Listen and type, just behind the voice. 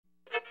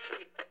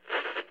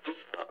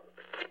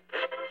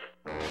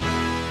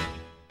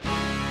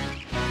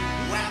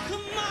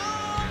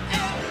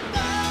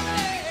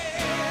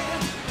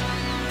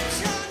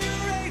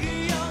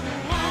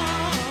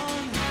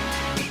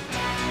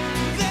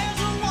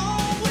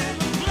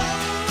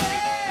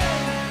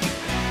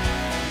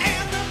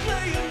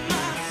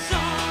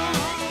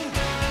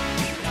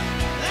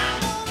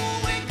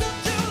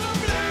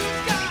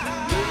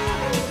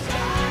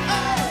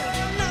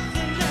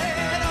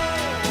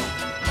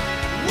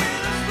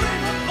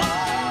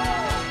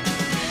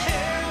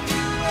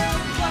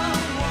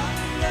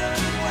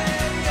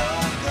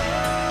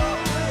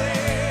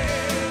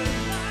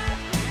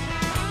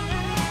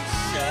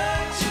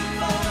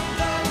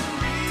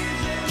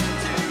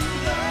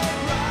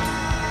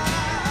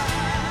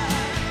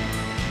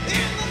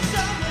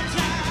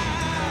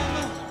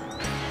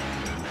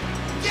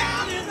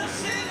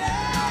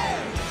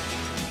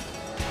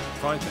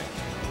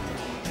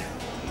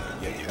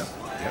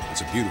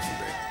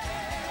beautiful day.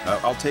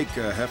 I'll take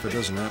half a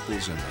dozen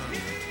apples and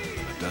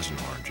a dozen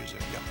oranges.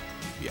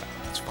 Yeah,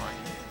 that's fine.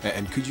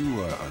 And could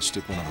you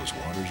stick one of those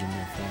waters in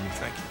there for me?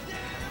 Thank you.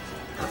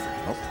 Perfect.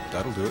 Oh,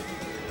 that'll do it.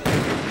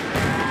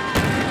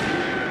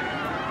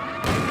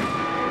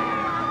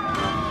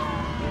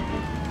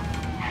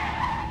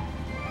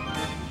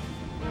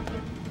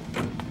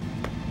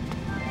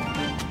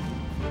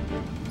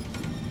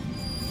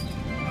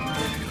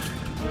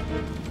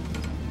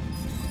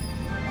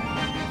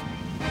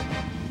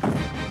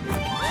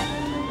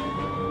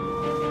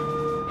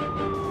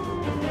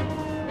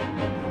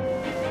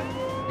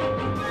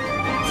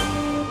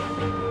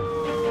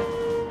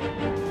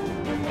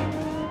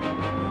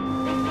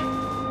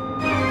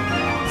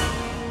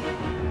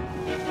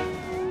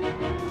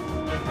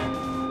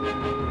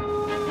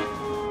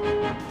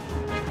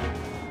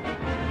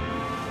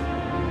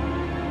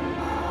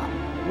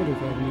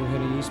 Avenue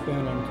heading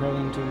eastbound on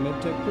Carlington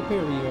Medtech.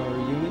 Prepare ER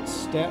units.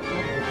 Stat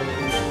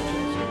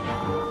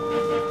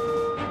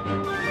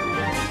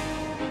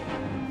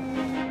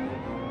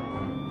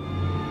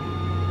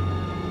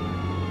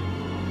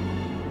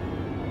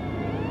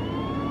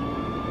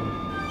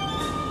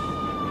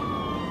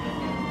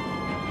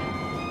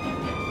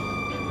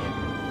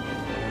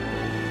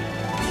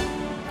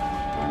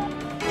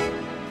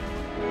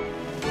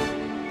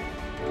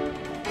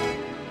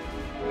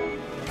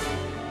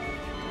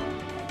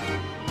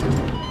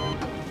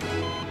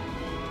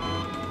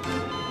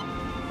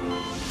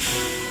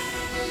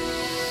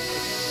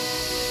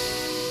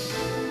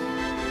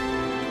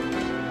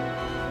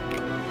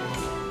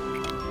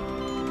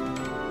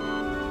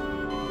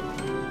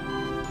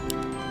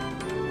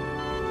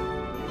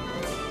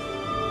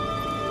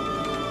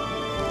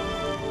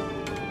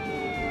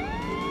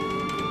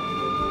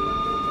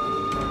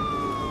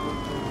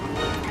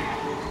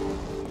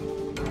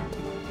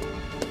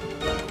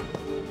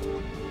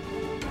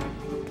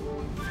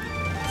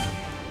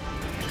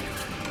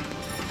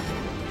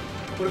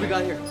What have we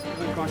got here?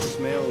 Unconscious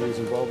male who's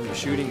involved in a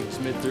shooting in his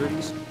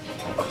mid-30s.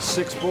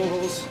 6 bullet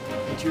holes,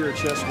 interior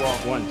chest wall,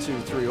 1, 2,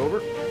 3,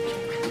 over.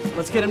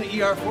 Let's get him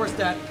to ER 4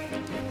 stat.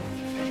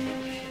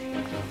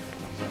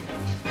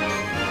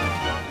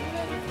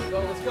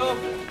 Let's go.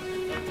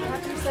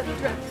 Doctor said the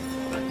drip.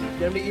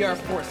 Get him to ER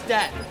 4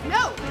 stat.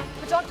 No!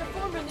 But Dr.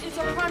 Foreman is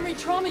our primary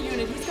trauma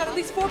unit. He's got at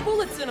least 4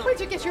 bullets in him. Where'd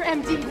you get your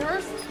MD,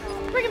 nurse?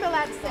 Bring him to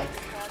Lab 6.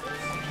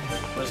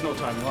 There's no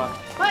time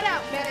left. Put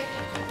out, medic.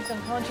 He's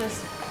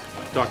unconscious.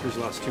 Doctor's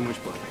lost too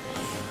much blood.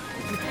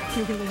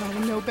 You really ought to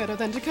know better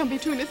than to come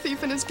between a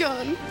thief and his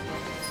gun.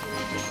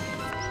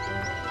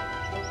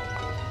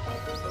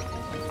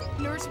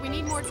 Nurse, we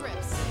need more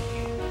drips.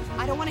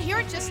 I don't want to hear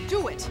it, just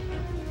do it.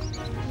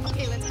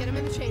 Okay, let's get him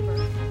in the chamber.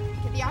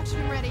 Get the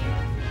oxygen ready.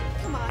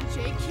 Come on,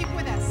 Jake, keep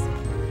with us.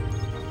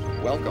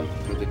 Welcome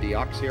to the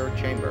Deoxyr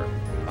chamber.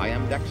 I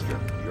am Dexter,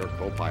 your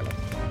co-pilot.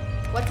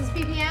 What's his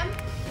BPM?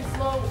 It's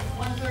low,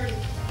 130.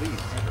 Please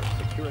enter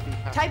security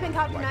password. Type in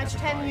copy match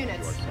 10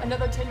 units.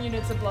 Another 10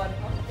 units of blood.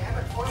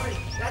 Everett, Foreman,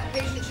 that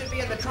patient should be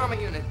in the trauma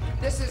unit.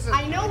 This is a...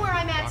 I know where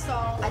I'm at,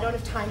 Saul. I don't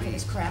have time for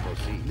this crap.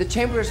 The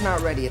chamber is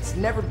not ready. It's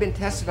never been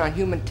tested on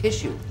human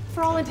tissue.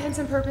 For all intents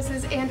and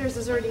purposes, Anders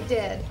is already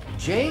dead.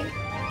 Jake?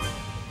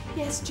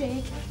 Yes,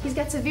 Jake. He's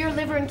got severe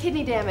liver and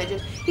kidney damage.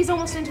 He's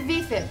almost into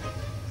VFib.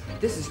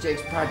 This is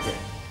Jake's project.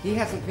 He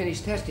hasn't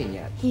finished testing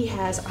yet. He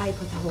has. I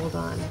put the hold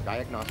on.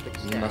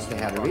 Diagnostics. He must have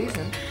had a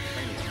reason.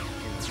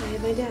 I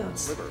have my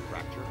doubts. Liver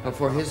fracture. But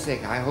for his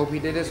sake, I hope he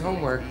did his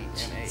homework.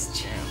 Jeez,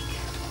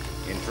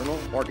 Jake. Internal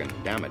organ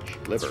damage.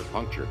 Liver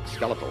punctured.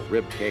 Skeletal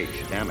rib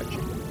cage damaged.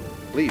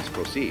 Please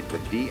proceed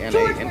with DNA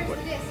George, input.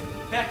 where's the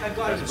disc? Back, I've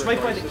got it. It's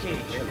right by the cage.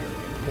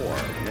 4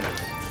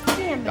 minutes.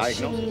 Damn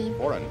Diagnosis machine.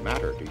 foreign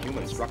matter to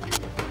human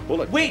structure.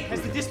 Bullet. Wait,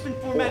 has the disc been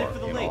formatted 4 for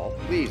the in link? all.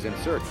 Please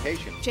insert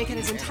patient. Jake had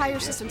his entire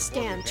system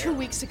scanned 2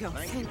 weeks ago.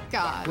 Thank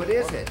God. What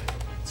is it?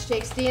 It's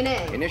Jake's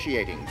DNA.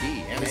 Initiating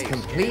His DNA.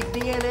 complete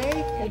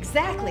DNA?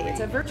 Exactly.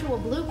 It's a virtual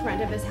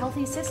blueprint of his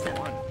healthy system.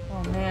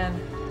 Oh man,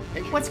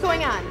 What's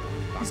going on?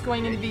 he's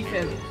going into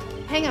VFib.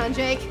 Hang on,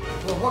 Jake.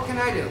 Well, what can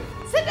I do?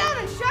 Sit down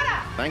and shut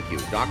up. Thank you,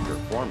 Dr.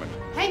 Foreman.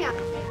 Hang on.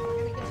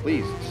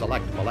 Please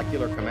select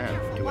molecular command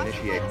to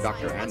initiate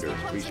Dr. Anders'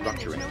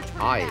 restructuring.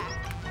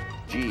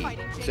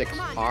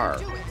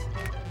 G6R.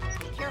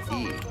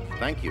 E.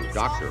 Thank you,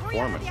 Dr.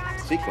 Foreman.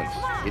 Sequence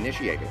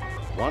initiated.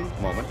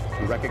 1 moment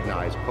to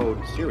recognize code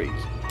series.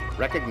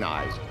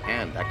 Recognized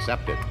and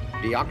accepted.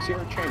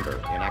 Deoxyr chamber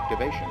in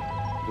activation.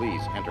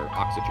 Please enter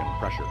oxygen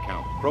pressure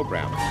count.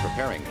 Program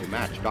preparing to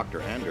match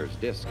Dr. Anders'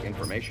 disk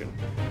information.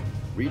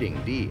 Reading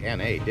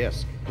DNA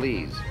disk.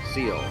 Please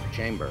seal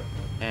chamber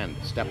and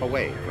step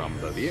away from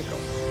the vehicle.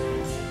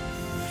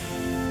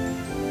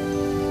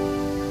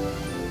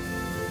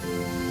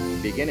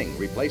 Beginning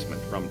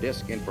replacement from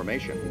disk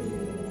information.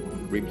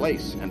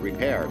 Replace and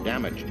repair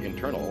damaged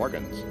internal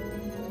organs.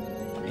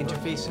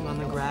 Interfacing on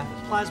the graph.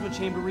 Plasma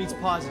chamber reads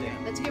positive.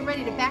 Let's get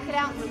ready to back it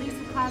out and release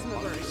the plasma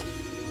burst.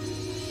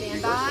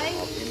 Stand by.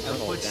 Of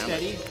internal Output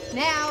damage. steady.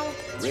 Now.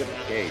 Rib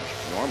cage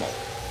normal.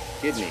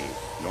 Kidney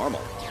normal.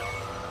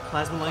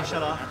 Plasma line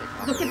shut off.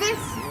 Look at this.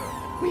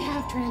 We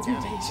have Scanning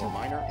transmutation. for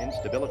minor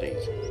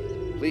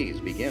instabilities. Please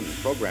begin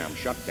program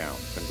shutdown.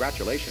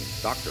 Congratulations,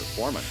 Dr.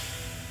 Foreman.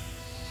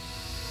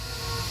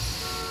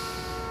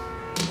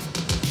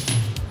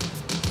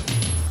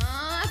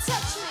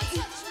 Touch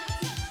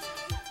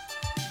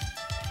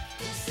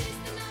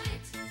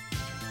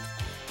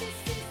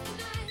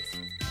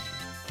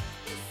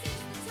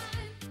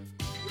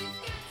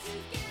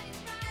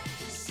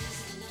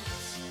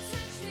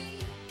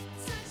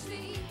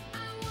me.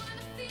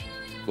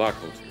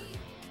 Lockhold.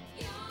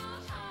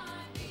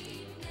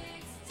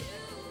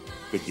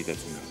 Vicky,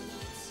 that's enough.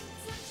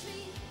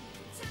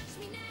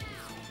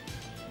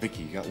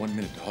 Vicky, you got 1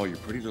 minute to haul your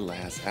pretty little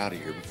ass out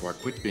of here before I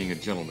quit being a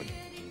gentleman.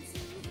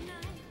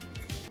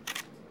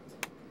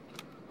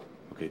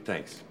 Okay,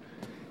 thanks.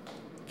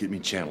 Get me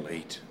channel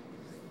 8.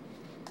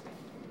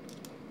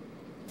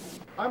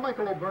 I'm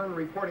Michael O'Byrne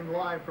reporting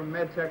live from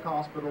MedTech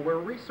Hospital, where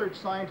research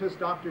scientist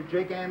Dr.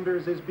 Jake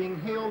Anders is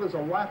being hailed as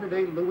a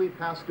latter-day Louis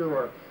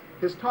Pasteur.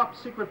 His top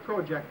secret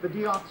project, the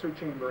deoxer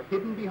chamber,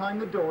 hidden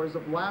behind the doors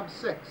of Lab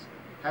 6,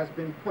 has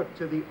been put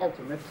to the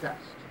ultimate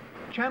test.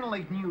 Channel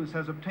 8 News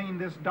has obtained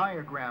this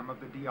diagram of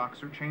the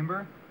deoxer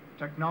chamber,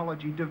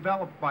 technology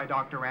developed by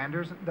Dr.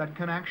 Anders that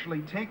can actually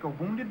take a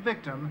wounded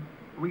victim,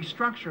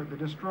 restructure the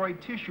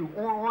destroyed tissue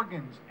or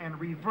organs, and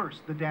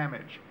reverse the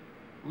damage.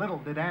 Little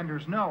did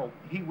Anders know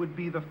he would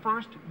be the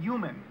first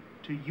human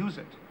to use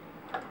it.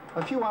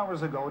 A few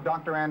hours ago,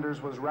 Dr. Anders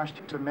was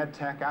rushed to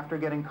MedTech after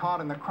getting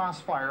caught in the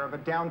crossfire of a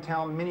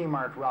downtown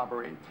mini-mart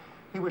robbery.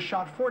 He was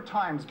shot 4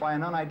 times by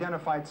an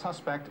unidentified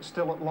suspect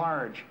still at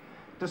large.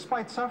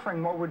 Despite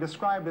suffering what were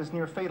described as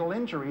near-fatal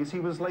injuries, he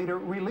was later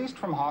released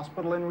from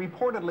hospital in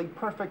reportedly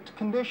perfect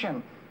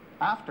condition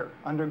after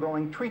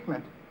undergoing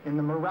treatment in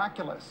the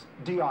miraculous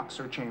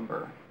deoxer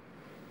chamber.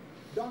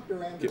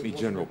 Get me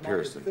General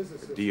Pearson,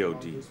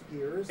 DOD,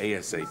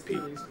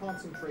 ASAP.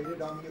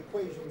 Concentrated on the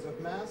equations of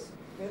mass,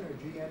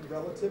 energy, and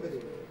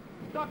relativity.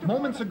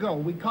 Moments ago,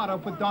 we caught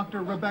up with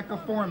Dr. Rebecca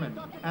Foreman,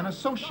 an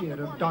associate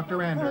of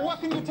Dr. Anders. Well, what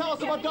can you tell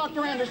us about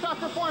Dr. Anders?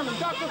 Dr. Foreman,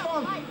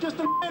 just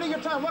a minute of your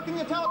time. What can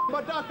you tell us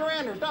about Dr.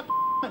 Anders? Dr.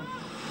 Foreman,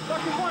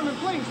 Dr. Foreman,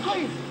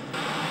 please.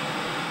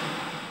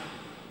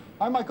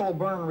 I'm Michael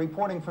O'Byrne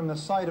reporting from the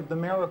site of the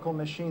miracle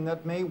machine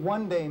that may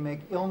one day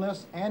make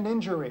illness and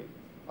injury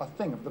a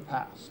thing of the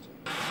past.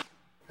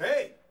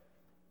 Hey!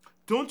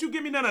 Don't you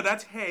give me none of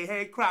that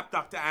hey crap,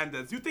 Dr.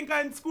 Anders. You think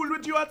I'm in school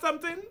with you or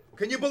something?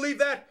 Can you believe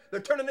that?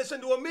 They're turning this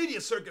into a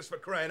media circus, for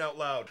crying out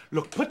loud.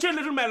 Look, put your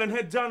little melon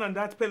head down on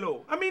that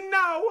pillow. I mean,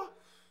 now!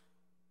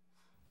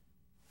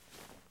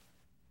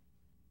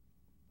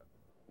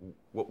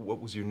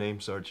 What was your name,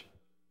 Sarge?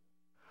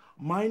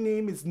 My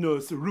name is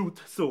Nurse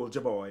Ruth,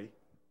 soldier boy.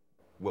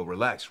 Well,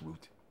 relax,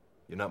 Ruth.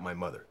 You're not my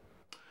mother.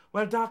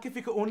 Well, Doc, if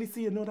you could only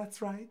see, you know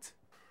that's right.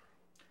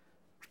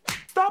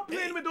 Stop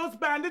playing with those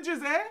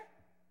bandages, eh?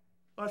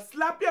 Or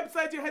slap you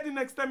upside your head the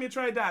next time you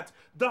try that.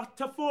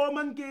 Dr.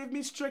 Foreman gave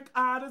me strict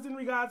orders in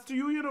regards to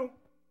you, you know.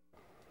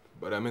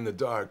 But I'm in the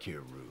dark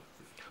here, Ruth.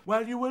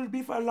 Well, you will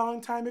be for a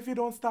long time if you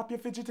don't stop your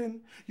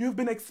fidgeting. You've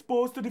been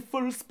exposed to the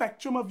full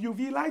spectrum of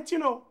UV light, you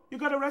know. You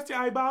gotta rest your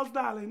eyeballs,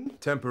 darling.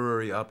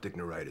 Temporary optic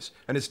neuritis.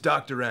 And it's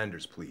Dr.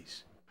 Anders,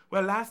 please.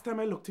 Well, last time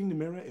I looked in the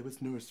mirror, it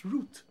was Nurse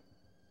Ruth.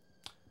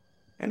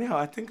 Anyhow,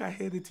 I think I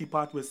hear the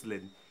teapot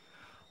whistling.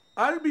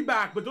 I'll be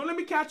back, but don't let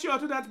me catch you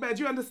out of that bed,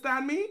 you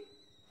understand me?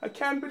 I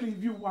can't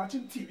believe you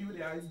watching TV with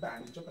your eyes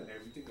bandaged up and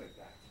everything like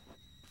that.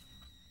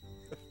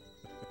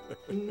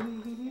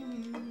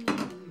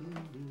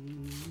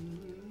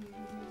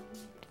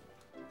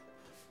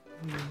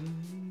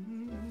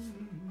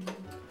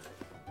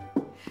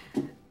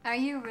 Are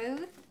you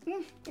Ruth?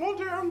 Oh,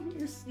 dear,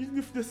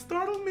 you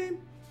startled me.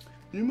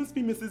 You must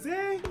be Mrs.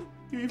 A.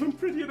 You're even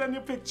prettier than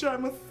your picture, I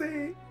must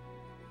say.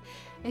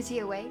 Is he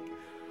awake?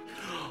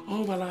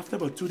 Oh, well, after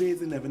about 2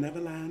 days in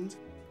Neverland.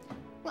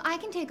 Well, I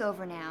can take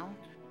over now.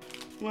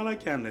 Well, I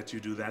can't let you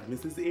do that,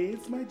 Mrs. A.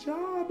 It's my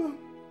job.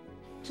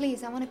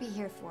 Please, I want to be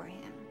here for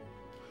him.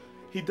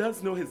 He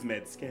does know his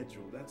med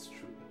schedule, that's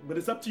true. But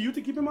it's up to you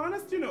to keep him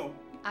honest, you know.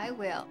 I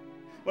will.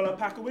 Well, I'll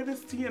pack away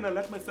this tea and I'll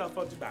let myself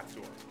out the back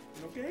door.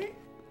 Okay?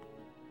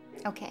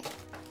 Okay.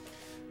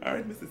 All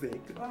right, Mrs. A.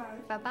 Goodbye.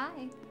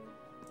 Bye-bye.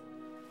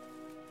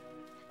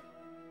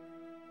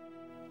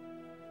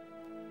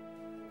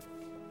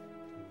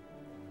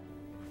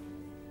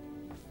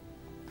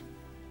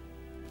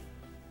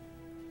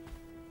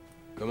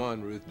 Come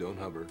on, Ruth, don't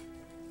hover.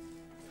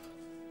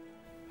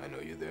 I know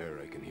you're there.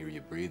 I can hear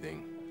you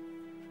breathing.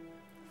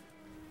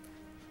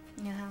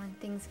 You know how when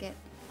things get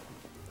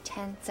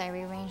tense, I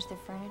rearrange the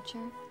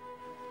furniture?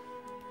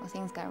 Well,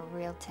 things got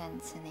real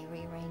tense and they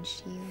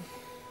rearranged you.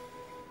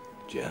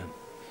 Jan,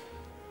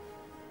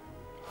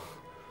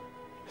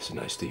 it's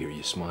nice to hear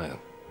you smile.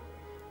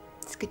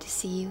 It's good to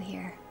see you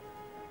here.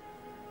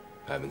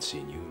 I haven't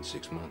seen you in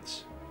 6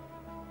 months.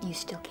 You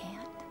still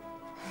can't.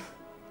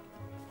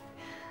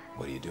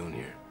 What are you doing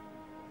here?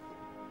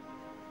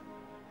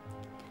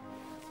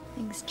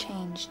 Things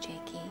change,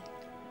 Jakey.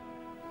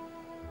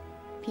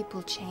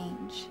 People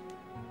change.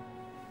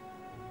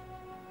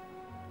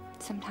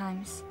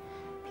 Sometimes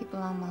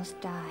People almost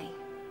die.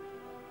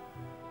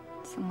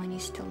 Someone you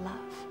still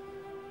love.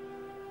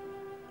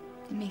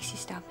 It makes you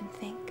stop and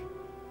think.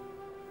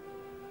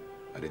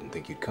 I didn't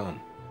think you'd come.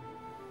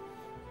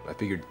 I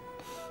figured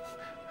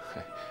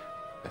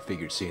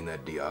seeing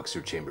that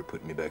deoxer chamber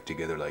putting me back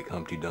together like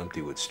Humpty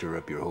Dumpty would stir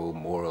up your whole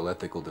moral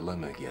ethical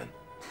dilemma again.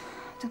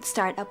 Don't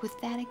start up with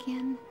that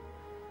again.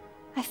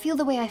 I feel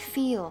the way I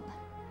feel.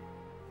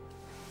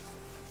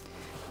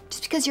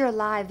 Just because you're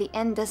alive, the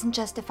end doesn't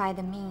justify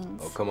the means.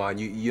 Oh, come on.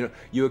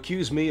 You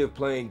accuse me of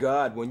playing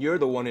God when you're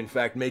the one, in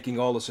fact, making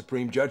all the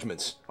supreme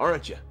judgments,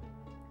 aren't you?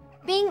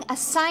 Being a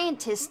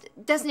scientist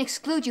doesn't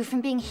exclude you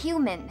from being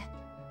human.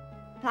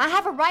 I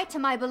have a right to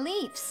my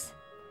beliefs.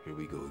 Here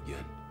we go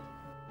again.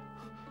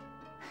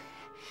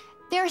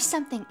 There is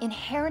something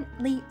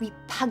inherently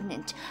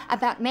repugnant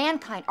about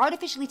mankind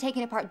artificially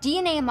taking apart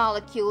DNA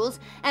molecules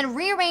and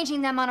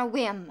rearranging them on a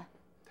whim.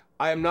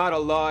 I am not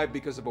alive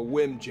because of a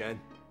whim,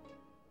 Jen.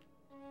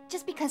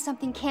 Just because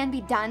something can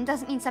be done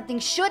doesn't mean something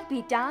should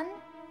be done.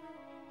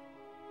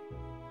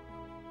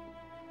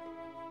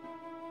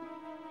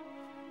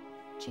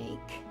 Jake,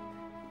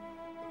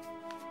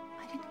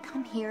 I didn't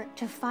come here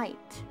to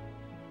fight.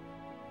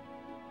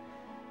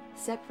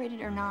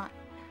 Separated or not,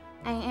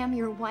 I am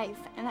your wife,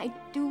 and I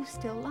do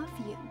still love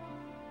you.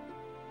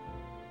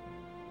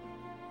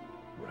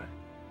 Right.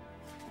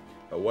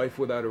 A wife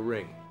without a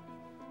ring.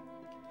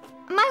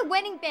 My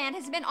wedding band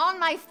has been on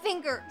my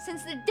finger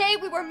since the day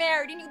we were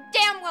married, and you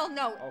damn well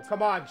know it. Oh,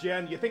 come on,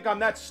 Jen. You think I'm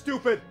that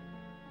stupid?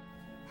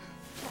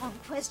 Wrong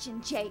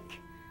question, Jake.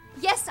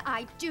 Yes,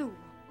 I do.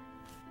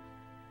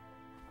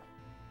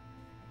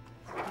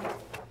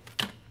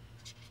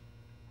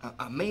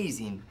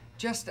 Amazing.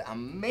 Just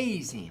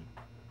amazing.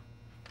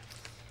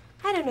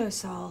 I don't know,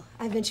 Saul.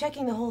 I've been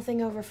checking the whole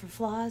thing over for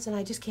flaws, and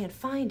I just can't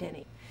find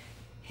any.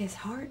 His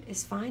heart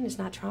is fine. It's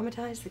not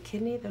traumatized. The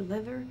kidney, the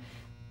liver.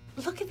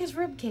 Look at his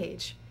rib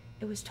cage.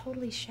 It was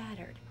totally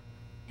shattered.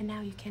 And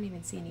now you can't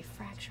even see any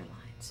fracture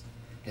lines.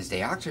 His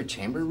deoxer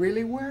chamber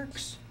really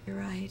works. You're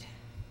right.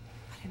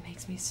 But it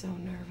makes me so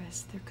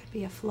nervous. There could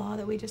be a flaw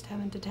that we just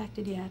haven't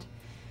detected yet.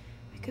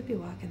 We could be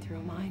walking through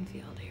a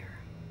minefield here.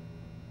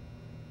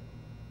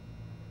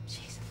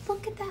 Jeez,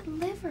 look at that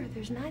liver.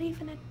 There's not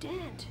even a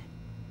dent.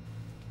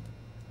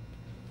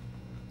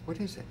 What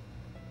is it?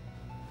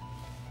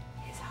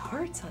 His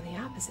heart's on the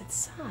opposite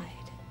side.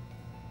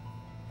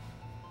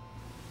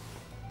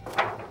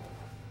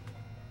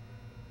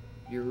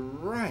 You're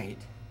right.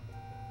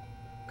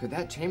 Could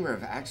that chamber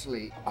have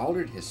actually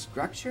altered his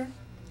structure?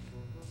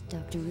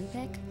 Dr.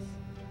 Rubek,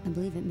 I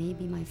believe it may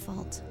be my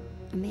fault.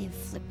 I may have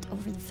flipped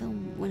over the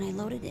film when I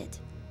loaded it.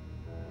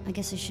 I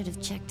guess I should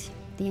have checked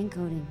the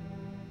encoding.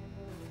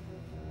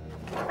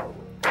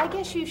 I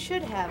guess you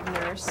should have,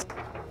 nurse.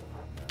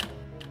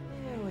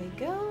 There we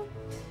go.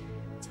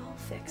 It's all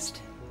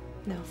fixed.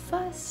 No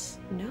fuss,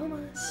 no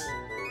muss,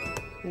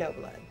 no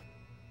blood.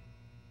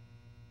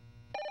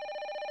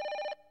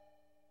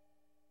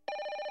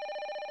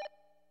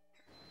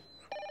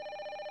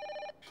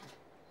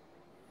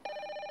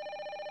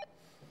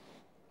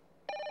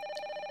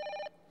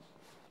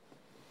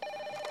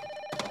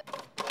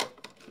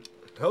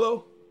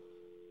 Hello?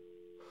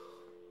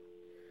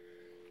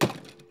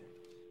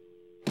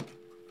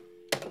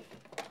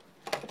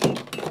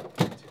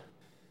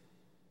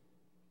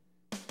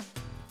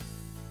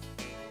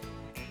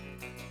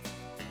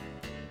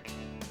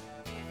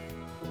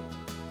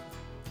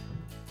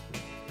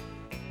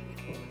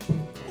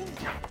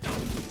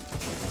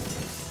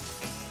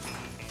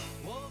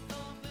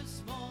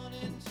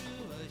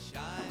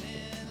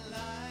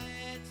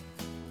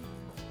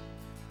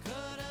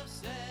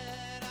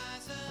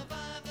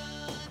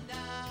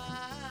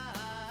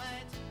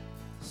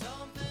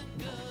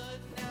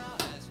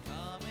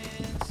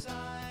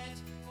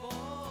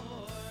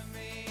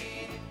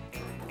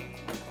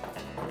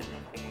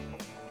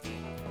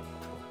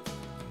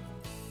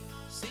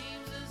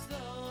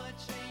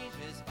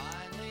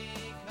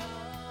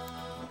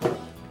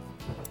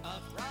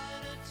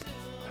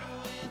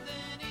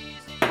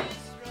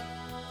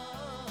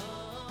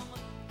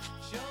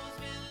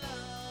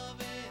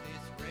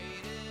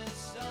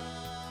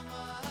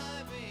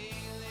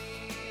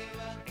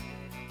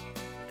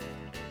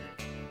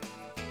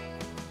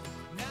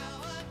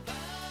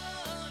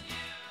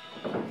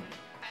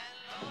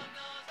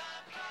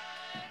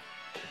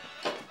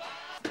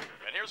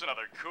 Here's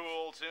another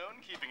cool tune,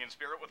 keeping in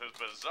spirit with his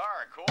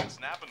bizarre cold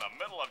snap in the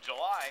middle of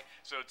July.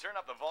 So turn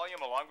up the volume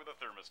along with the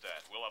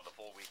thermostat. We'll have the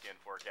full weekend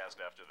forecast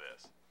after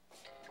this.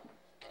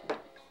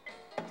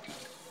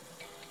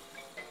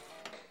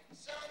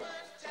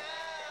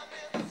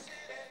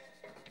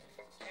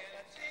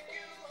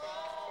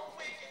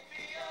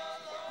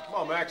 Come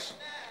on, Max.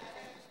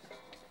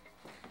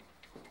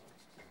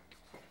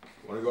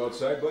 Want to go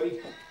outside, buddy?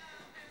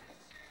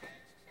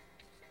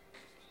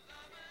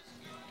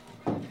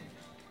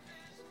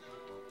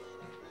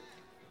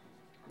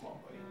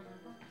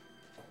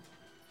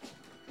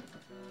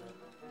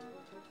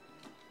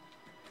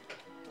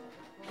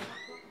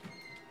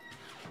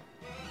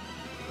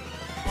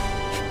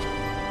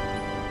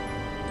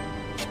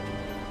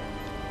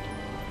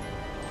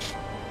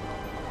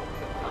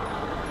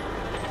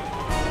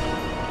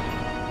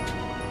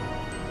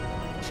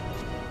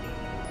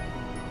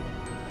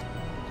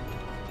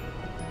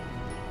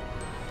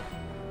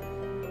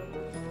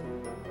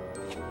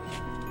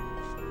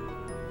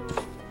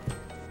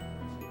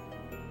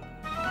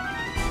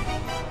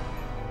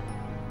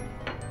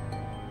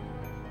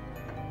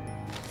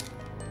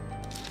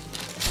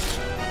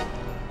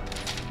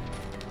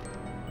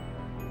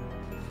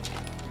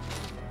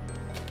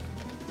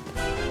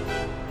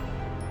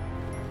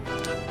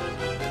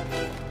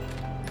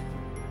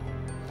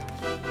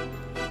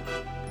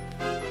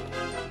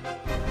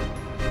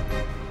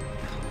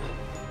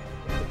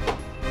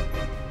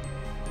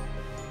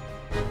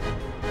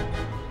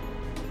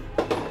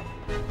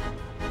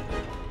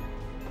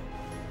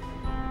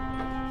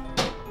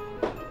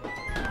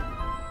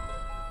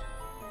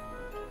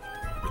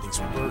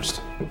 first.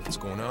 What's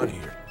going on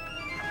here?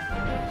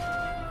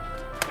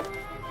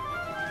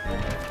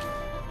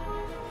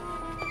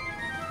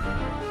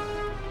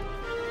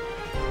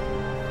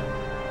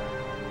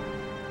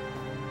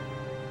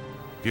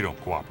 If you don't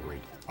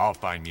cooperate, I'll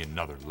find me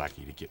another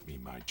lackey to get me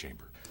my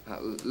chamber.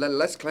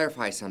 Let's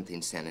clarify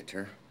something,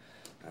 Senator.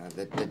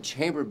 The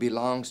chamber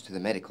belongs to the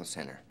medical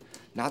center,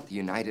 not the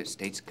United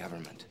States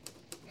government.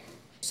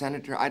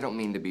 Senator, I don't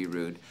mean to be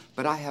rude,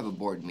 but I have a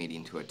board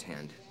meeting to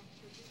attend.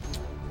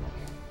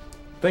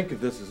 Think of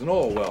this as an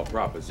oil well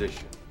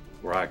proposition.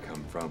 Where I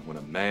come from, when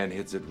a man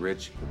hits it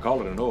rich, we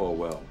call it an oil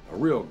well, a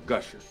real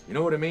gusher. You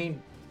know what I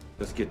mean?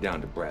 Let's get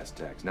down to brass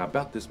tacks. Now,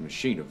 about this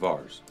machine of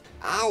ours.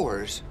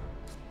 Ours?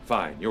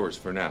 Fine, yours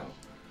for now.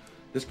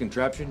 This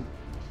contraption,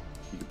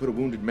 you can put a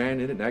wounded man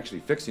in it and actually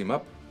fix him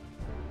up.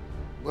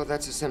 Well,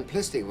 that's a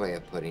simplistic way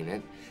of putting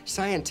it.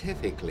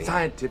 Scientifically.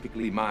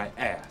 Scientifically, my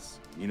ass.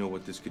 You know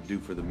what this could do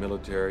for the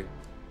military?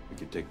 We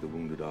could take the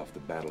wounded off the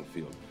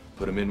battlefield,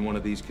 put them in one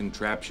of these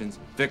contraptions,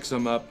 fix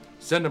them up,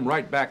 send them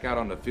right back out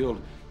on the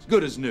field as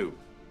good as new.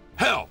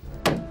 Hell!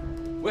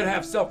 We'd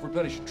have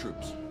self-replenishing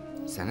troops.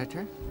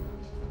 Senator?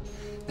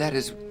 That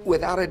is,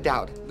 without a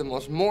doubt, the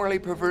most morally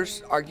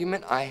perverse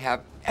argument I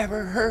have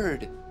ever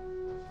heard.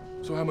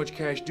 So how much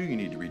cash do you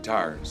need to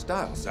retire in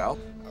style, Sal?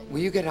 Will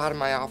you get out of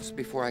my office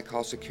before I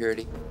call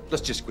security?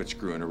 Let's just quit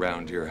screwing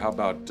around here. How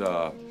about,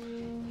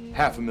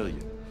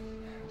 $500,000?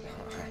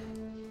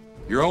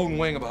 Your own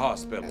wing of a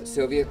hospital.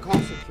 Sylvia, call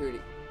security.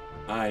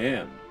 I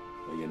am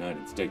a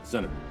United States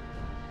Senator.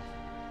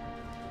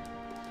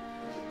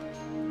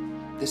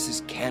 This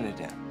is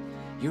Canada.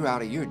 You're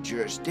out of your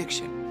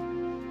jurisdiction.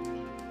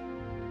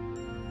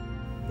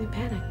 They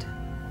panicked.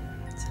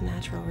 It's a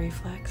natural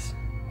reflex.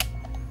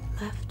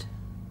 Left.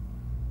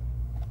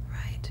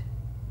 Right.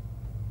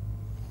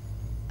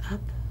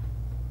 Up.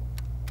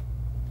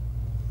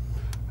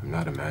 I'm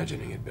not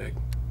imagining it, Beck.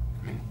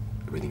 I mean,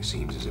 everything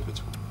seems as if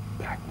it's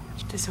backwards.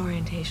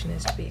 Disorientation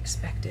is to be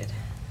expected.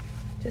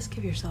 Just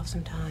give yourself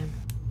some time.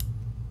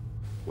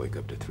 Wake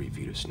up to 3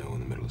 feet of snow in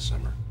the middle of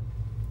summer.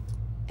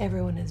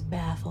 Everyone is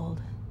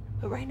baffled.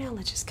 But right now,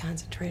 let's just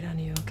concentrate on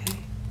you, okay?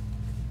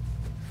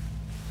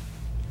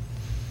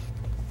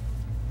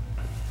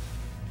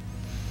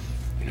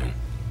 You know,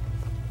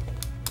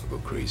 I'll go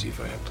crazy if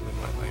I have to live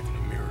my life in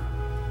a mirror.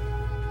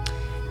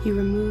 You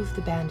remove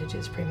the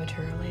bandages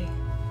prematurely.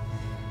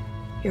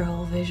 Your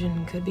whole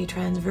vision could be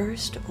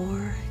transversed,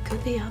 or it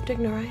could be optic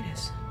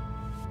neuritis.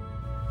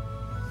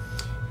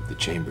 If the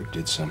chamber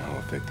did somehow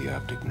affect the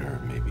optic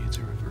nerve, maybe it's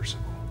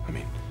irreversible. I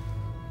mean,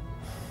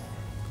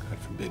 God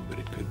forbid, but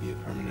it could be a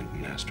permanent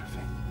catastrophe.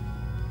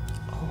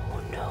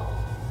 Oh no,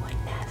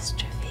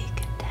 catastrophe,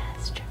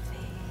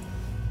 catastrophe.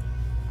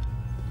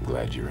 I'm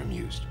glad you're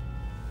amused.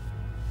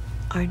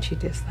 Aren't you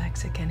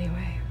dyslexic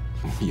anyway?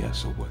 Yeah,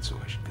 so what? So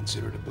I should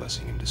consider it a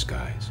blessing in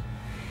disguise.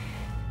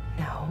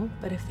 No,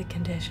 but if the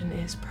condition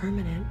is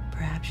permanent,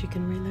 perhaps you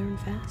can relearn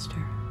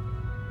faster.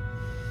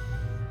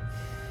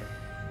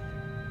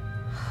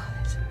 Oh,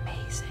 that's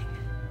amazing.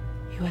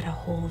 You had a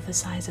hole the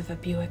size of a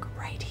Buick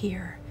right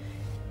here,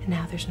 and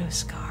now there's no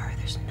scar,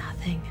 there's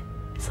nothing.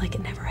 It's like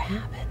it never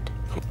happened.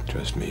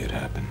 Trust me, it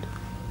happened.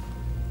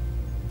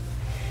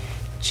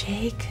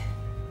 Jake,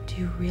 do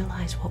you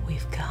realize what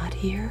we've got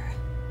here?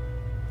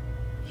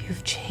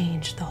 You've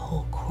changed the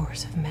whole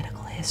course of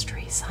medical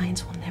history.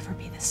 Science will never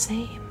be the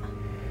same.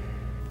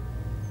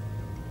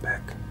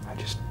 Beck,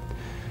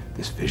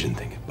 this vision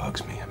thing, it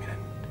bugs me. I mean,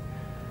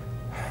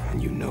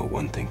 and you know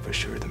one thing for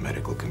sure, the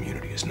medical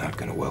community is not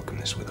going to welcome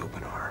this with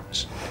open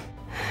arms.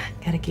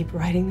 Gotta keep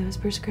writing those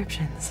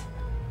prescriptions.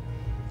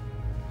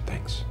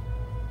 Thanks.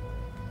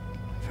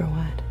 For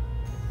what?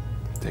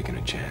 Taking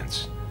a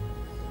chance.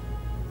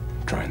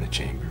 Trying the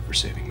chamber for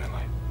saving my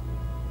life.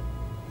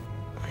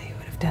 You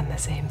would have done the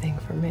same thing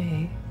for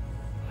me,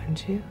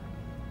 wouldn't you?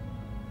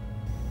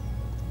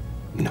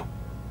 No.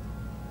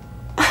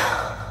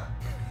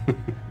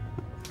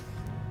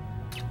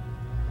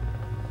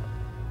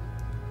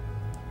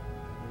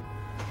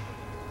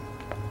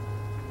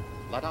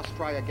 Let us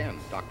try again,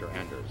 Dr.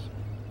 Anders.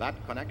 That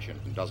connection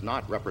does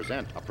not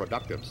represent a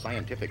productive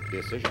scientific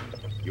decision.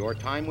 Your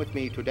time with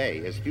me today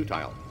is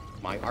futile.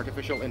 My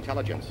artificial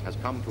intelligence has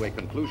come to a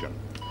conclusion.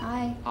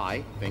 Hi.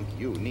 I think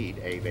you need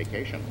a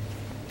vacation.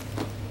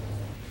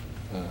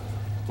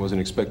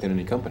 Wasn't expecting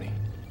any company.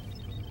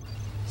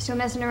 Still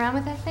messing around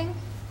with that thing?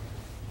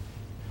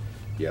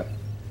 Yep.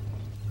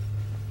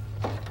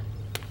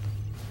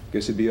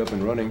 Guess it'd be up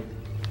and running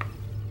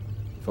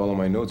if all of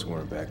my notes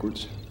weren't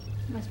backwards.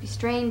 Must be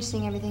strange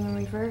seeing everything in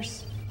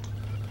reverse.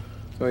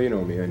 Oh, you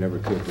know me, I never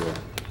could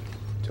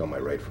tell my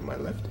right from my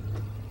left.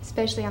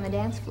 Especially on the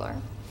dance floor.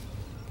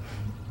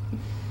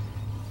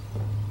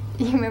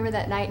 You remember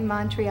that night in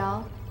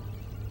Montreal?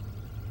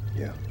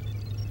 Yeah.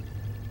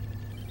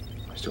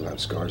 I still have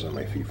scars on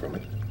my feet from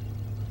it.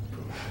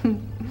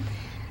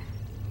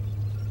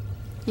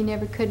 You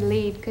never could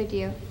lead, could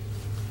you?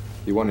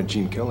 You wanted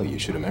Gene Kelly, you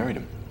should have married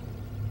him.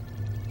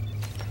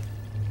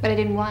 But I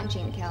didn't want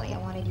Gene Kelly, I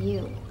wanted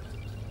you.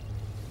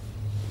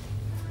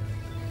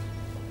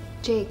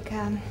 Jake,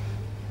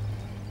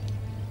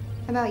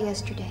 About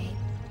yesterday.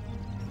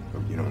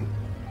 Oh, you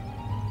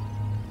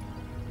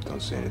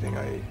don't say anything.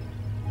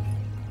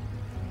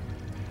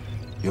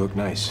 You look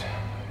nice.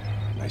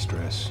 Nice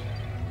dress.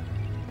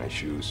 Nice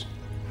shoes.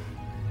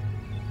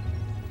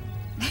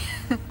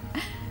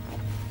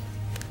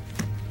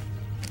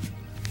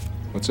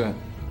 What's that?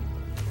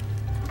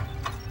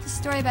 It's a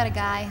story about a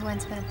guy who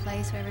ends up in a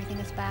place where everything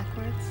is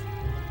backwards.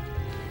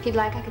 If you'd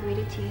like, I could read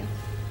it to you.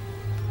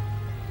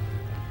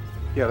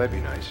 Yeah, that'd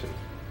be nice. And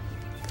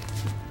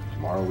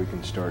tomorrow we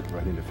can start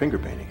right into finger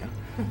painting,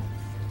 huh?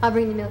 I'll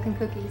bring you milk and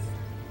cookies.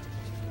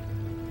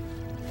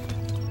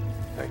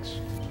 Thanks.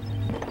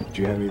 Could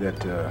you hand me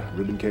that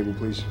ribbon cable,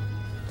 please?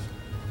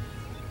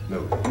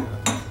 No,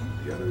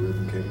 the other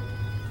ribbon cable.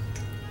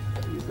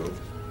 There you go.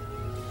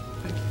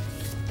 Thank you.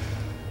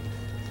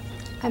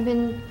 I've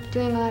been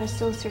doing a lot of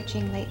soul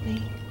searching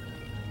lately.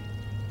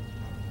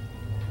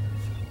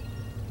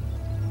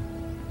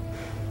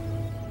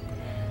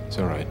 It's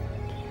all right.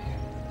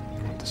 You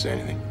don't have to say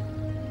anything.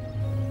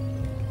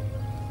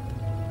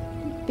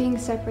 Being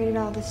separated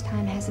all this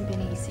time hasn't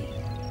been easy.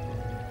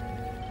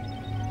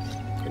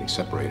 Getting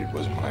separated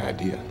wasn't my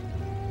idea.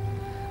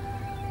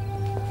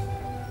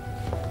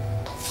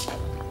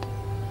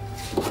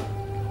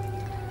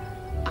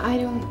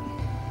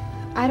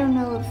 I don't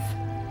know if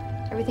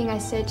everything I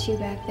said to you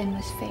back then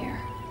was fair.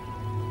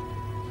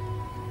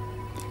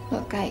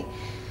 Look, I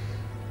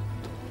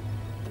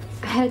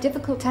had a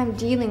difficult time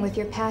dealing with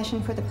your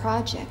passion for the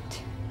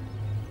project.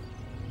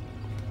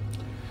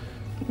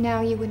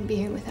 Now you wouldn't be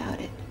here without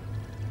it.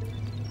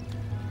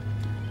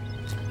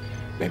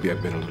 Maybe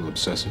I've been a little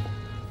obsessive.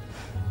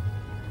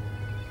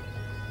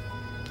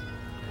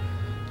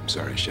 I'm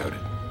sorry I shouted.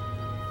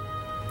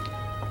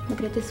 Look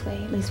at it this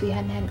way. At least we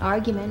hadn't had an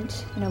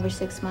argument in over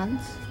 6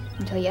 months,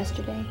 until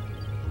yesterday.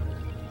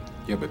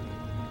 Yeah, but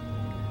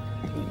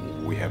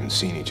we haven't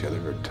seen each other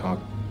or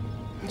talked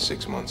in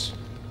 6 months.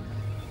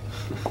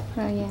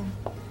 Oh, yeah.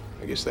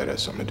 I guess that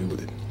has something to do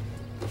with it.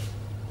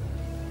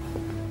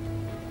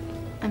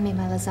 I made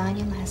my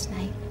lasagna last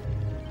night.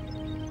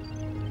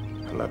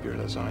 I love your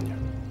lasagna.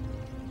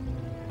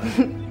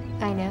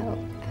 I know.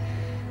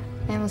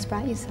 I almost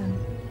brought you some.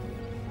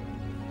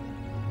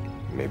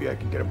 Maybe I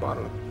could get a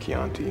bottle of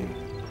Chianti and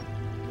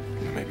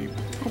maybe...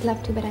 I'd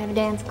love to, but I have a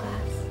dance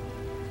class.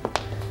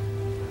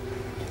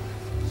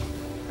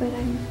 But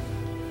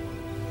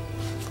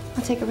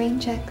I'll take a rain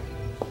check.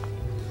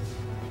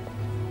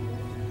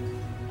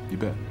 You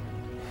bet.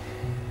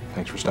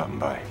 Thanks for stopping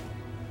by.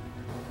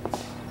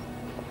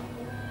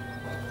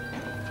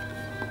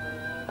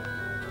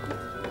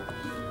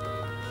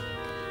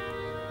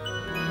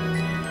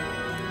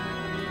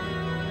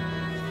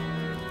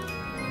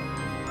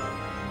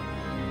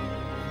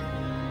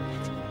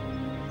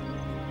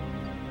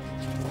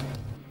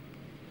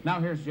 Now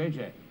here's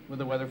JJ with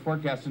the weather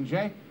forecast. And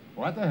Jay,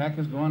 what the heck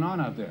is going on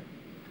out there?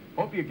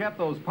 Hope you kept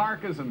those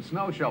parkas and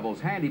snow shovels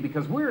handy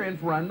because we're in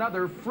for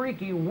another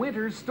freaky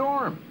winter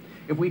storm.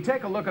 If we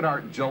take a look at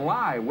our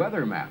July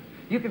weather map,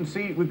 you can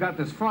see we've got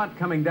this front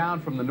coming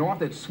down from the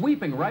north. It's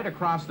sweeping right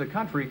across the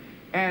country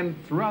and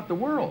throughout the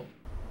world.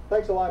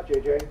 Thanks a lot,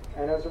 JJ.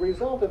 And as a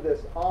result of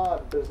this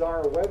odd,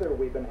 bizarre weather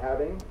we've been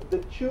having, the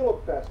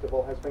Tulip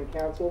Festival has been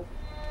canceled.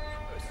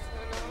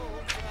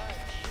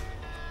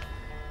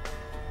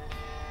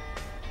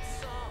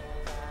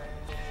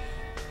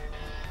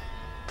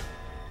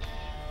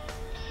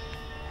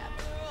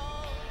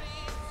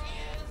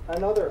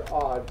 Another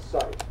odd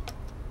sight.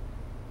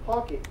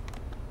 Hockey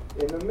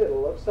in the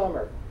middle of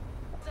summer.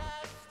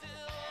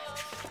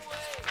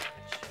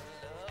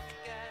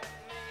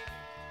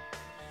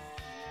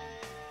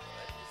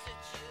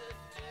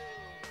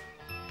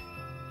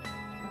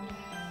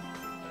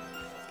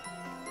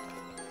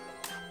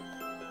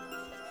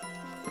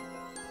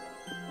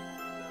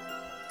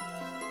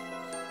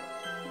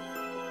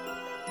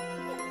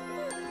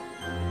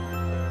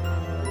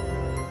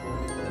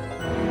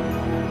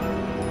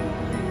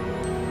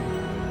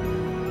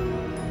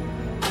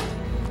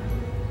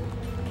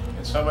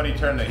 Somebody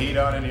turn the heat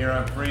on in here,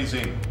 I'm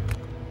freezing.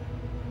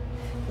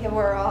 Yeah,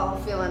 we're all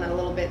feeling a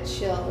little bit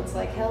chilled. It's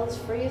like hell's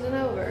freezing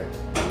over.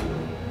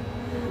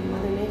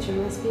 Mother Nature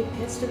must be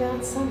pissed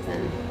about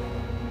something.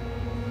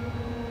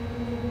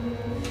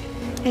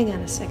 Hang on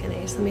a second,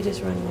 Ace. Let me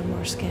just run one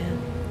more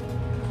scan.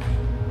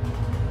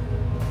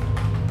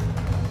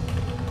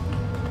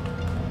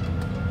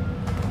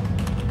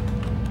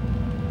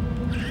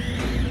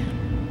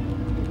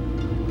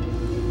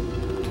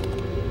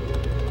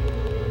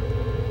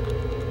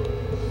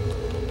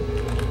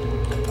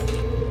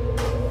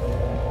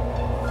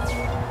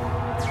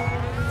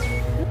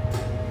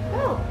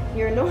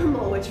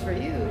 For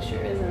you,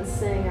 sure isn't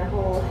saying a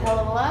whole hell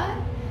of a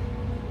lot.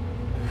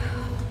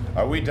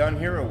 Are we done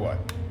here or what?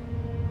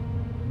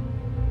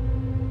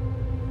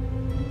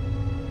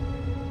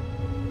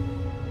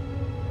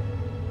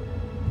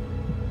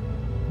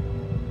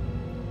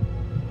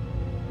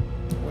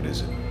 What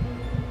is it?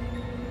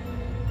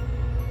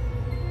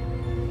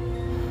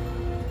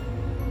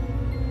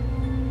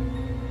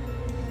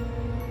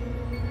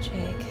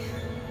 Jake,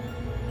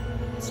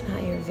 it's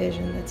not your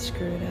vision that's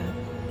screwed up.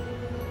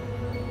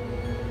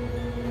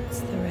 It's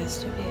the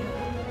rest of you.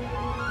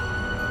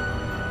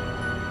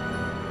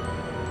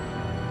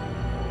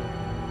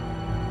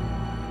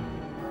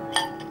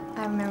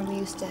 I remember we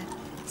used to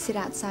sit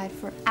outside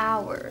for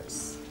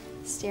hours,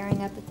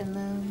 staring up at the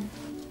moon.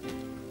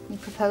 You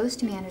proposed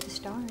to me under the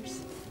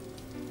stars.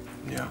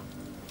 Yeah.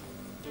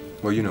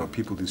 Well, you know,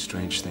 people do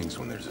strange things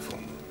when there's a full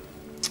moon.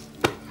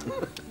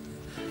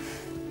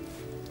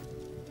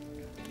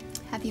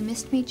 Have you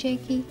missed me,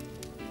 Jakey?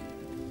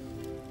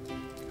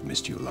 I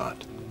missed you a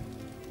lot,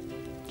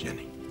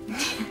 Jenny.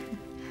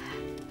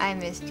 I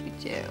missed you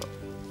too.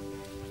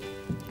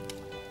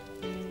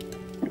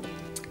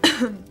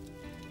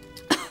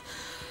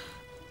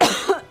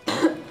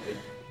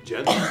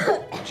 Jen?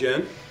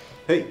 Jen?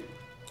 Hey.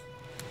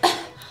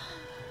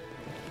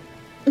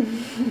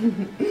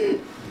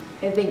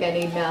 I think I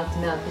need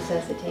mouth-to-mouth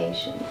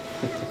resuscitation.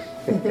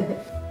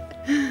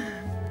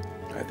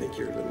 I think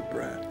you're a little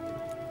brat.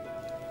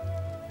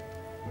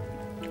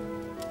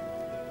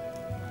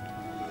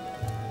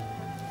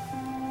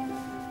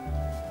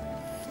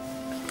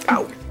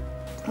 Ow!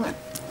 What?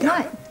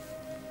 What?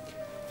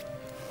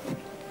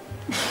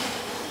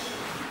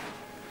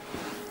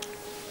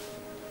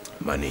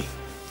 My knee.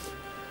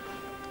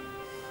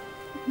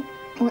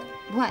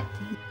 What?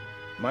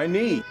 My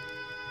knee.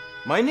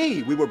 My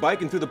knee. We were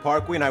biking through the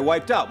parkway and I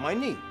wiped out my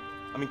knee.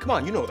 I mean, come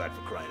on, you know that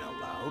for crying out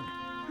loud.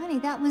 Honey,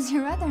 that was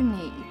your other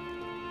knee.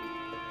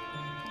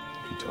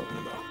 What are you talking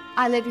about?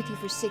 I lived with you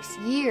for 6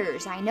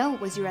 years. I know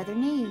it was your other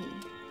knee.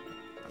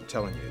 I'm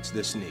telling you, it's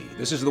this knee.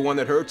 This is the one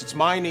that hurts. It's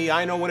my knee.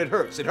 I know when it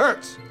hurts. It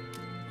hurts.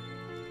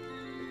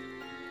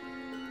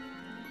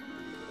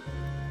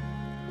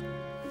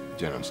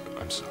 Jen, I'm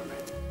sorry.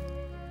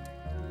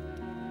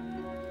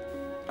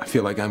 I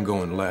feel like I'm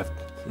going left,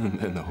 and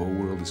then the whole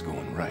world is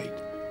going right.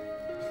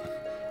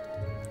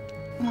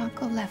 Well, I'll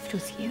go left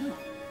with you.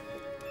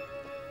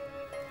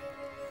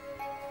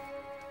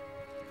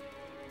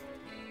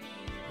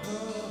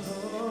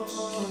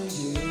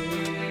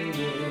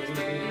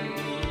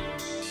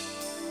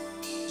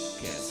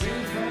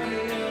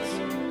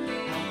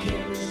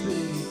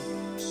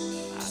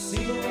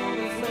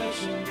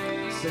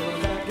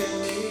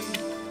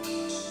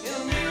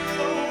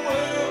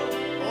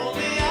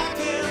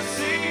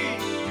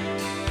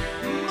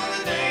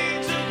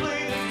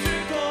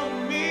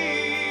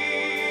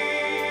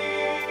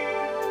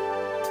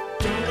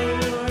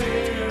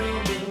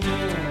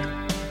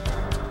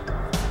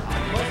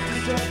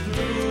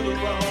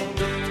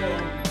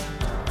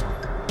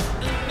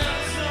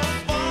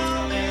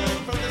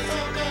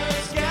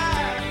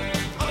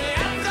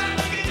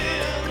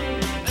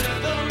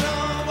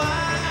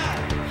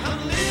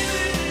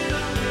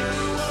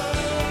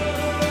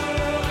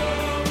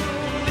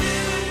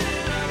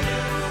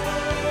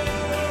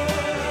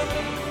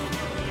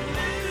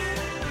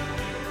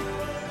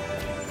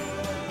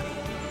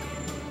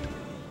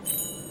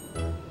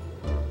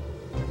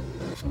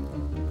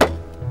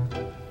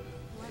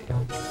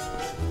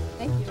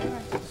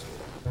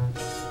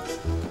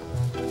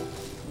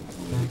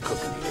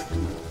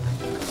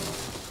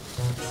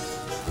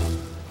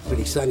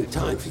 Exciting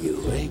time for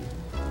you, eh?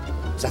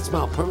 Is that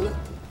smile permanent?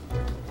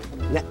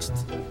 Next.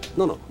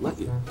 No, not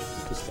you.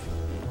 Just stay.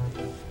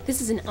 This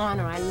is an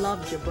honor. I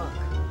loved your book.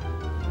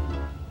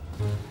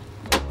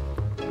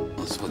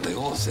 That's what they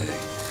all say.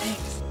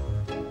 Thanks.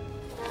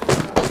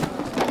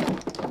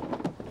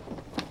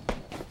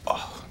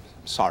 Oh,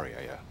 sorry.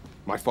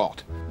 My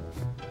fault.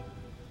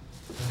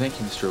 Thank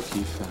you, Mr.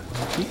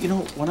 O'Keefe. You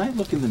know, when I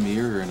look in the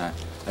mirror and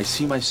I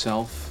see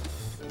myself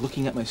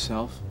looking at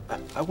myself,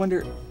 I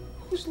wonder,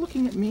 who's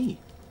looking at me?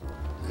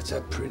 That's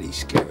a pretty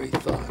scary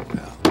thought,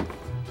 pal.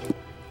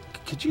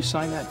 Could you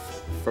sign that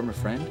from a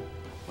friend?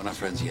 We're not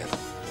friends yet.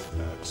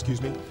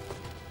 Excuse me?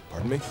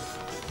 Pardon me?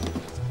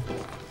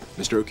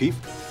 Mr. O'Keefe?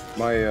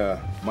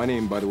 My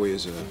name, by the way,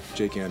 is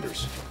Jake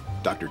Anders.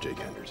 Dr. Jake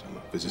Anders. I'm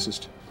a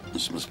physicist.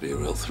 This must be a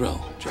real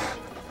thrill, Jake.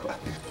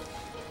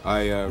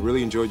 I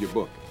really enjoyed your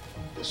book.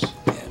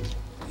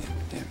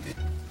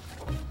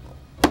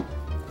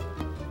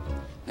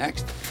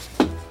 Next.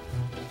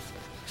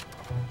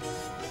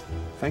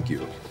 Thank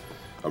you.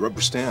 A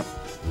rubber stamp.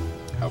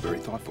 How very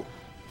thoughtful.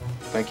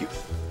 Thank you.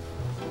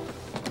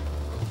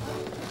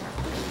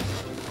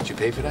 Did you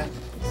pay for that?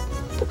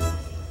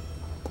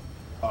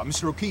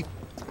 Mr. O'Keefe,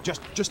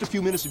 just a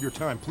few minutes of your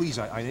time, please.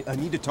 I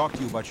need to talk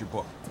to you about your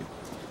book.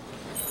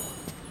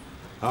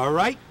 All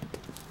right.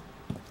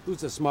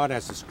 Who's the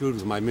smartass that screwed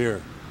with my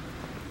mirror?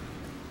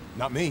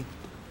 Not me.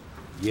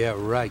 Yeah,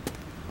 right.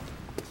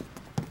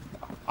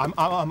 I'm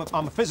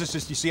a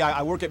physicist, you see.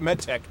 I work at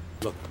MedTech.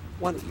 Look,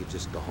 why don't you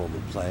just go home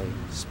and play?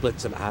 Split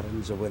some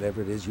atoms or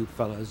whatever it is you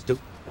fellas do.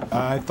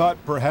 I thought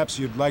perhaps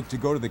you'd like to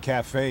go to the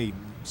cafe,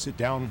 sit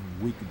down,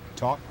 we could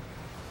talk.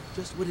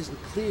 Just what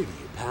isn't clear to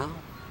you, pal.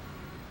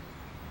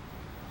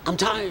 I'm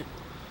tired.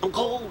 I'm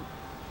cold.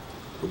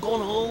 I'm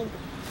going home.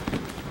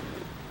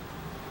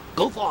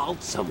 Go fall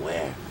out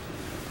somewhere.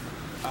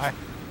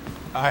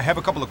 I have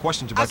a couple of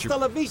questions about Hasta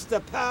la vista,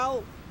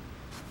 pal.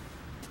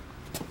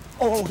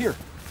 Oh, here.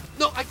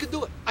 No, I could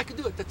do it. I could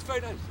do it. That's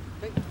very nice.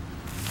 Thank you.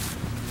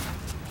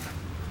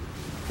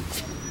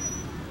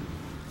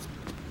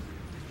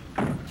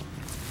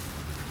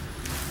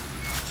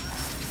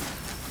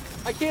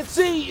 I can't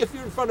see if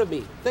you're in front of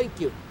me. Thank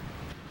you.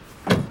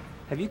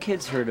 Have you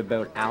kids heard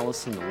about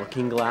Alice in the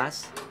Looking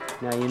Glass?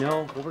 Now, you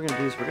know, what we're gonna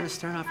do is we're gonna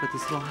start off with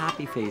this little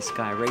happy face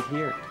guy right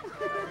here.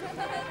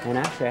 And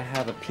actually, I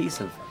have a piece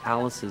of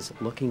Alice's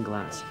Looking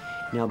Glass.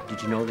 Now,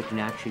 did you know they can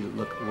actually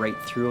look right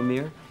through a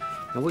mirror?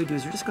 Now, what we do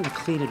is we're just gonna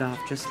clean it off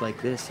just like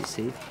this, you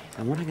see?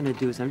 And what I'm gonna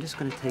do is I'm just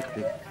gonna take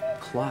the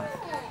cloth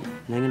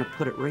and I'm gonna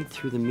put it right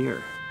through the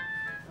mirror,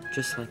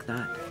 just like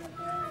that.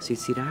 See,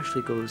 it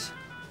actually goes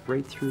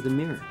right through the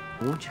mirror.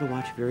 I want you to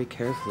watch very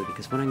carefully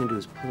because what I'm gonna do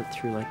is pull it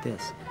through like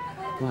this.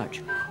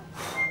 Watch.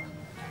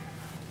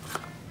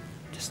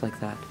 Just like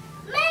that.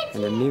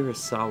 And the mirror is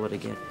solid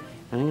again.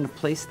 And I'm gonna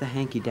place the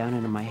hanky down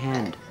into my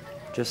hand,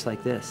 just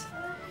like this.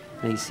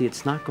 Now you see,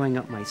 it's not going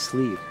up my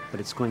sleeve,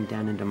 but it's going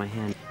down into my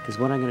hand. Because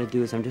what I'm gonna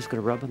do is I'm just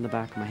gonna rub on the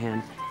back of my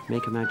hand,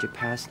 make a magic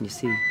pass, and you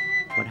see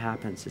what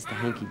happens is the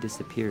hanky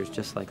disappears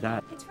just like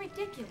that. It's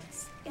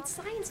ridiculous. It's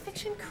science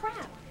fiction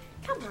crap.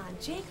 Come on,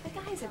 Jake, the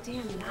guy's a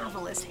damn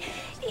novelist.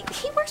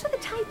 He works with a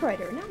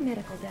typewriter, not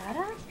medical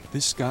data.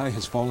 This guy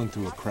has fallen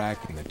through a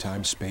crack in the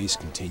time-space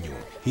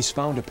continuum. He's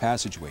found a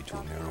passageway to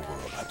a mirror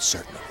world, I'm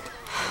certain of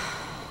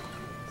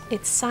it.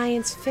 It's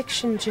science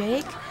fiction,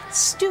 Jake.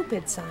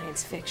 Stupid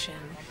science fiction.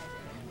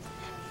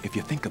 If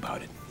you think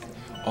about it,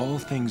 all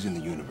things in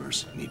the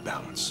universe need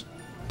balance.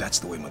 That's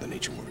the way Mother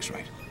Nature works,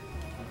 right?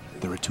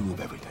 There are two of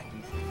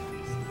everything.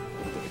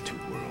 There are two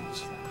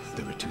worlds.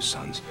 There are two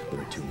suns.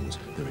 There are two moons.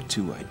 There are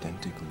two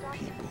identical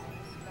people.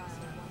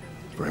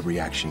 For every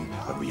action,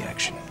 a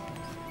reaction.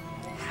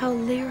 How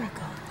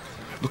lyrical.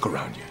 Look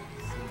around you.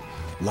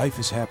 Life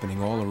is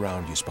happening all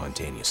around you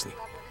spontaneously.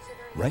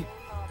 Right?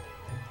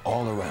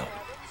 All around.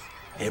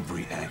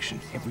 Every action,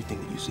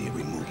 everything that you see,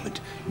 every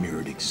movement,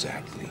 mirrored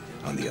exactly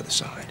on the other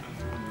side.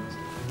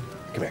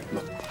 Come here,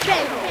 look.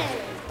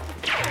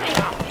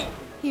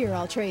 Here,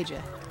 I'll trade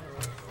you.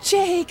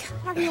 Jake,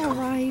 are you all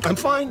right? I'm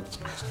fine.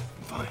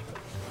 I'm fine.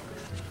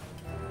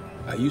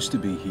 I used to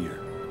be here.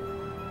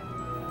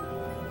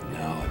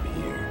 Now I'm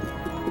here.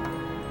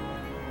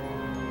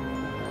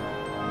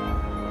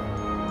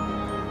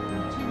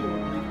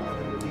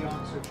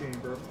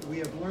 Chamber, we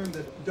have learned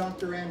that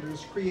Dr.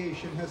 Anders'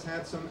 creation has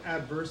had some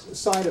adverse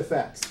side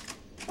effects.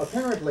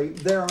 Apparently,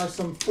 there are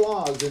some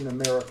flaws in the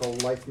miracle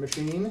life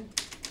machine.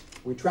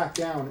 We tracked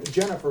down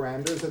Jennifer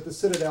Anders at the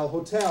Citadel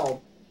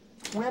Hotel.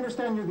 We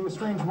understand you're the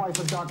estranged wife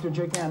of Dr.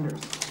 Jake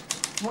Anders.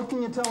 What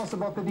can you tell us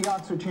about the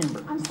deoxo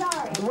chamber? I'm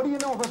sorry. What do you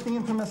know about the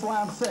infamous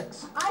Lab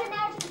 6? I'd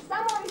imagine it's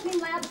somewhere between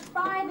Labs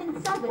 5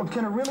 and 7. Well,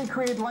 can it really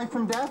create life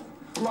from death?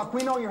 Look,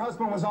 we know your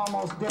husband was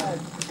almost dead.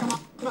 Come on,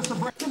 give us a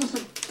break.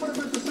 What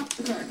about the side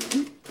effects?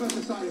 What's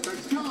the side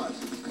effects? Tell us.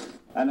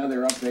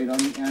 Another update on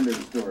the Anders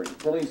story.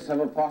 Police have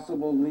a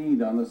possible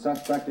lead on the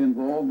suspect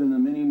involved in the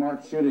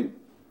mini-mart shooting.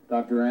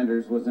 Dr.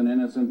 Anders was an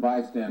innocent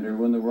bystander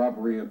when the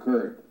robbery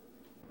occurred.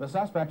 The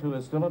suspect, who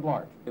is still at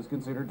large, is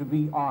considered to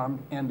be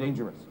armed and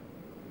dangerous.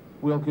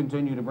 We'll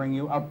continue to bring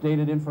you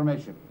updated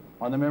information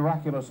on the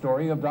miraculous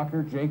story of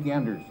Dr. Jake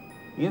Anders.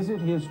 Is it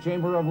his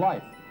chamber of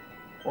life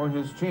or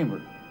his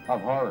chamber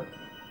of horror?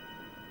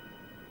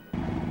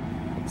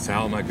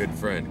 Sal, my good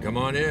friend, come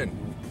on in.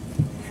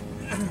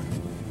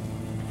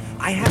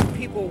 I have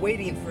people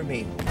waiting for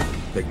me.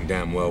 They can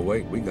damn well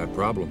wait. We got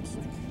problems.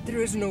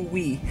 There is no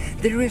we.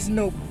 There is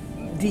no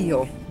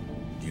deal.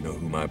 Do you know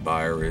who my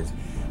buyer is?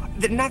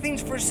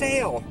 Nothing's for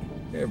sale.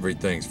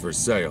 Everything's for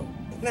sale.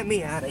 Let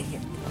me out of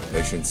here.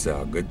 Patience,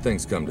 Sal. Good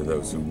things come to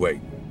those who wait.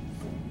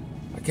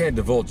 I can't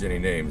divulge any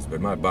names,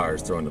 but my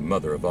buyer's throwing the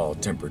mother of all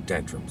temper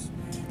tantrums.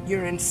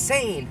 You're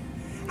insane.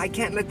 I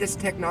can't let this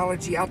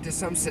technology out to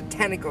some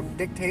satanical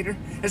dictator,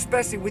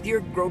 especially with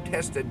your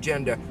grotesque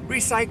agenda,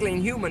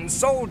 recycling human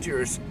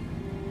soldiers.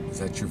 Is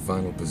that your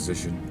final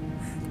position?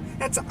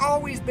 That's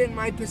always been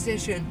my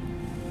position.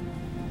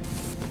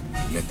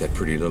 Met that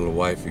pretty little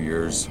wife of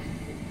yours.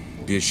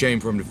 Be a shame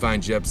for him to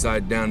find you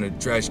upside down in a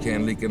trash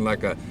can leaking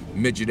like a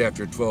midget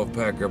after a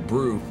 12-pack of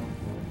brew.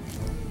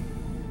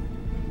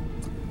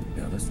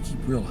 Now, let's keep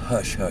real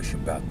hush-hush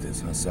about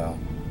this, huh, Sal?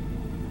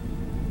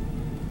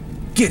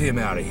 Get him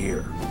out of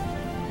here!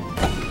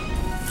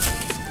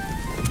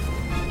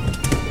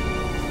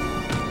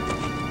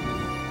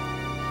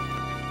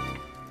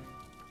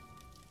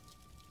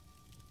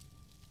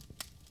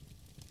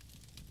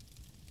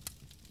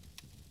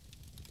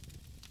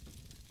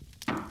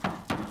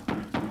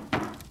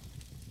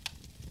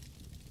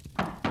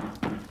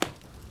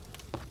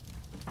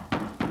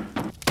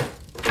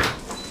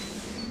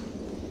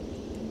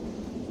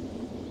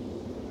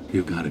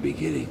 You've got to be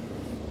kidding.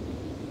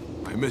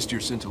 I missed your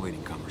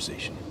scintillating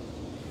conversation.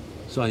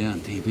 Saw you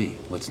on TV.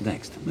 What's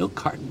next? Milk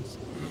cartons?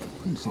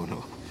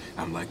 No.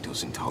 I'm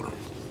lactose intolerant.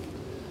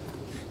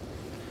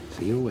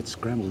 So you're what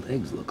scrambled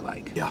eggs look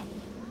like? Yeah.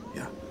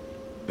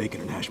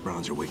 Bacon and hash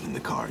browns are waiting in the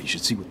car. You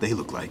should see what they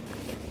look like.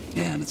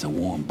 Yeah, and it's a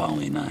warm,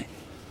 balmy night.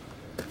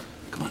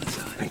 Come on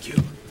inside. Thank you.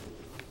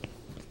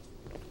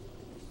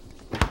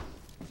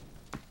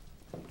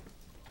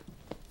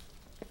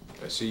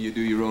 see you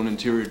do your own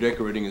interior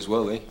decorating as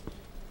well, eh?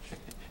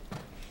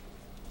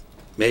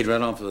 Maid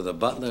ran off with a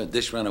butler,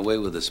 dish ran away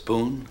with a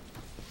spoon.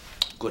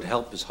 Good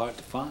help is hard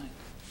to find.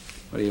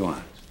 What do you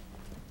want?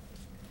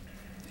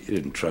 You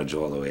didn't trudge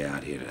all the way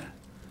out here to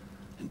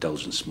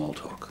indulge in small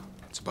talk.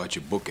 It's about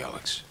your book,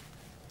 Alex.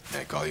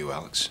 May I call you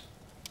Alex?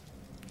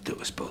 Do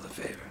us both a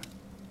favor.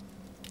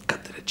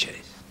 Cut to the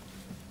chase.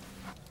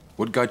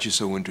 What got you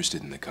so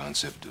interested in the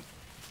concept of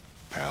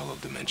parallel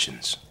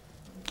dimensions?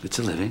 It's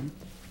a living.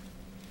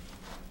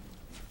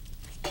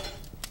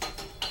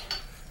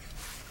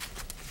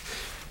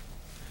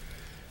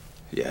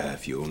 Yeah,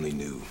 if you only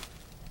knew.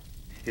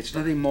 It's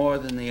nothing more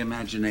than the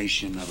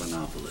imagination of a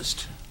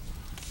novelist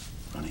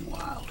running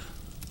wild.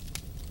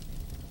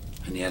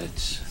 And yet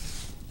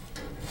it's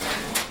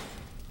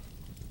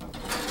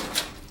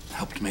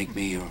helped make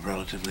me a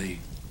relatively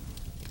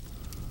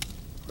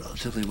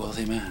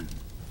wealthy man.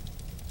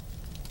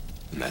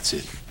 And that's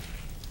it?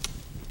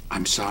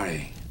 I'm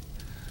sorry.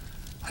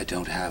 I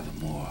don't have a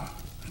more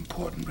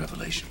important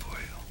revelation for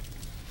you.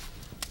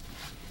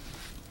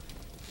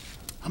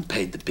 I'm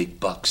paid the big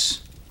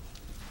bucks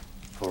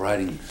for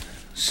writing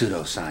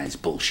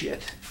pseudoscience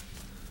bullshit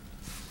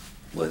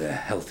with a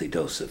healthy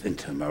dose of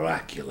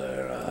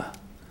intermolecular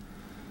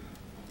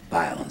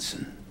violence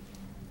and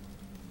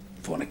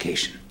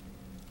fornication.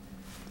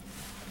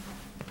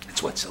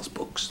 It's what sells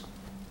books.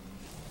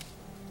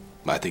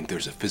 I think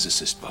there's a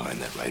physicist behind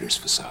that writer's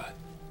facade.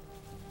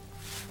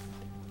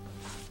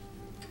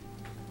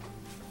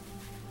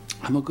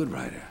 I'm a good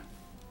writer.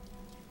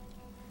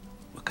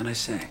 What can I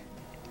say?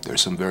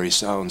 There's some very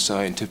sound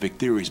scientific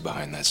theories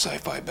behind that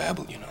sci-fi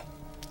babble, you know.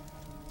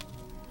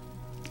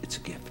 It's a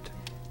gift.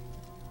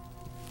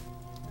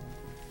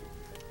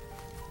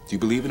 Do you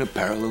believe in a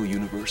parallel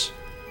universe?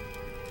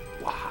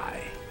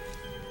 Why?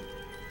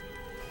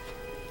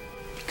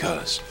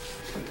 Because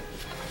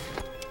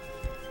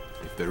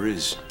if there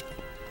is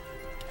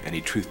any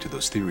truth to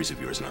those theories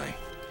of yours, and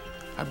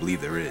I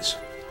believe there is,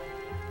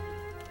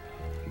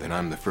 then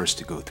I'm the first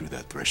to go through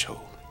that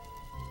threshold.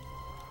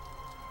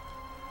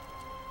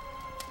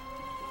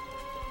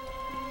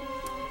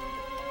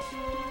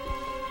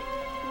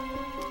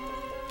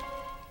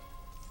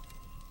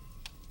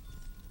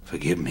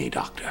 Forgive me,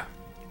 Doctor.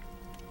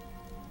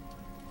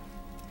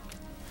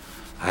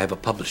 I have a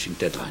publishing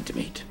deadline to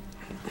meet.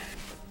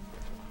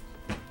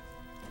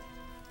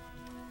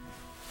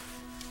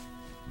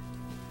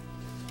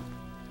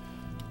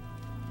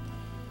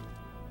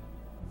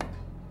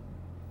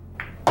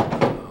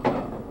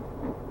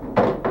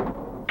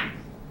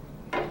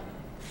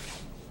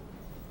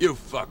 You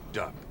fucked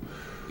up.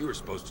 You were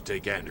supposed to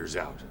take Anders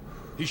out.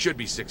 He should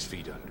be 6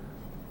 feet under.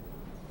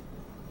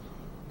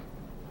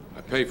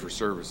 I pay for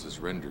services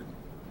rendered.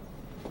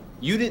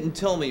 You didn't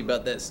tell me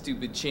about that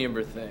stupid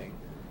chamber thing.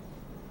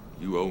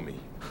 You owe me.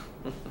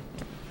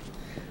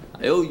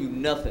 I owe you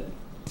nothing.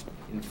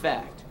 In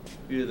fact,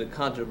 due to the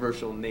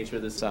controversial nature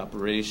of this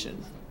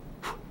operation,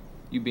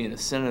 you being a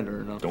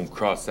senator and Don't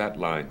cross that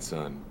line,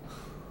 son.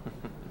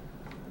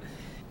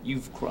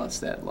 You've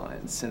crossed that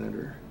line,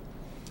 Senator.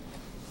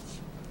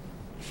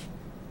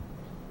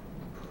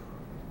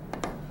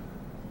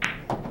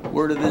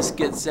 Word of this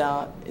gets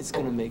out, it's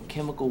gonna make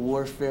chemical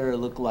warfare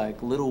look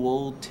like little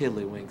old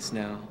tiddlywinks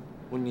now,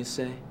 wouldn't you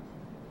say?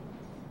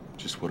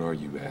 Just what are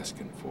you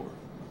asking for?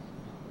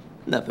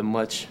 Nothing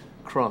much.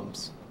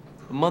 Crumbs.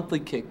 A monthly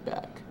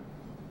kickback.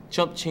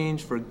 Chump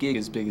change for a gig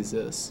as big as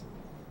this.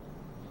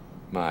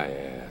 My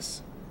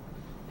ass.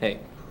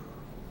 Hey,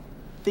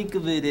 think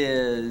of it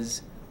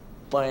as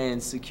buying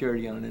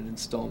security on an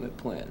installment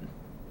plan.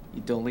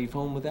 You don't leave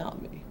home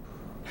without me.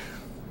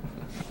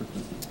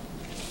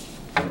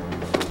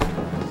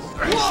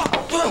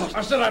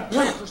 I said I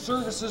pay for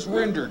services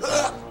rendered.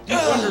 Do you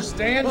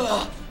understand?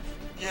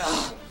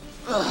 Yeah.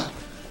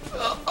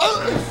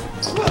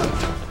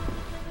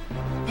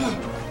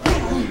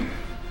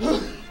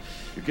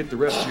 You get the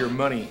rest of your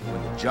money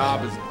when the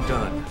job is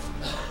done.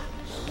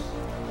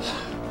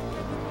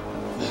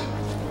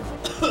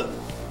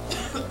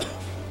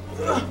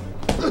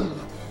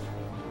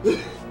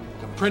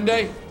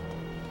 Comprende?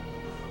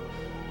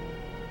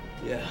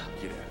 Yeah.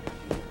 Get out.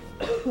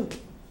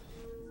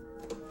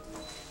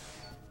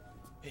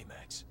 Hey,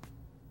 Max.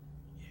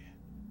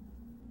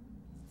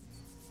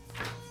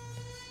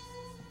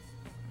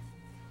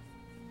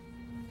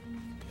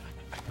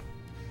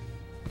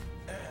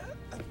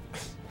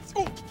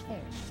 Oh, good boy,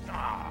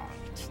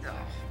 Max.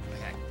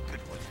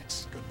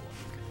 Good boy.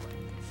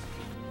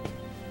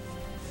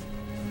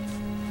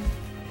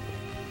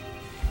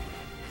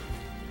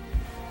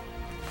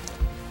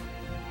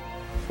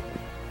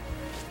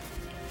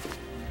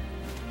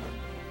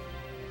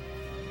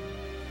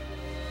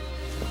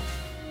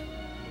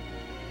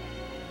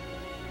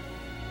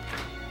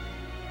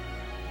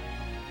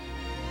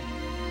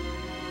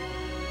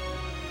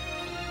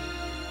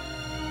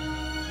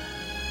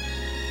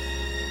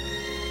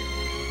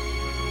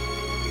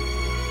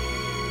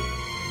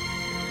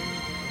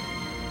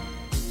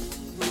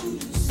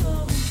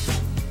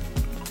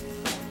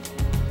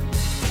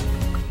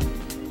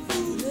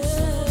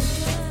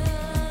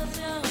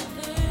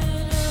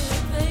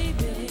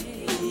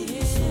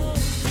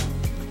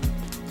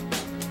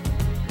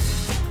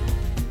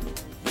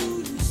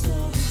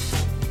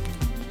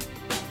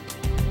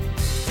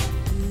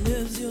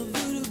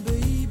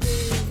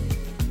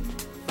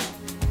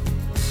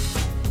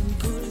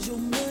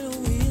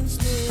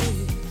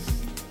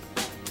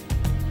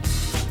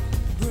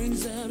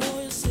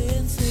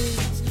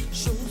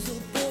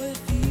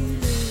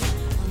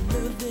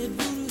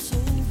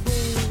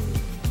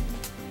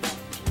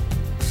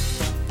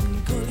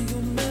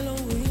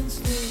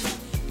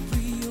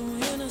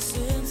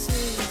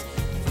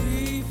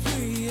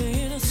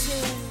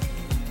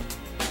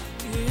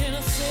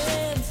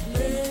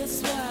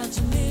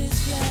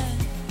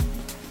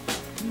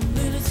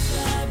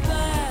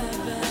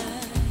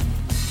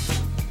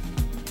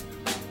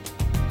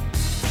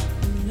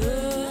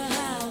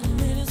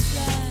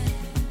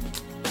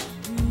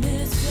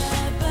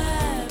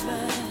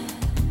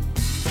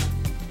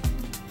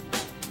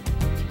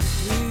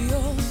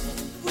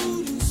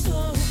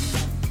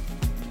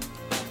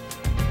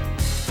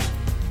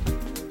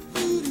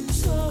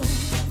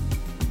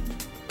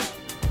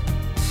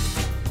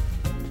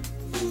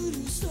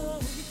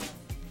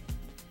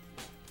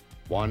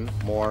 One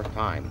more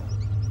time.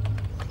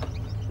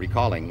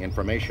 Recalling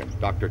information.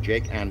 Dr.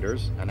 Jake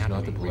Anders, anatomy.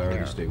 Not the polarity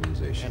repair.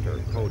 stabilization.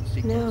 Enter code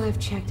sequence. No, I've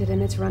checked it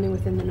and it's running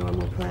within the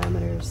normal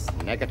parameters.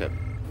 Negative.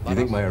 Do you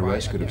think my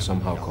arrest could have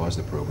somehow caused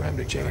the program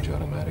to change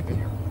automatically?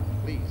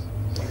 Please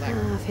select.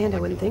 Offhand, I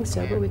wouldn't think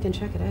so, but we can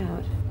check it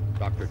out.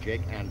 Dr.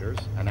 Jake Anders,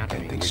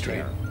 anatomy. Think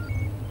straight.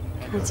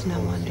 That's no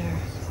wonder.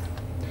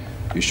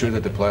 You sure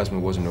that the plasma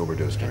wasn't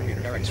overdosed during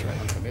interface,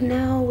 right?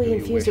 No, we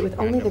infused it with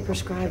only the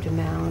prescribed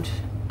amount.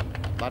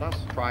 Let us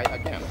try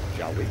again,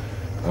 shall we?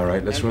 All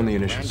right, let's run the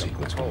initial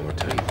sequence one more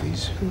time,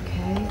 please.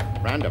 Okay.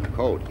 Random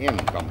code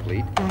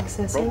incomplete.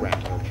 Accessing.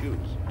 Program will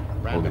choose.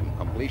 Random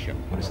completion.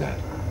 What is that?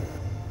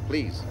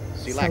 Please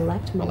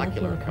select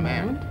molecular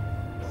command.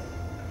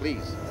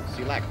 Please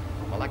select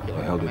molecular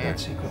Where the hell did command.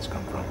 that sequence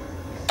come from?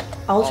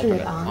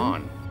 Alternate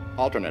on.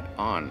 Alternate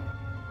on.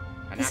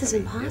 This is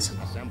Anatomy impossible.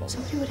 disassembled.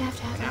 Somebody would have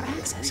to have our Anatomy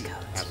access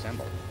codes.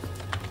 assembled.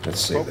 Let's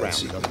save that Program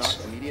sequence. does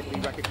not immediately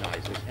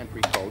recognize this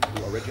entry code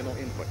to original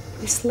input.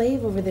 We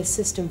slave over this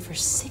system for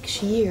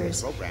 6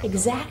 years,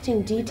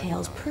 exacting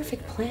details,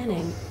 perfect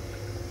planning.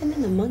 And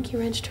then the monkey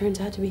wrench turns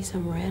out to be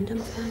some random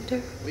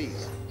factor?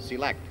 Please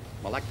select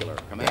molecular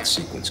That command.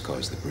 sequence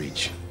caused the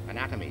breach.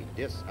 Anatomy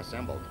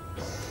disassembled.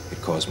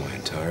 It caused my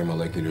entire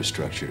molecular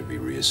structure to be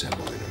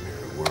reassembled in a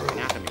mirror world.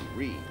 Anatomy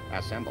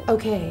reassembled.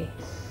 Okay,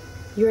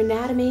 your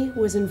anatomy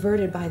was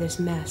inverted by this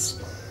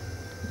mess.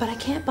 But I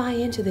can't buy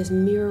into this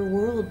mirror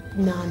world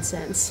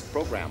nonsense.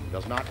 Program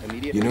does not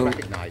immediately You know,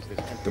 recognize this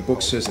entry the book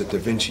code. says that Da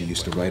Vinci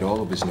used to write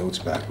all of his notes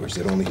backwards,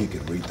 that only he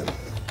could read them.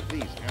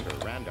 Please enter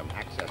random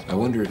access I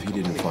wonder if he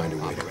didn't find a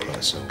way to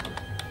cross over.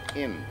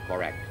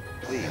 Incorrect.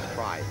 Please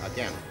try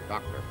again,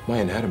 doctor. My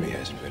anatomy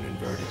hasn't been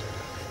inverted.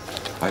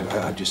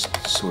 I've just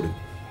sort of...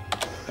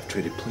 I've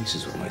traded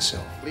places with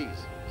myself. Please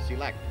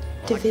select.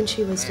 Da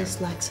Vinci was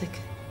dyslexic.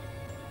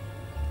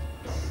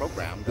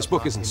 Program This does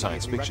book not isn't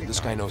science immediately fiction. This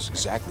guy knows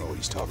recognize exactly what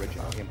he's talking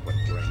original about. input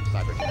during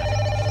cyberkinetic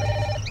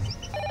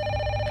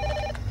operations.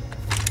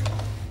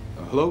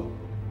 Hello?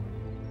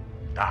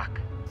 Doc,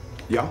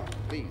 Yeah?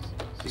 Please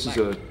This is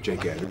select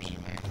Jake Anders.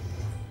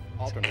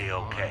 alternate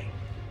A-OK.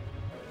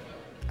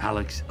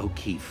 Alex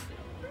O'Keefe.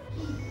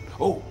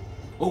 Oh,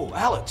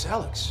 Alex.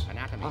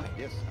 Anatomy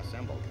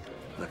disassembled.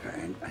 Look,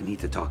 I need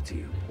to talk to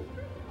you.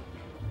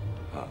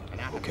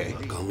 Anatomy Okay.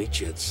 released. I'll meet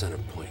you at Center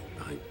Point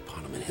behind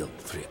Poneman Hill,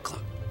 3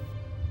 o'clock.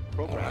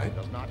 Program All right.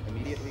 does not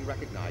immediately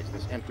recognize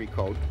this entry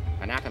code.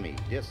 Anatomy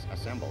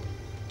disassembled.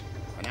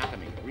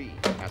 Anatomy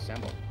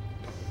reassembled.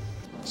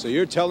 So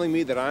you're telling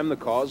me that I'm the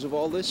cause of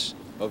all this?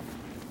 Of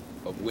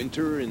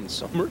winter and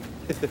summer?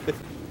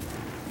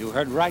 You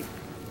heard right.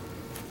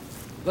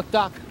 Look,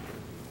 Doc,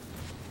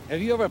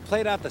 have you ever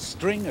played out the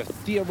string of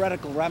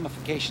theoretical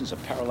ramifications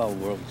of parallel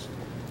worlds?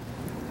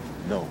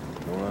 No,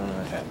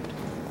 I haven't.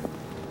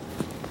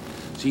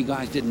 So you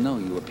guys didn't know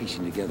you were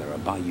piecing together a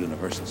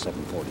bi-universal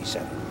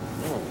 747?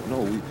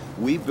 No,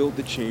 we built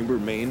the chamber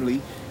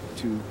mainly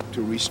to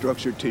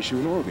restructure tissue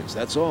and organs,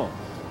 that's all.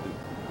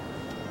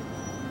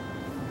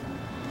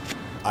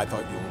 I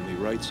thought you only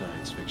write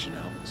science fiction,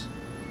 Alex.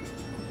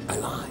 I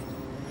lied.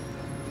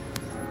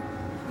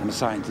 I'm a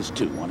scientist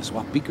too. Want to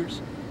swap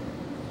beakers?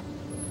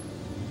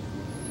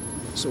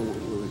 So,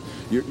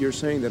 you're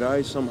saying that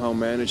I somehow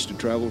managed to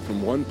travel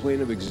from one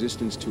plane of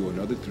existence to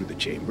another through the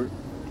chamber?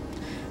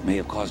 May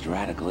have caused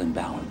radical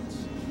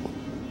imbalance,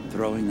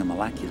 throwing the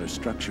molecular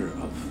structure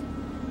of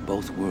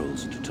both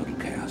worlds into total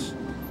chaos.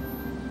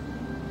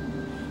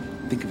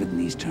 Think of it in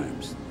these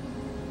terms.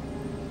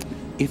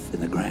 If,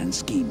 in the grand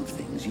scheme of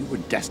things, you were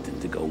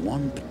destined to go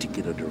one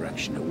particular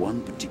direction at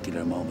one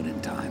particular moment in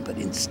time, but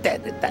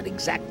instead, at that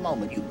exact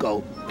moment, you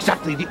go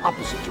exactly the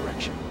opposite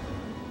direction.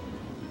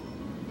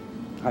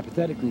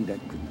 Hypothetically, that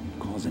could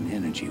cause an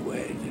energy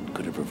wave that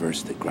could have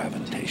reversed the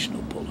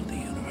gravitational pull of the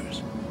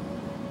universe,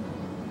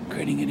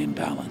 creating an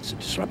imbalance, a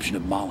disruption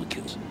of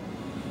molecules,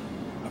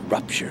 a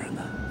rupture in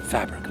the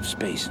fabric of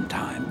space and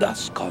time,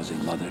 thus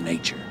causing Mother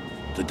Nature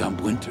to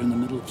dump winter in the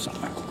middle of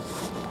summer.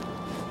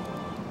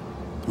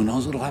 Who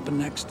knows what'll happen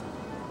next?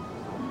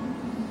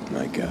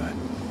 My God.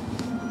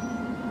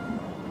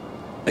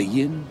 A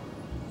yin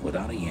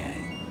without a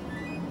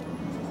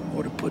yang.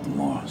 Or to put in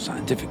more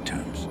scientific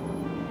terms,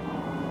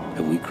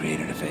 have we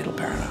created a fatal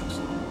paradox?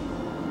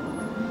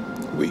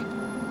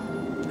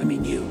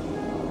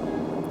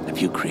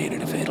 You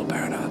created a fatal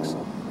paradox.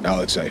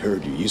 Alex, I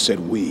heard you. You said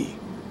we.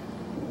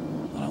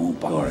 Well, I won't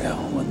bore you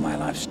with my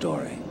life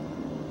story.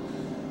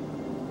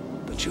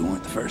 But you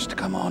weren't the first to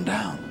come on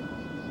down.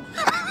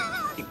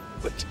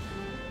 But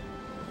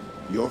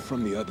you're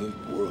from the other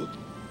world.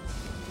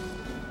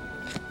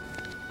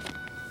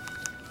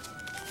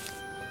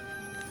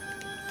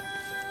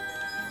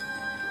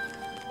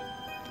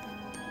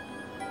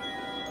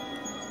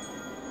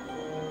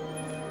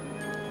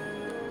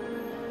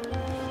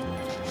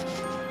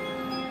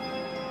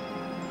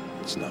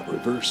 It's not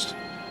reversed.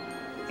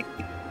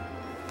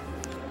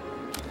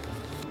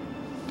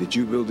 Did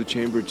you build a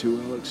chamber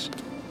too, Alex?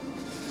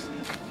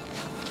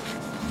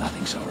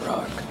 Nothing so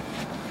heroic.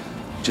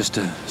 Just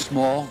a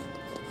small,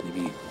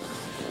 maybe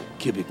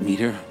cubic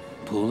meter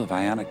pool of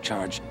ionic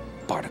charged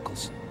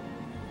particles.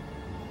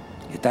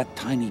 Yet that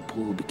tiny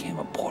pool became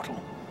a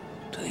portal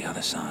to the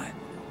other side.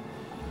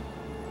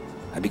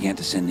 I began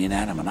to send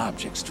inanimate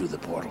objects through the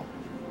portal.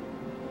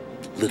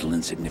 Little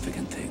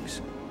insignificant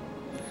things.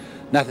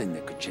 Nothing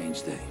that could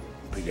change the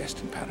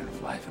predestined pattern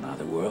of life in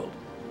another world.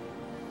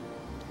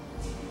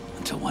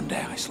 Until one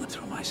day I slipped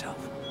through myself.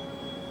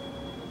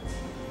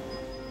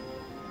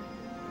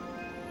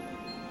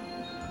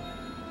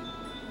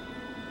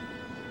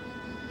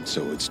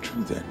 So it's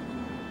true then.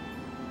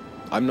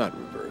 I'm not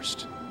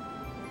reversed.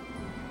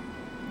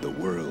 The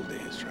world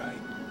is,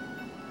 right?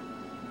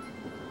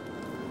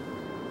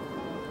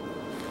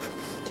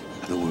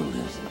 The world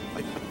is.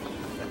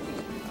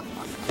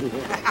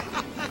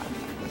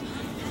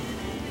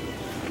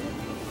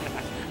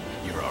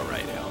 You're all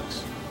right,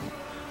 Alex.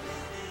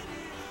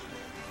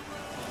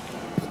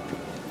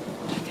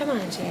 Come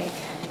on, Jake.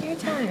 You're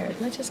tired.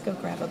 Let's just go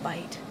grab a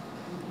bite.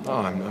 Oh,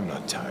 I'm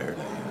not tired.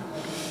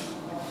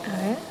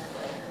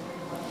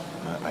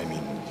 I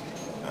mean,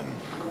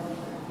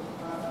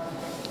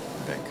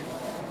 Vic.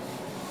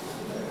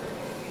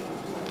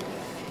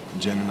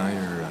 Jen and I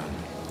are,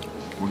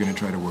 we're gonna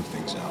try to work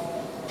things out.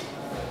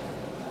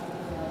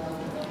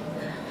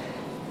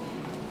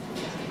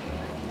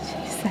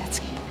 Jeez, that's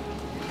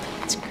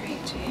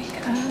great,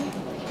 Jake.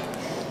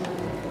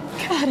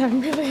 God,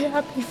 I'm really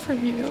happy for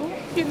you,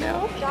 you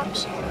know?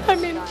 I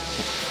mean,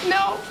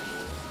 no.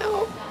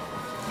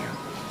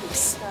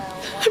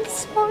 I'm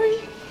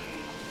sorry.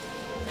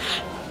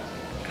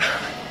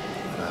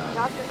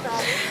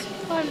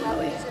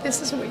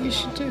 This is what you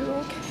should do,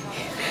 okay?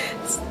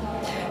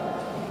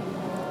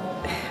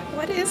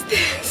 What is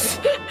this?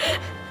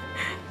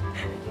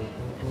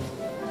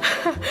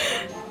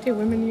 Do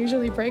women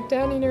usually break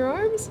down in your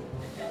arms?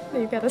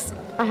 You've got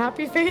a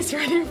happy face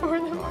ready for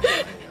them.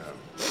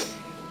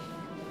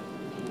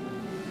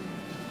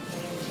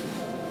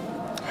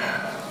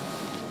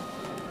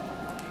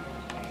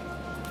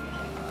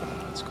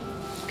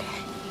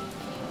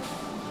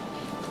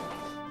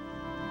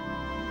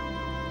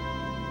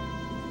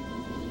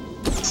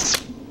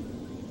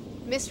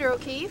 Mr.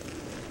 O'Keefe?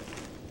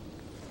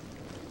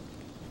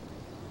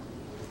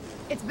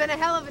 It's been a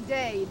hell of a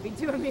day. You'd be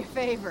doing me a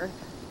favor.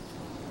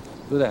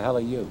 Who the hell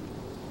are you?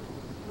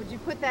 Would you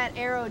put that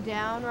arrow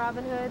down,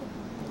 Robin Hood?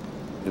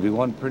 If you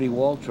won pretty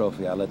wall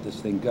trophy, I'll let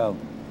this thing go.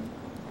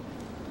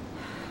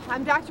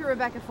 I'm Dr.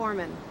 Rebecca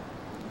Foreman.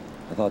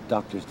 I thought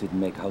doctors didn't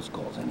make house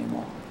calls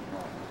anymore.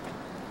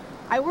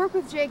 I work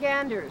with Jake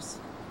Anders.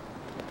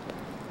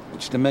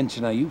 Which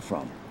dimension are you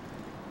from?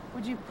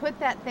 Would you put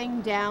that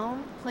thing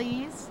down,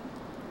 please?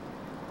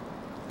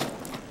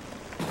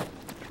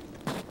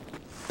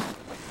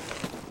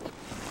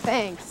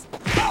 Thanks.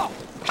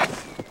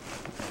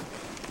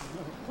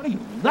 What are you,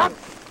 nuts?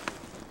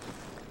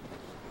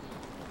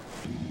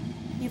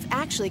 You've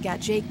actually got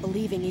Jake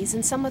believing he's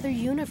in some other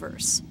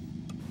universe.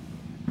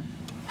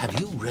 Have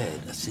you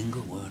read a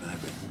single word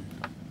I've written?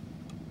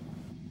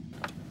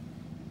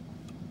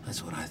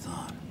 That's what I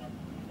thought.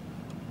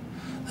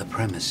 The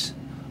premise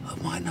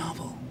of my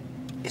novel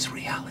is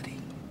reality.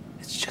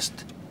 It's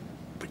just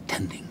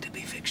pretending to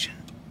be fiction.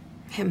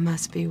 It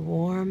must be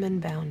warm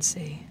and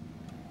bouncy.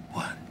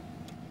 What?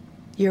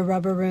 Your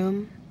rubber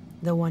room?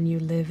 The one you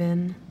live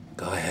in?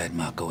 Go ahead,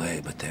 mock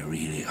away, but there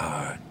really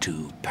are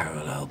two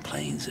parallel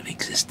planes of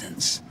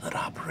existence that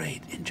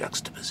operate in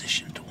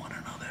juxtaposition to one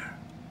another.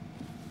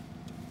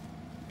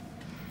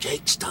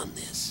 Jake's done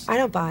this. I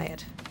don't buy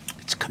it.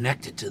 It's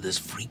connected to this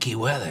freaky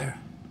weather.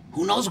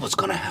 Who knows what's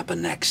gonna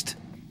happen next?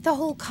 The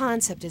whole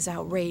concept is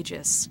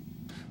outrageous.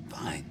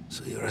 Fine,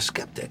 so you're a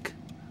skeptic.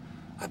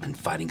 I've been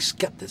fighting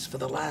skeptics for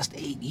the last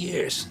 8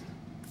 years.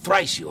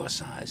 Thrice your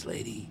size,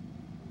 lady.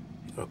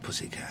 You're a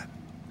pussycat.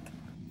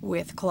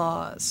 With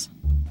claws.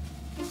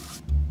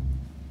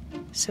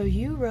 So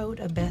you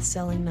wrote a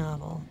best-selling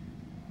novel.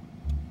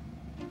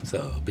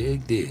 So,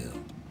 big deal,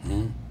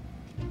 huh?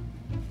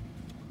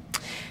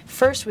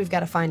 First, we've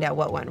got to find out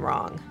what went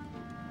wrong.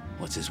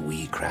 What's this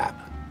wee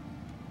crap?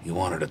 You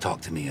wanted to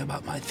talk to me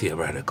about my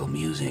theoretical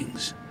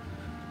musings.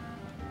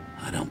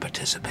 I don't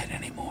participate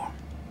anymore.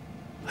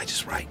 I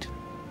just write.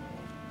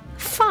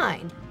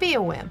 Fine. Be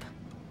a wimp.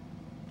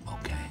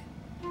 Okay.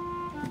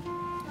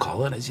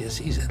 Call it as you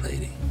sees it,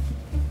 lady.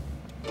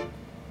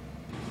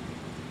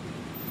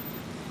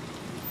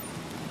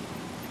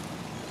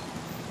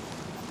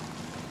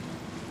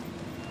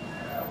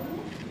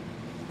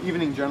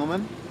 Evening,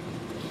 gentlemen.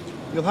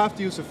 You'll have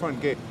to use the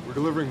front gate. We're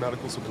delivering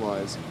medical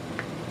supplies.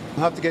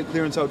 You'll have to get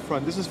clearance out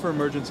front. This is for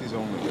emergencies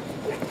only.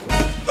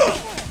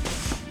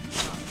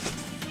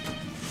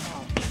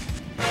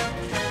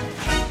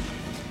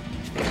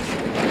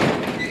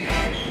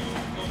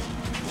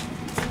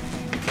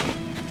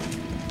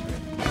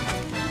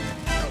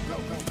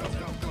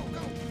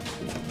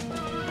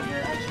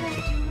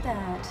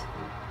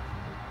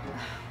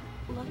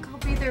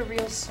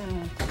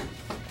 Soon.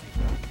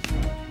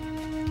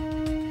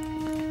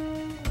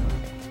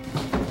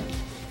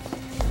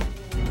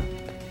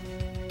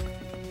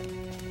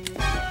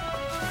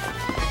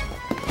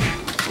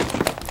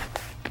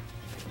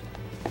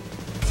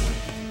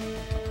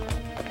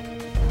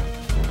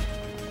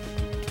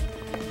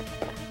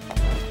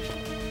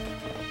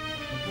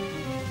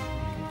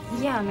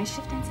 Yeah, my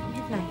shift ends at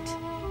midnight.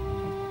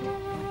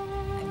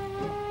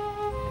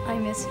 I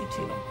miss you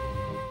too.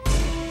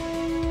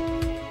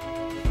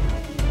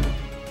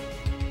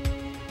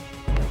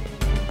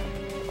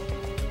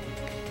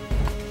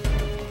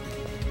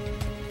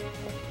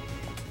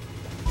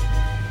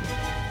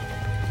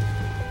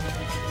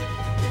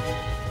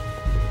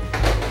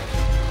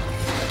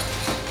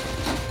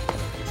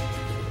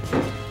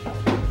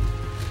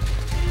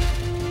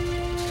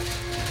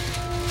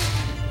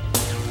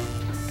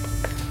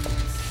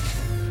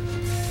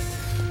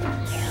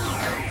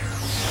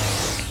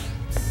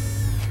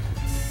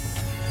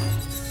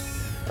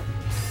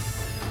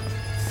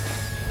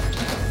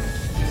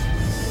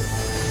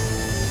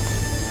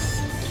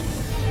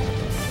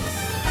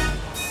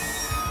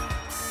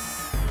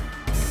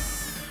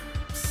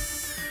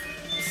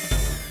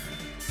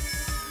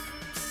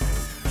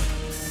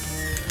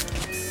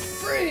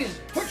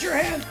 Put your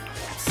hand.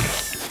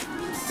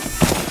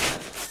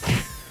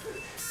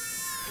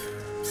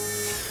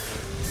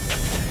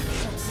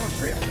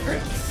 Hurry up, hurry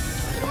up.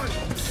 Come on.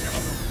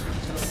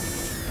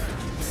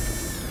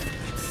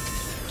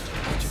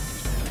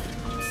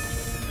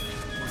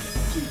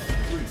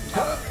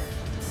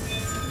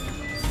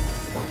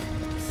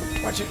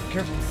 Watch it,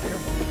 careful,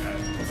 careful.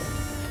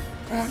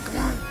 Come on, come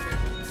on.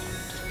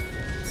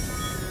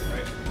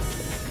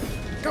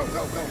 Go,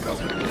 go, go, go.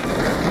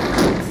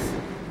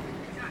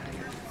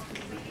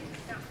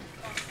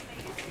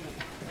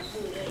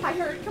 I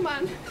heard, come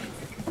on.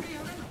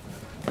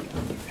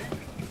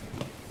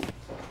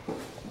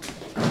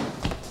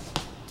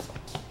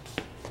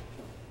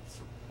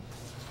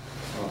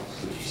 Oh,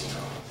 please,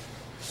 no.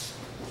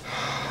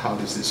 How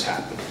does this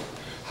happen?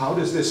 How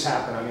does this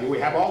happen? I mean, we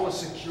have all the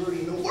security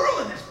in the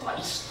world in this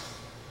place.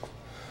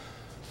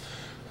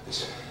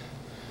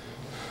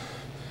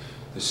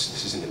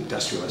 This isn't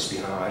industrial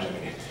espionage. I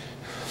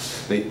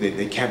mean,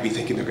 they can't be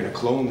thinking they're going to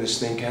clone this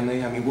thing, can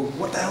they? I mean,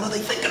 what the hell are they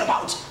thinking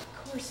about?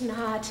 Of course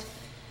not.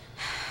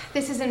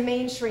 This isn't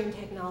mainstream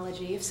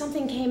technology. If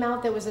something came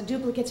out that was a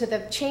duplicate to the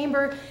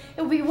chamber,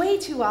 it would be way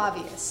too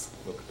obvious.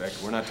 Look, Beck,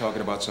 we're not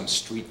talking about some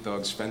street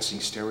thugs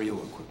fencing stereo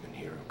equipment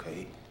here,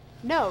 okay?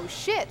 No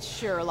shit,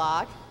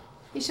 Sherlock.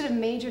 You should have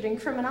majored in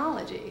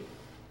criminology.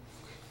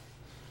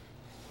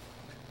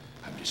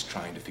 I'm just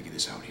trying to figure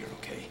this out here,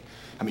 okay?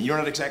 I mean, you're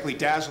not exactly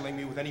dazzling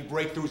me with any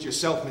breakthroughs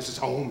yourself, Mrs.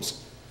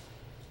 Holmes.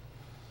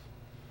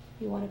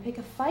 You want to pick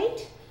a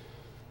fight?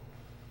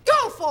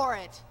 Go for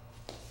it!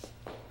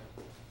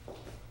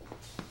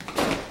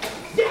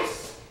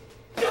 Yes!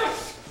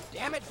 Yes!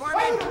 Damn it,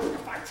 Foreman!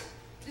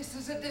 This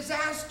is a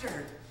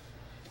disaster.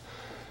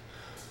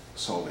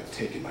 Saul, they've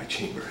taken my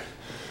chamber.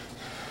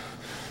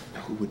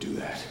 Now, who would do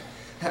that?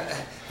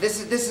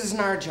 This isn't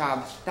our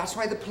job. That's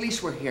why the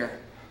police were here.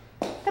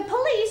 The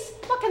police?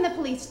 What can the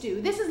police do?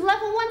 This is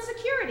level 1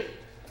 security.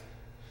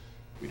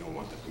 We don't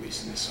want the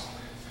police in this, Saul.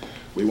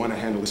 We want to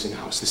handle this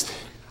in-house.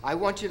 I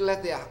want you to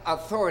let the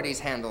authorities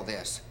handle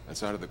this.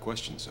 That's out of the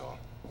question, Saul.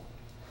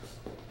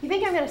 You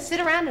think I'm going to sit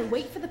around and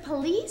wait for the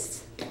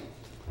police?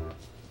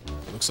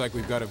 Looks like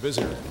we've got a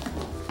visitor.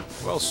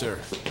 Well, sir,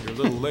 you're a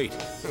little late.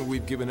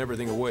 We've given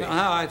everything away.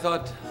 Somehow I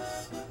thought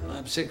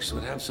Lab 6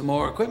 would have some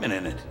more equipment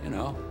in it, you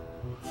know.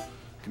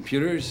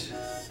 Computers,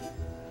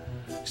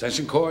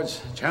 extension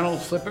cords, channel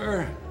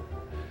flipper,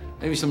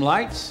 maybe some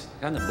lights,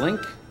 kind of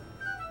blink.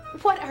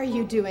 What are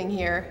you doing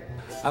here?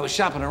 I was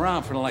shopping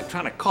around for an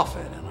electronic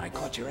coffin, and I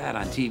caught your ad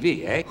on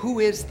TV, eh? Who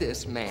is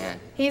this man?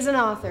 He's an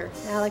author,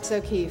 Alex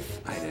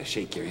O'Keefe. I'd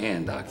shake your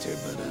hand, Doctor,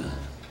 but,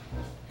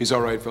 He's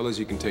all right, fellas.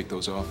 You can take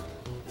those off.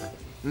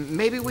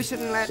 Maybe we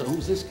shouldn't let... So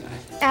who's this guy?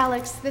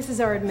 Alex, this is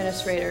our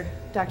administrator,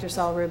 Dr.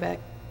 Saul Rubeck.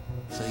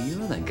 So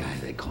you're the guy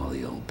they call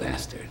the old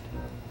bastard.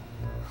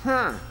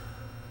 Huh.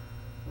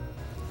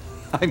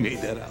 I made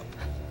that up.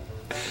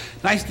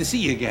 Nice to see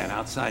you again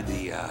outside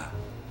the,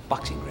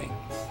 boxing ring.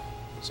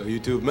 So you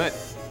two have met?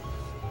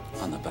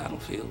 On the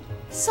battlefield.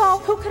 Saul,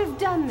 who could have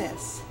done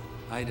this?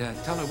 I'd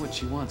tell her what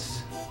she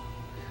wants.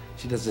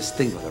 She does this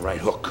thing with a right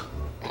hook.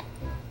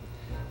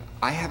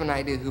 I have an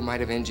idea who might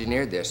have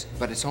engineered this,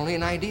 but it's only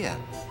an idea.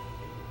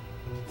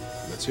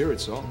 Let's hear it,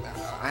 Saul.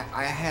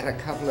 I had a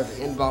couple of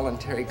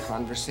involuntary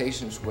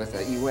conversations with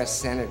a U.S.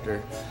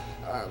 Senator,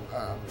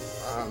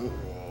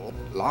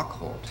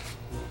 Lockholt.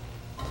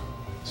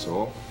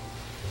 So,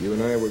 you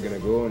and I, we're gonna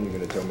go and you're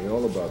gonna tell me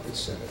all about this,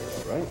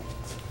 Senator, all right?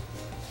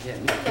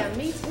 Yeah,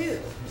 me too.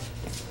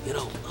 You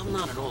know, I'm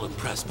not at all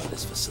impressed by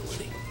this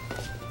facility.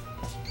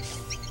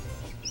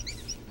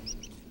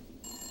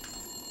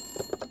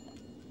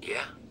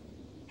 Yeah?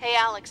 Hey,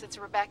 Alex, it's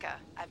Rebecca.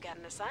 I've got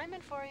an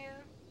assignment for you.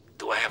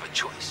 Do I have a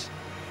choice?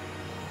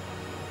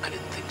 I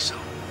didn't think so.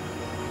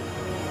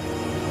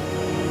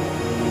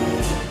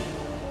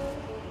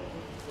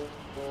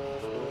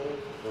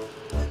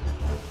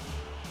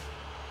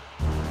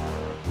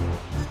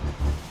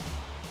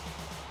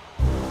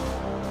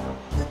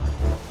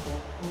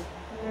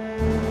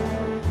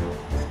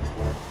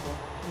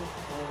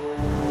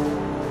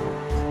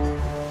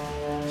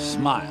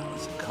 Smile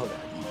is a Kodak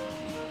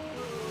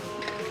moment.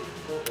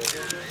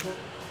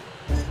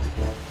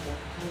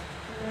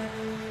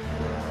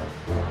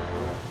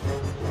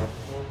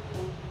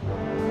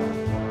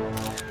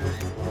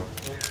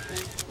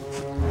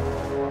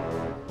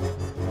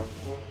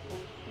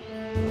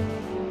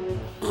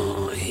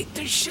 Oh, I hate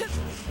this shit.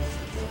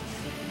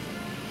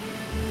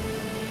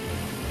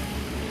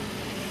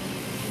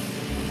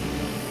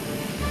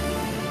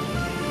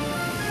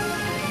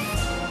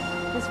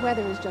 This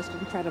weather is just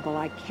incredible.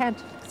 I can't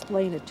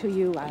explain it to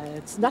you.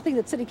 It's nothing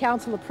that City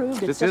Council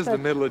approved. It's This is the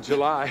middle of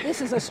July.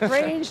 This is a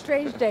strange,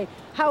 strange day.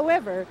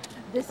 However,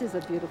 this is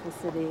a beautiful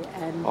city.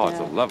 And Oh, it's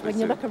a lovely when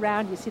you city. look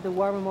around, you see the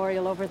War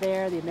Memorial over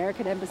there. The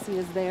American Embassy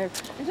is there.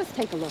 And just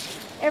take a look.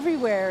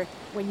 Everywhere,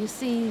 when you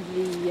see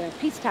the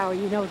Peace Tower,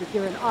 you know that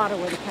you're in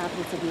Ottawa, the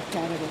capital city of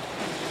Canada.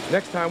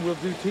 Next time we'll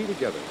do tea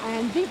together.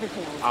 And beaver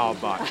tails. I'll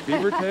buy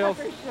beaver tails.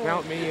 For sure.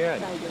 Count me in.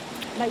 Very good.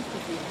 Nice to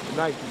see you.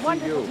 Nice to see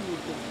Wonderful you. to meet you.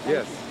 Thank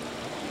Yes. you.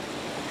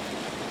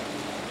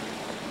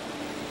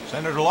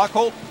 Senator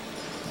Lockholt?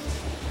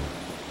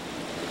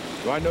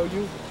 Do I know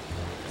you?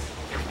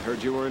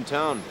 Heard you were in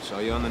town. Saw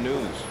you on the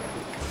news.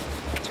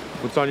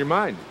 What's on your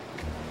mind?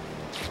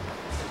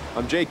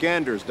 I'm Jake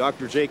Anders.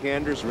 Dr. Jake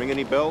Anders. Ring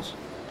any bells?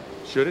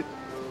 Should it?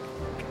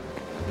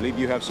 I believe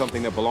you have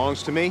something that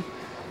belongs to me.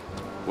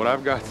 What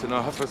I've got's an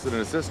office and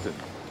an assistant.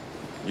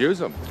 Use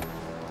them.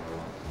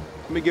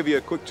 Let me give you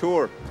a quick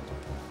tour.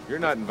 You're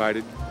not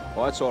invited.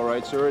 Well, that's all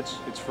right, sir.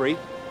 It's free.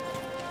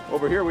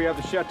 Over here we have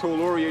the Chateau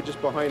Laurier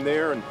just behind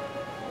there, and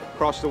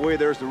across the way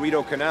there's the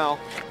Rideau Canal.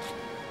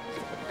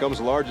 It becomes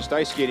the largest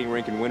ice skating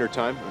rink in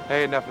wintertime.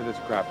 Hey, enough of this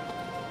crap.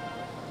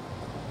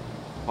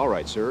 All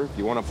right, sir. If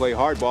you want to play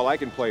hardball, I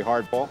can play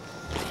hardball.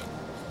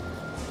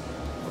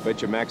 I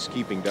bet you Max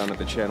Keeping down at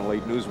the Channel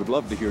 8 News would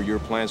love to hear your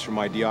plans for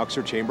my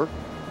deoxer chamber.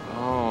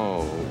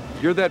 Oh,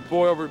 you're that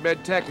boy over at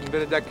MedTech and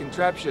invented that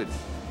contraption.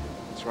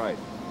 That's right.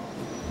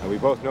 Now, we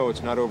both know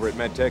it's not over at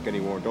MedTech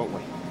anymore, don't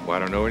we? Well, I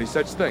don't know any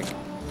such thing.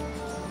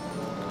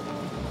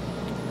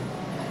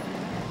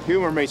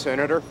 Humor me,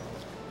 Senator.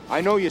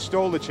 I know you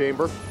stole the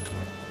chamber.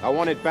 I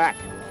want it back.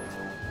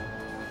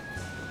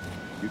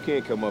 You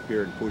can't come up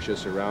here and push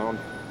us around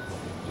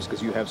just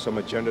because you have some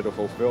agenda to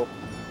fulfill.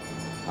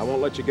 I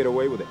won't let you get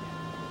away with it.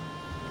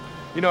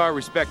 You know, I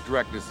respect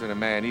directness in a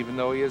man, even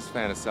though he is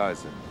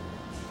fantasizing.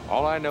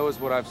 All I know is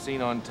what I've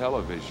seen on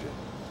television.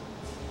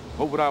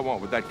 What would I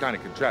want with that kind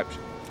of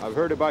contraption? I've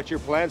heard about your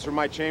plans for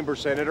my chamber,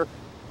 Senator.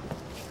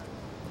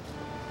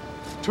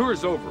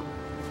 Tour's over.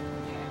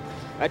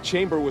 That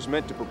chamber was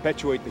meant to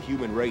perpetuate the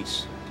human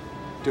race,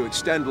 to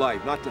extend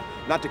life, not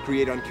to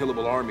create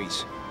unkillable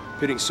armies,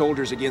 pitting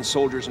soldiers against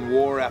soldiers in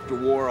war after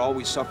war,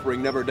 always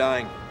suffering, never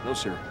dying. No,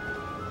 sir.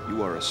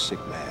 You are a sick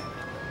man.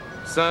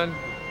 Son,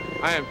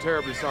 I am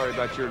terribly sorry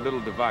about your little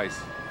device,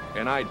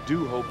 and I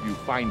do hope you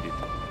find it.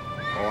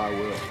 Oh, I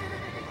will.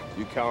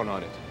 You count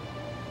on it.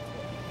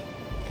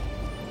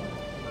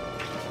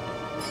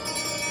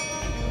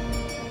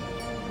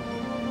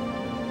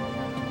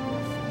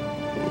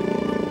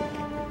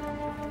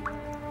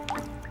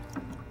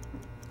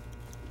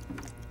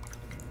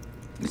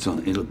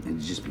 It'll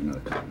just be another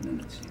couple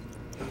minutes.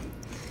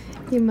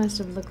 You must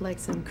have looked like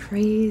some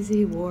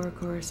crazy war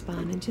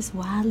correspondent, just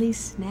wildly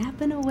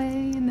snapping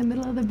away in the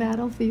middle of the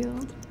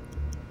battlefield.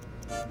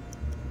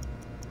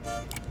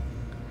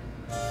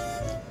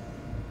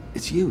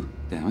 It's you,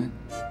 damn it.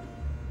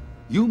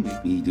 You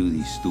make me do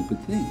these stupid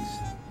things.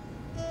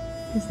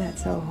 Is that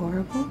so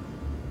horrible?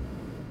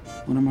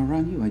 When I'm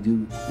around you, I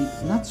do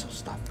not so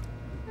stuff.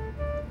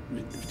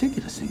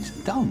 Ridiculous things.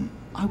 Dumb.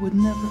 I would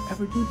never,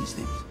 ever do these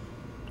things.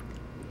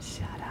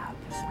 Shut up.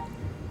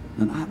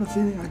 And I have a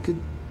feeling I could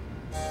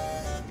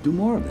do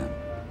more of them.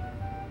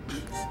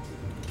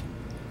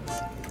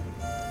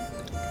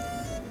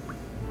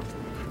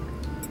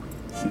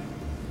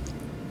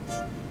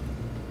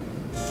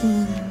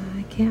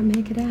 I can't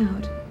make it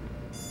out.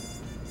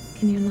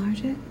 Can you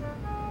enlarge it?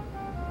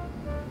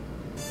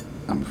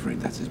 I'm afraid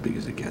that's as big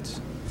as it gets.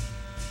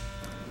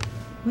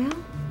 Well,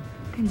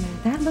 wait a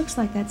minute. That looks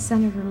like that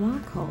Senator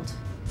Lockholt.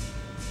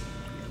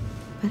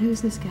 But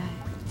who's this guy?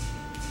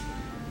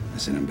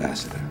 That's an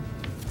ambassador.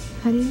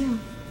 How do you know?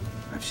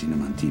 I've seen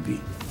him on TV.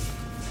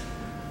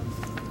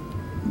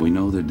 We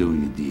know they're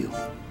doing a deal.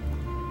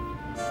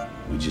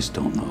 We just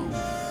don't know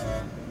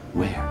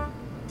where.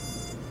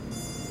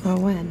 Or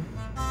when.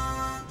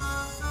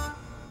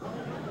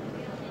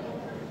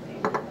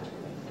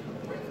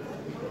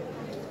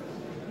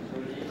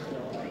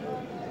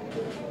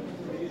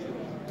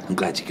 I'm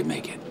glad you can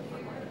make it.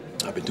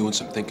 I've been doing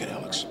some thinking,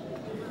 Alex.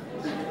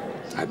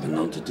 I've been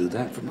known to do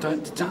that from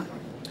time to time.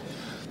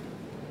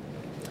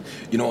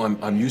 You know,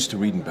 I'm used to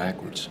reading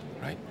backwards,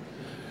 right?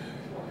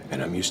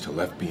 And I'm used to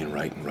left being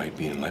right and right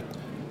being left.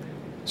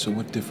 So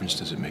what difference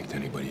does it make to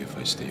anybody if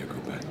I stay or go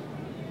back?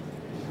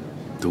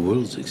 The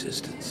world's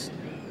existence,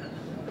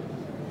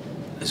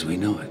 as we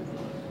know it.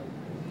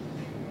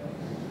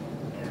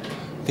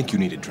 I think you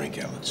need a drink,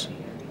 Alex.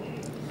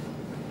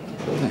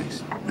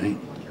 Thanks, right?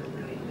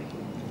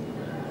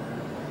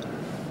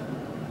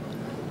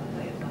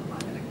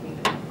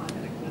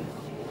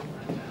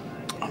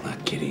 I'm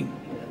not kidding.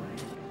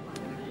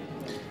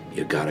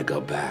 You gotta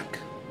go back.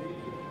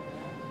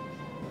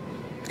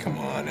 Come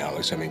on,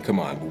 Alex. I mean, come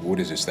on. What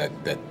is this, that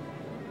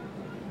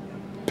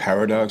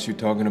paradox you're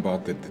talking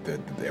about? That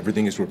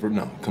everything is reversed?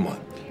 No, come on.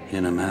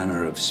 In a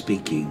manner of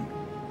speaking,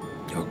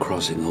 your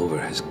crossing over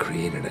has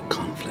created a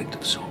conflict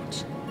of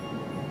sorts.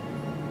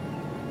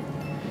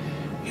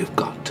 You've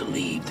got to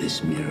leave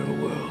this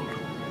mirror world.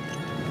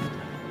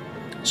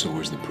 So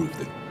where's the proof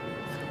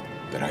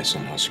that I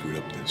somehow screwed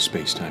up the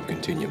space-time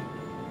continuum?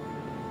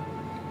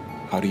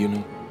 How do you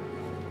know?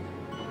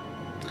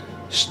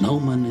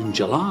 Snowman in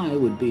July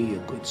would be a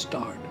good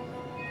start.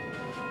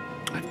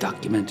 I've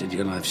documented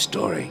your life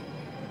story.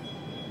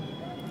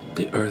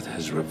 The Earth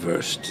has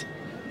reversed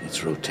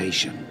its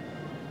rotation.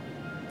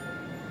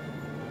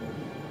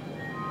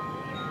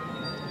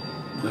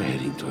 We're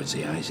heading towards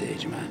the Ice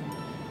Age, man.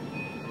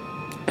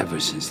 Ever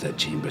since that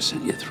chamber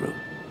sent you through.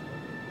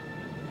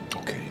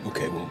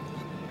 Okay, well,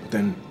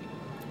 then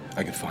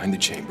I could find the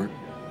chamber.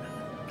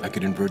 I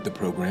could invert the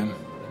program.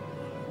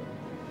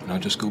 And I'll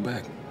just go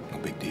back. No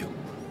big deal.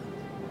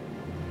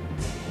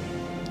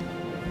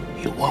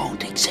 You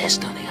won't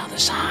exist on the other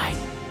side.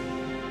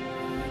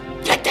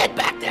 Get dead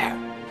back there.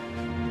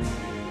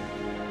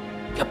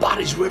 Your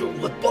body's riddled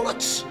with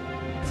bullets.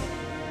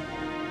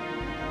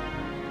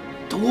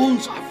 The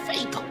wounds are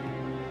fatal.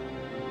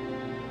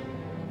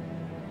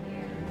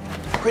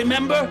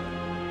 Remember?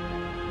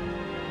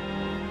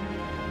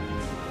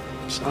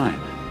 Sorry,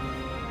 man.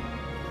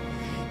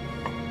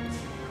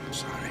 I'm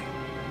sorry.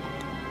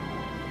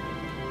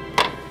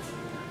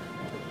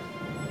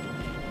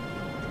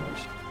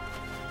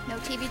 No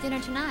TV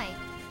dinner tonight.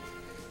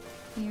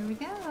 Here we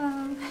go.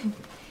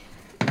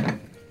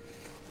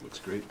 Looks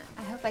great.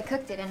 I hope I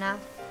cooked it enough.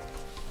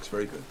 Looks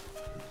very good.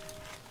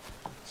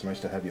 It's nice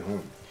to have you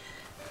home.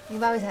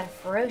 You've always had a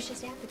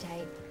ferocious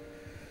appetite.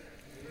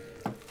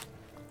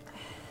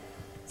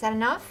 Is that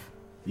enough?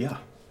 Yeah.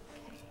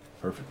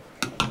 Perfect.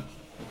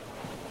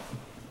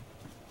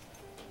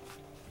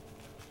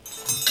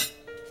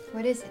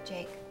 What is it,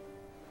 Jake?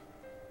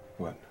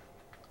 What?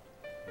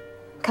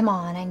 Come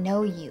on, I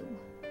know you.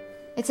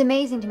 It's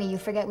amazing to me you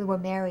forget we were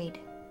married.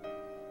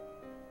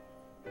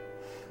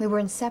 We were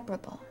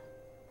inseparable.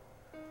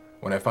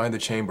 When I find the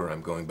chamber,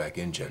 I'm going back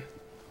in, Jen.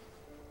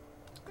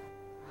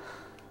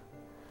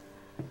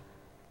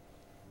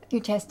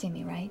 You're testing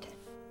me, right?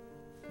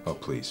 Oh,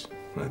 please.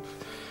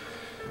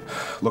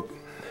 Look,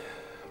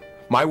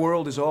 my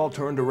world is all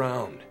turned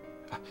around.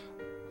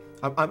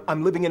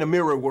 I'm living in a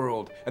mirror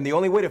world, and the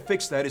only way to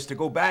fix that is to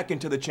go back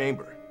into the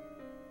chamber.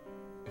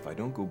 If I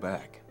don't go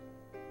back,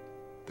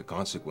 the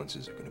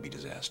consequences are going to be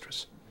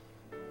disastrous.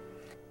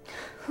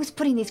 Who's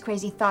putting these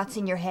crazy thoughts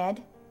in your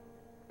head?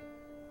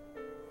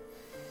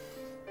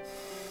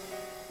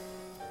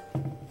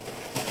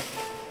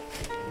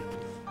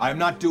 I'm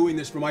not doing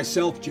this for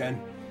myself,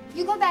 Jen.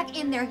 You go back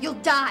in there, you'll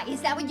die.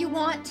 Is that what you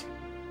want?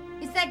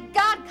 Is that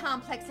God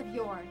complex of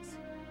yours?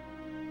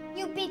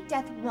 You beat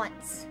death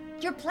once.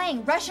 You're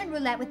playing Russian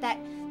roulette with that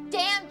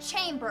damn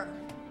chamber.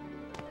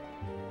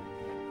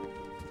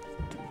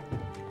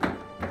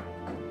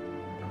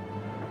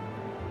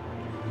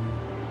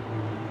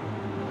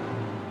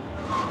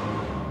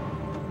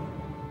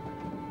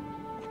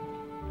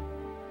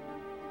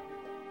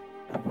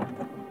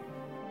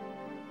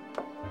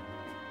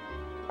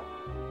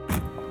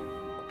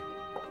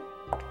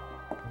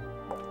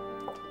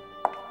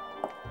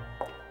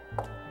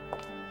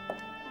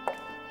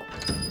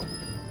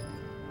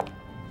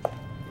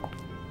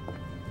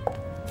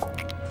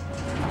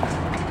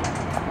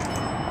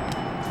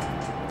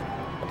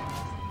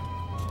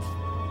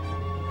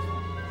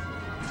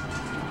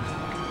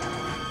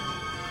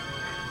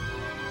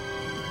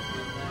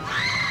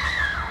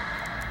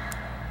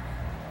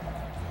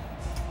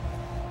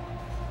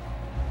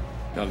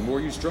 Now, the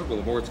more you struggle,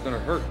 the more it's gonna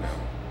hurt now.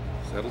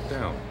 Settle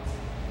down.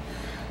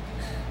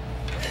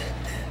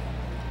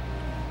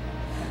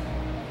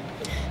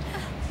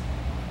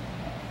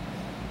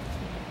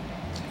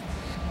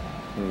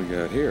 What do we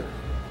got here?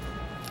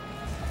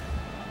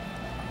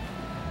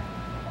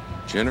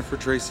 Jennifer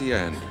Tracy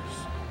Anders.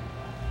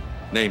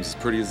 Name's as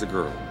pretty as a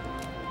girl.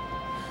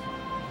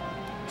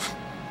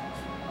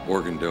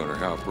 Organ donor,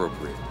 how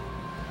appropriate.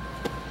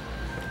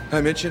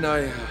 I mentioned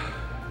I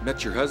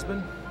met your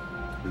husband.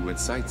 We went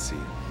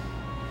sightseeing.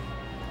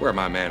 Where are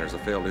my manners? I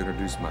failed to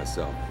introduce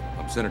myself.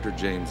 I'm Senator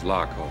James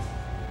Lockhart.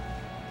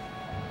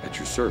 At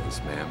your service,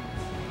 ma'am.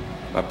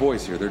 My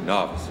boys here, they're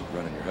novices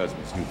running your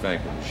husband's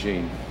newfangled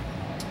machine.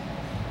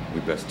 We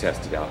best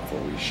test it out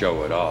before we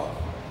show it off.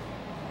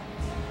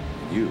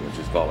 And you have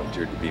just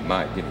volunteered to be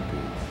my guinea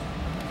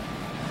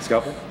pig.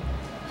 Scalpel?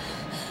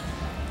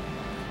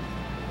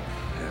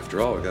 After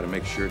all, we gotta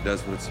make sure it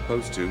does what it's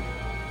supposed to.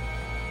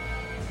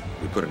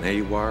 We put an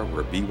A wire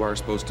where a B wire's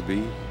supposed to be.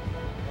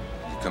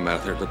 You come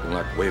out there looking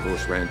like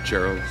huevos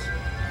rancheros.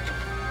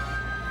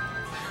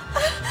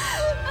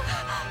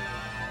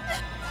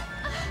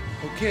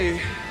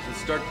 Okay,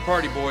 let's start the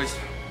party, boys.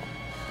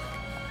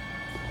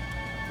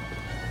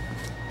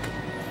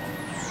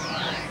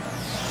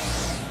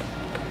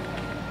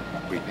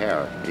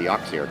 Prepare the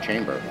Oxyr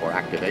chamber for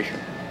activation.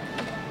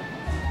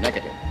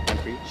 Negative.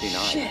 Entry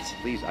denied. Shit.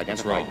 Please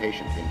identify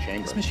patient in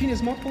chamber. This machine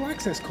has multiple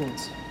access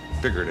codes.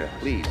 Figure it out.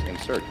 Please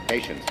insert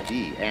patient's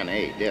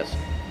DNA disk.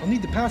 I'll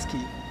need the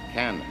passkey.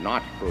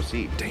 Cannot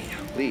proceed.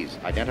 Damn. Please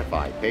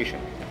identify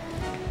patient.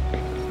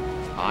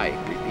 I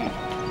repeat.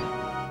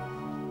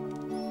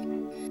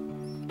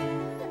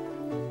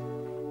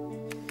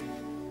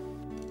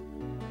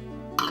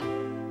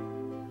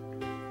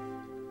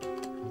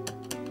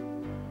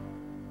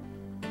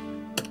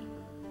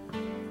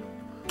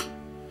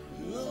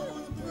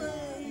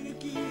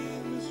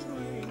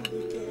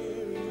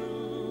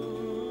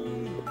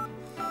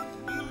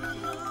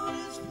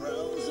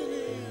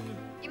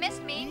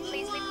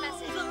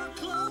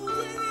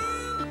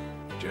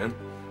 Jen,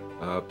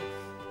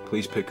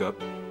 please pick up.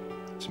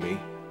 It's me.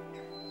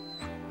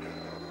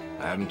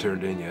 I haven't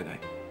turned in yet.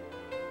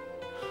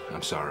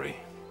 I'm sorry.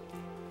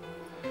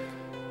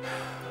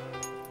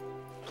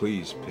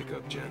 Please pick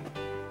up, Jen.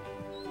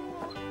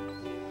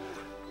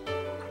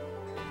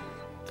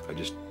 I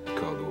just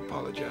called to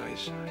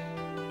apologize.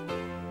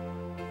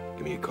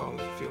 Give me a call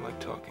if you feel like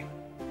talking.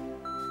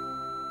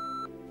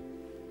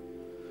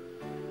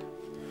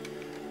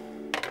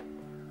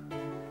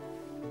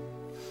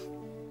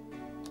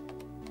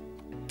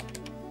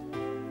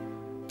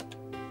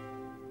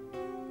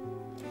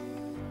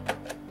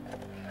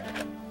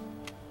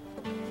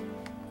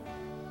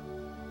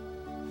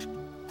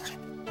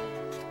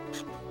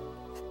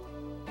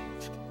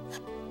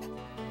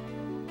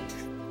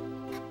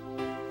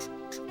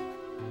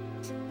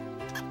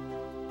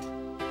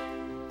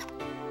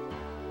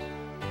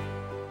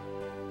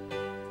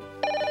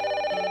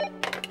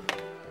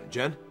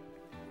 Jen?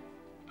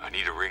 I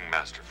need a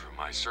ringmaster for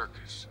my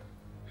circus.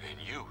 And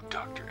you,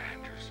 Dr.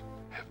 Anders,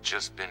 have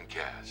just been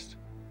cast.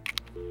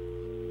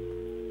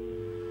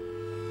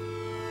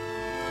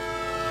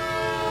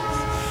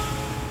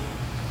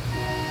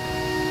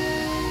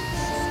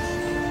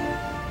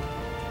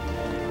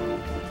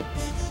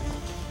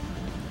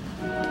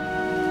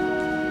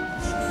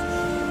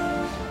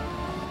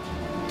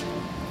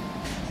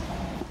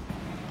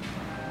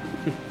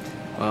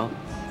 Well,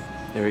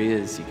 there he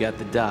is. You got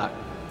the doc.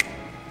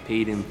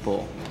 Paid in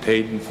full.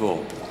 Paid in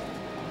full.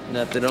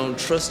 Not that I don't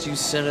trust you,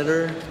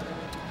 Senator.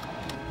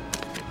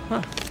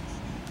 Huh.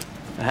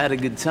 I had a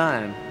good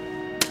time,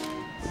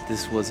 but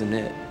this wasn't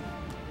it.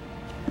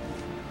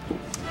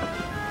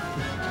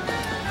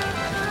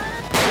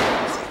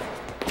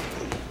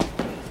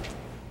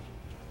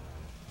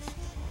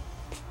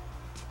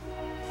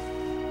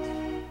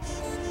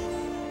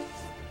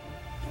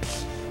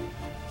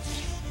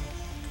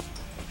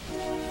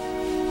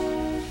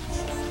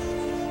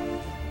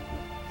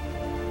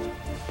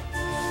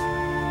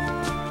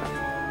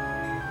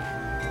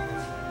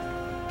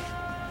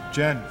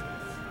 Jen.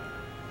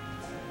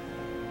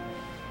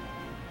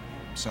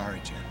 I'm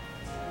sorry, Jen.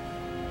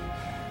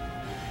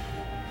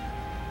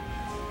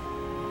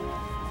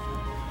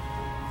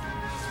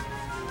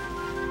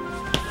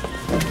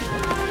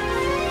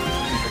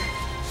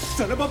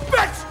 Son of a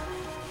bitch!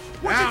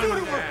 What'd you do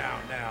to her?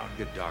 Now,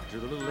 good doctor.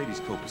 The little lady's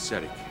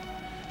copacetic.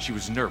 She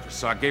was nervous,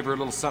 so I gave her a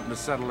little something to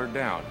settle her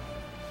down.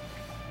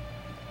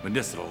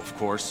 Medicinal, of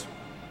course.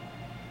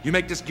 You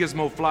make this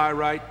gizmo fly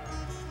right,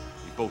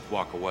 you both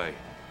walk away.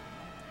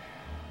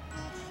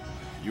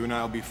 You and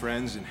I'll be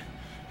friends,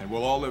 and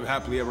we'll all live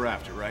happily ever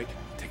after, right?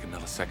 Take a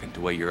millisecond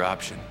to weigh your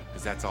option,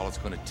 because that's all it's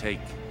gonna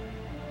take.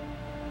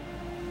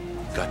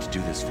 You've got to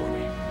do this for me.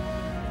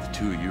 The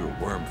two of you are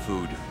worm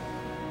food.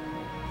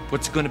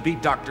 What's it gonna be,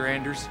 Dr.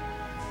 Anders?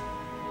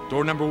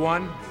 Door number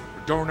 1 or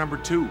door number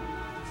 2?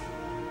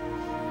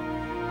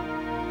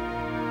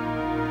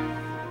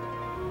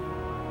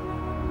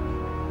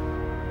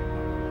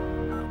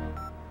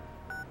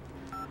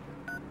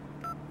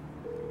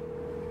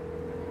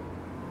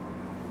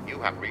 You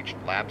have reached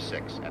Lab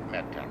 6 at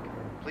MedTech.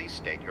 Please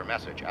state your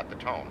message at the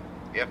tone.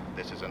 If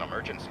this is an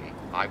emergency,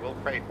 I will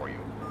pray for you.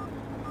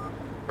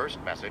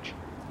 First message.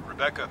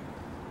 Rebecca,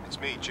 it's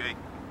me, Jake.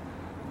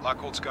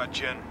 Lockholt's got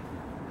Jen.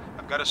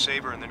 I've got to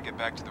save her and then get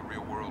back to the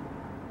real world.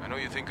 I know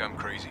you think I'm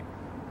crazy.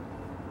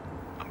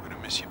 I'm gonna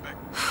miss you, Beck.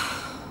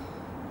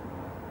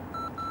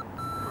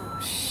 Oh,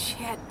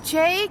 shit.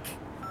 Jake?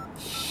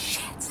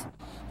 Shit.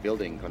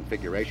 Building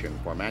configuration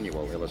for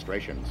manual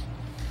illustrations.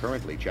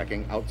 Currently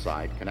checking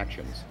outside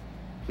connections.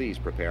 Please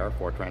prepare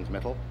for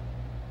transmittal.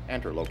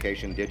 Enter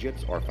location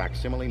digits or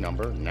facsimile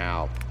number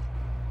now.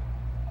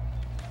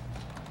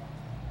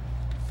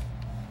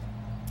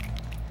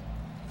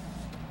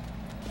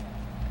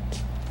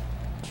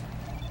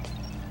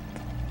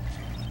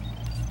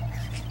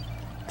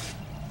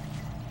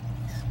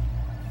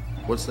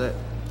 What's that?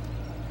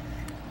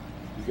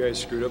 You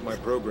guys screwed up my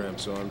program,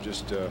 so I'm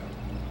just,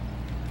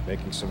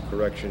 making some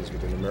corrections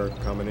with the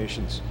numeric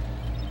combinations.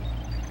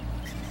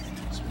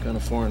 Some kind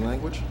of foreign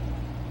language?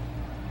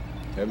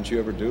 Haven't you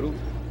ever doodled?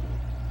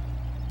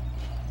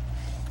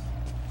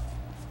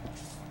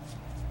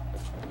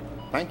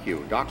 Thank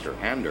you, Dr.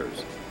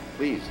 Anders.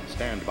 Please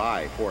stand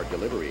by for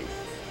delivery.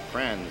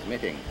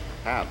 Transmitting.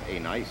 Have a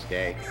nice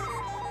day.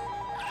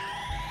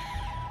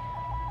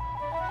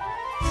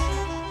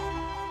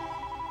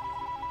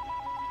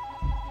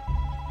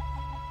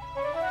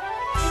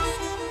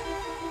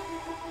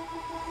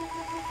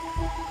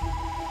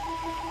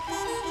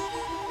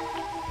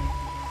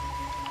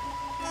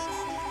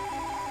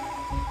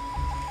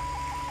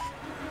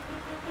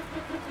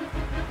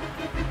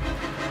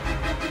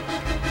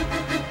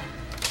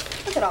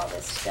 Look at all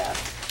this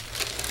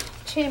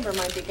stuff. Chamber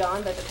might be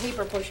gone, but the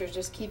paper pushers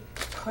just keep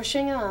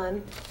pushing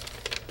on.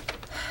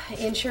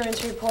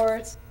 Insurance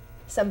reports.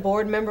 Some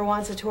board member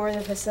wants a tour of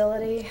the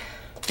facility.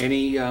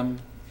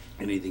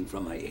 Anything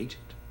from my agent?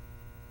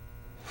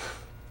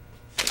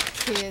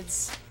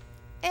 Kids,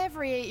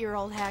 every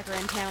 8-year-old hacker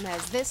in town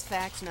has this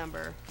fax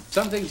number.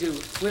 Something to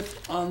flip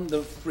on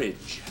the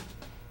fridge.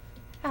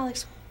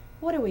 Alex,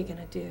 what are we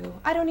gonna do?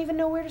 I don't even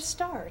know where to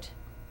start.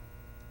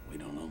 We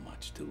don't know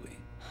much, do we?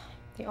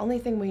 The only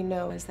thing we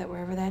know is that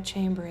wherever that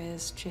chamber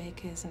is,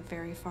 Jake isn't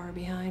very far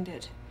behind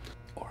it.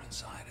 Or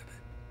inside of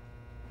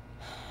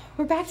it.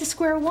 We're back to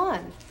square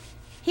one.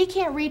 He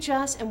can't reach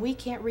us, and we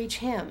can't reach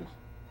him.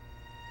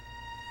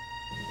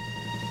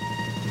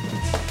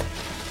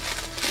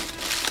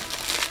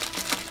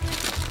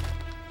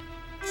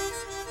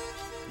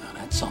 Now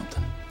that's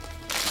something.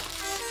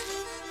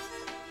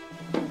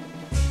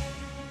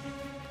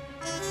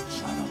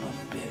 Son of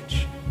a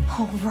bitch.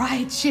 All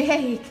right,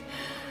 Jake.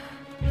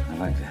 I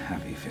like the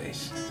happy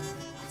face.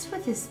 What's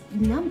with his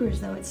numbers,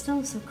 though? It's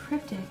still so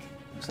cryptic.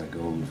 Looks like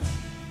old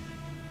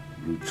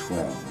Route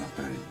 12 up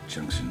at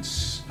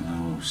Junctions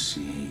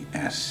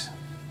OCS.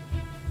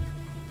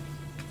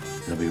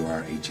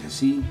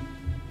 WRHSE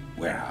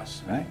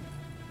warehouse, right?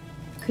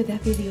 Could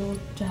that be the old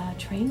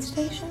train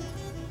station?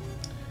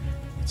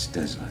 It's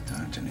desolate,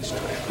 aren't you?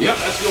 Yep,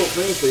 that's the old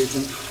train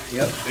station.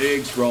 Yep,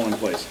 big sprawling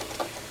place.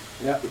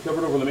 Yeah, we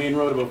covered over the main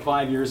road about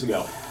 5 years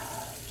ago,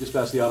 just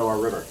past the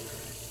Ottawa River.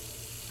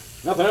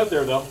 Nothing out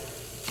there, though.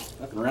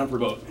 Nothing around for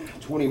about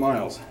 20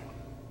 miles.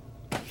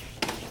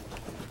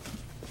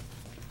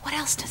 What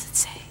else does it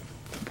say?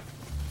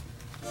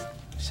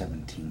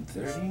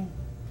 1730.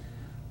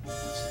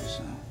 What's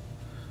this?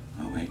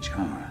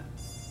 OHR.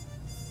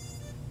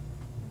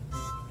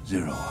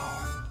 0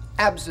 hour.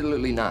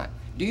 Absolutely not.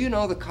 Do you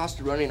know the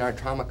cost of running our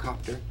trauma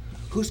copter?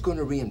 Who's going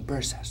to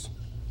reimburse us?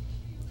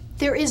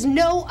 There is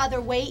no other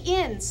way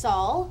in,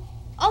 Saul.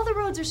 All the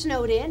roads are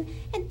snowed in,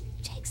 and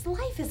Jake's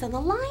life is on the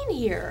line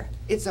here.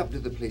 It's up to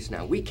the police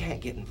now. We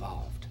can't get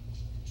involved.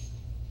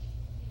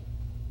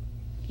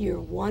 You're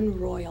one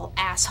royal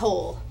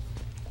asshole.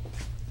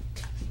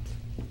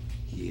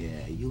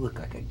 Yeah, you look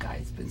like a guy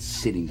who's been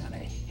sitting on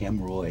a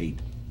hemorrhoid.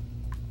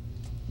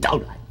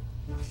 Don't I?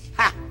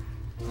 Ha!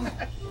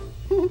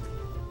 Don't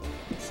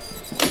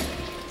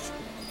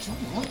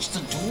watch the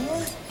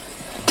door.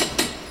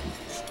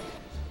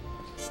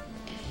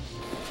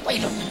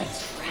 Wait a minute.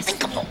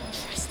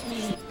 Trust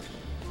me.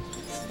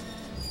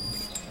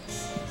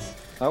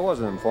 I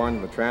wasn't informed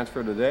of the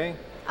transfer today.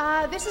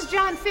 This is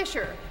John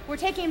Fisher. We're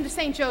taking him to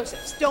St.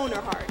 Joseph's, donor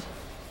heart.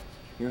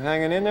 You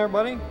hanging in there,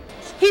 buddy?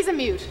 He's a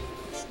mute.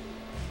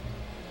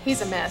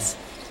 He's a mess.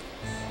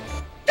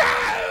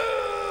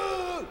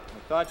 I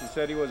thought you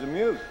said he was a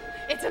mute.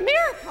 It's a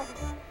miracle.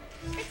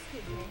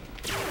 Excuse me.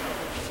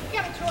 You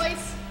got a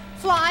choice.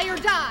 Fly or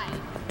die.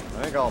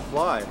 I think I'll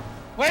fly.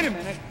 Wait a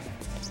minute.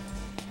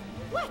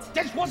 What?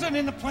 This wasn't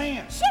in the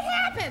plan. Shit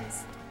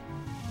happens.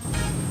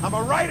 I'm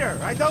a writer.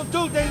 I don't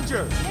do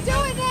danger. You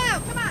do it now.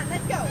 Come on,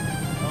 let's go.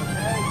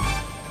 Okay.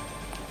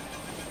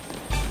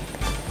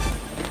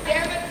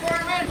 Damn it,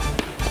 Foreman.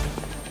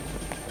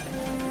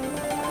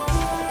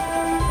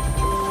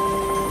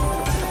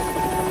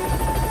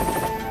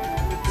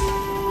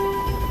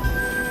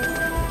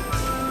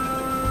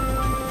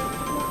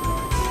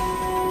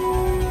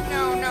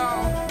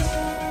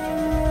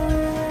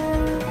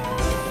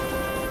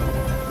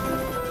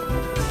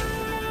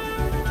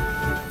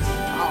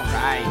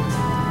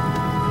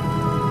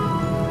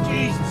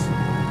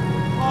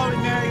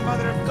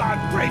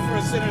 Pray for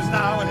us sinners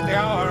now and at the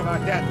hour of our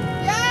death.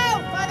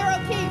 Yo, Father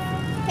O'Keefe,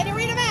 can you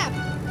read a map?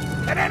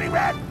 Can any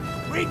red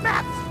read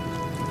maps?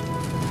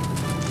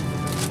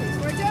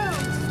 We're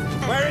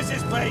doomed. Where is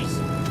this place?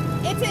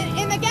 It's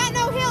in the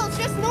Gatineau Hills,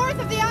 just north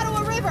of the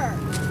Ottawa River.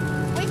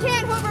 We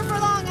can't hover for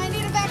long. I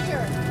need a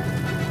vector.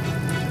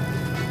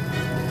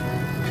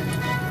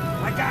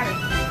 I got it.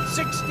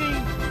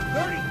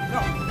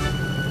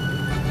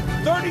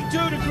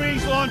 32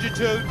 degrees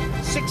longitude,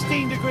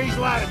 16 degrees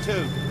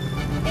latitude.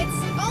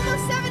 It's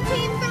almost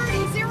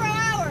 17:30, 0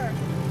 hour.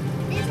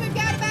 Means we've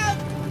got about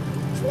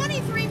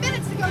 23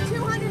 minutes to go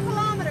 200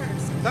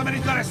 kilometers.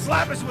 Somebody's gonna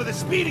slap us with a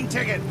speeding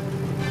ticket.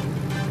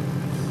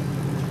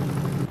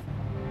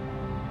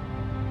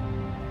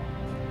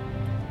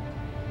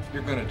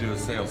 gonna do a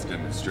sales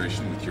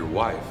demonstration with your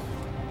wife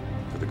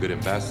for the good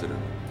ambassador.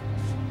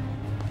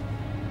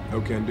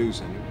 No can do,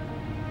 Senator.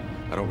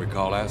 I don't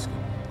recall asking.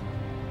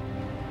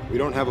 We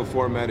don't have a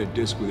formatted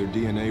disc with her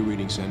DNA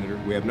reading, Senator.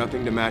 We have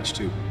nothing to match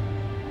to.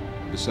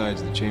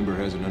 Besides, the chamber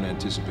has an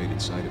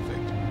unanticipated side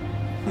effect.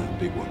 A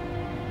big one.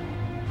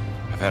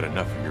 I've had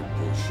enough of your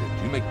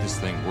bullshit. You make this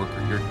thing work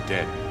or you're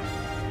dead.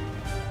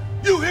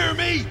 You hear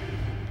me?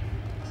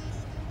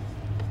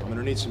 I'm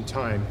gonna need some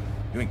time.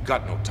 You ain't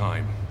got no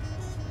time.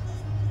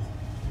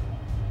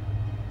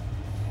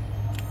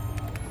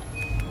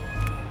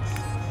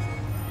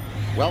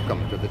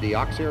 Welcome to the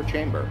Deoxyr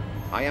chamber.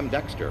 I am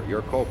Dexter,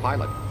 your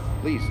co-pilot.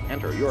 Please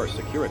enter your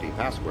security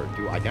password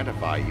to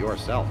identify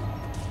yourself.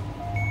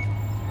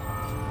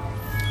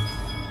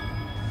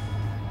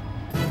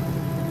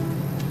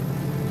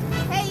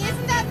 Hey,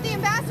 isn't that the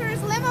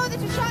ambassador's limo that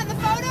you shot in the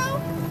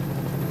photo?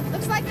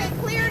 Looks like they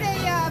cleared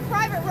a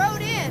private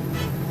road in.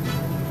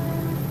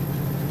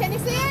 Can you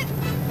see it?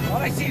 All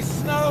I see is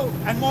snow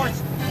and more.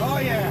 Oh,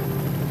 yeah.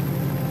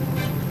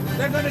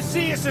 They're gonna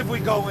see us if we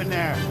go in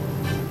there.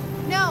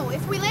 No,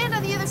 if we land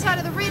on the other side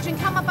of the ridge and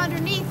come up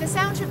underneath, the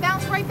sound should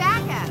bounce right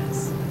back at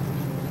us.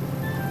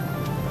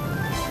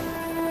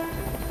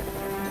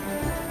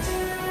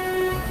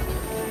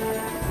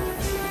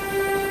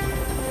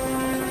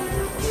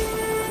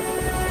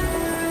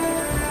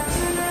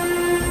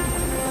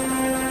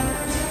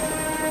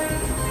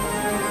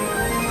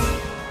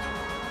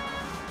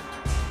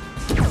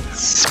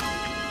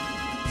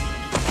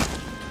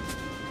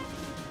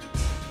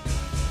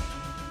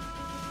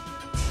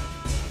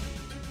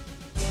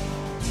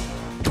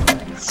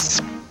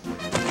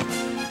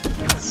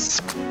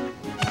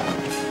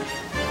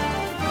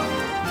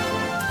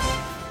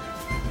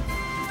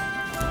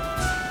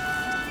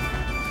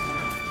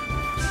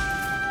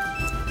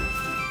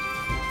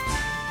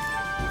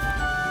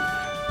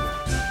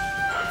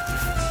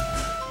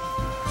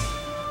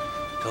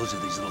 Those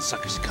of these little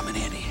suckers are coming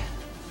in here.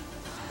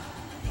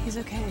 He's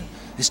okay.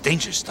 This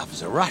dangerous stuff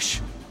is a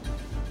rush.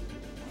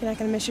 You're not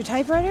gonna miss your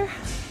typewriter?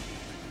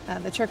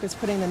 The trick was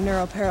putting the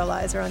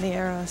neuroparalyzer on the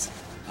arrows.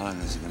 How long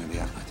is he gonna be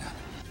out like that?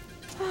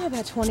 Oh,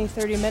 about 20,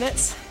 30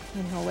 minutes.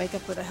 And he'll wake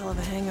up with a hell of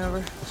a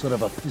hangover. Sort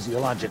of a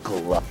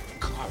physiological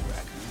car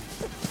wreck,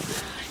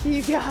 huh?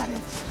 You got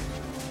it.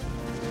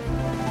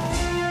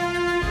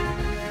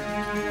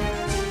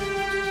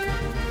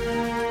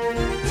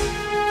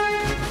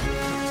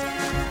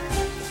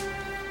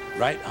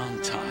 Right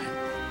on time.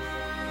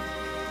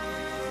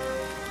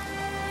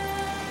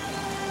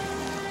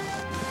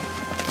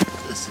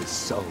 This is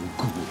so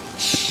cool.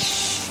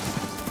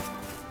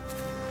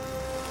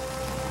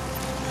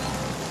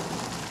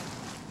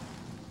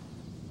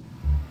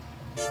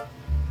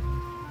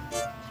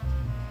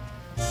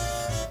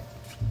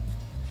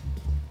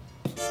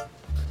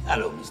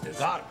 Hello, Mr.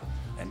 Garb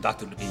and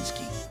Dr.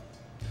 Lubinsky.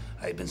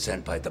 I've been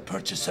sent by the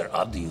purchaser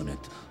of the unit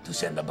to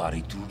send the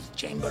body through the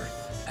chamber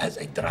as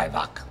a dry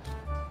vac.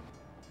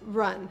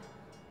 Run.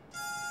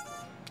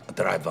 A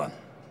dry run.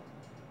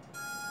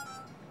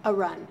 A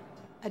run.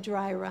 A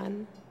dry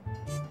run.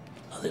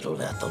 A little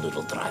wet, a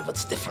little dry.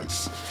 What's the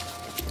difference?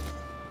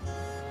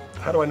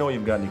 How do I know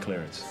you've got any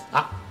clearance?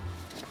 Ah,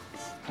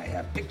 I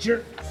have a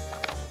picture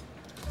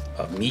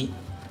of me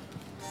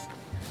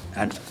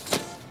and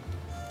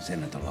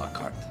Senator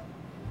Lockhart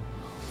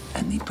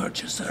and the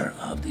purchaser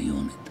of the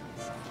unit.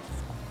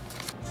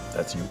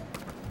 That's you?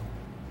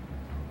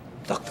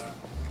 Doctor,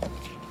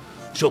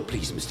 show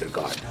please, Mr.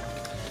 Guard.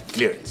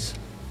 Clearance.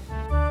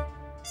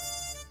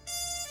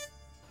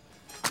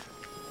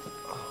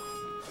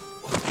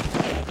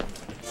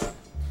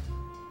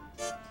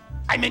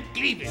 I meant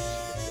cleavage,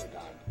 Mr.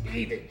 Guard.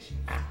 Cleavage.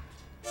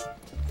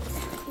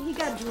 He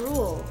got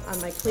drool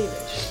on my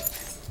cleavage.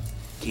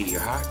 Key to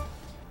your heart?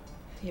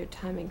 Your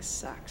timing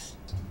sucks.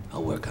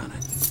 I'll work on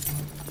it.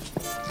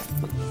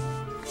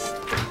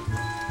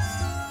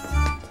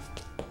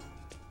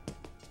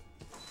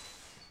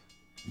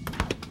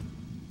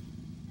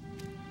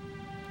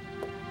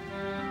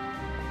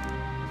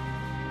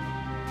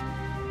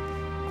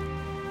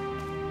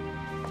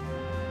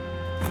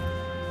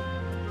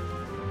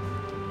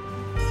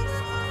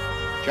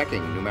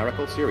 Checking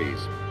numerical series.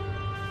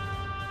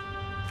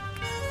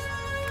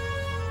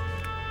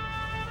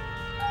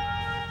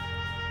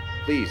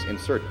 Please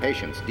insert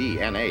patient's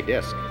DNA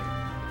disc.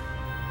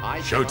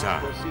 I cannot Showtime,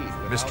 proceed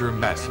without Mr.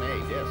 Ambassador.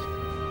 DNA disc.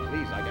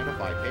 Please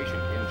identify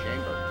patient in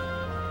chamber.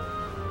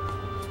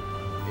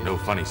 No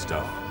funny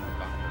stuff.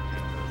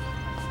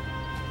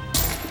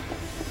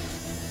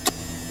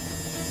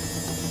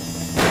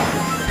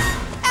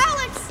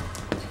 Alex!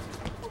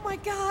 Oh my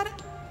God.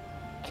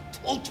 I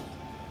told you.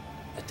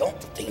 I don't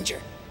do danger.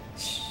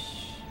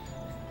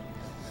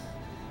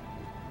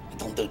 I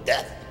don't do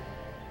death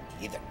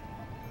either.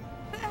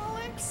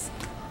 Alex?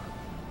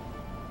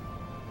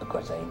 Of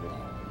course, I ain't gonna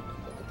have you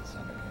look at the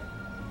senator.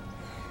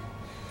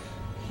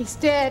 He's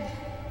dead.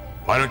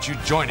 Why don't you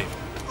join him?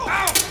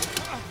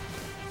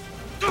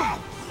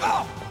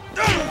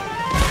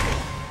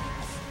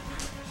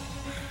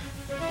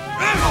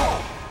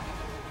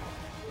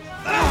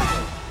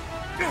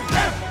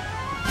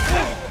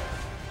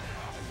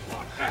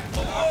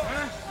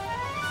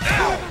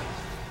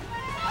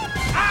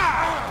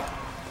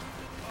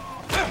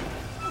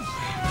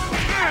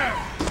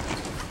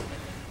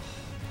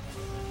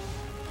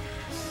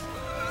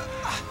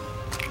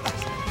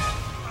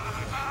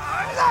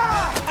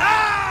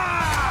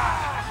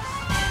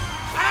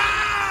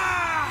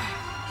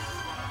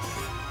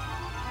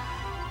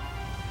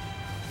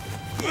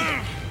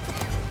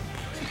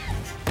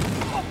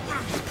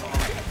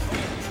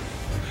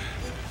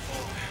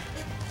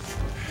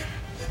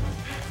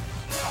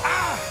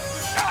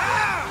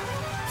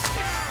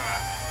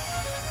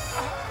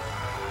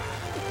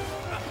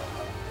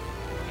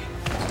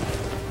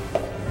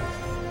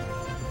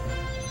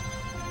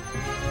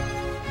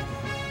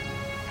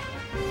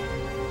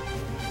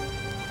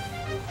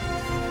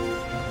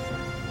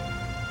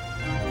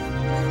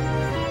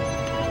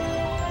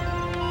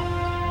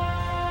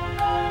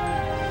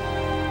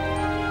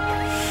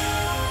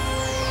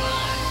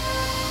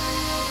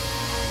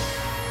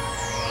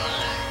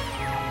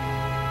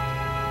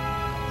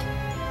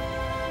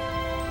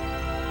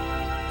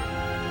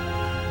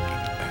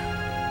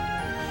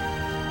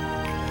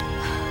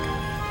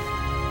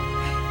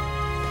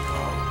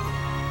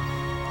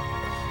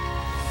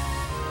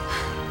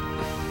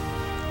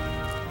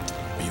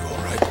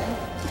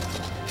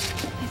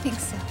 think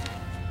so.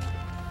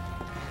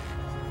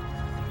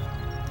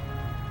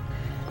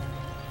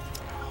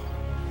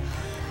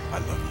 I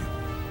love you.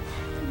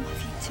 I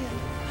love you too.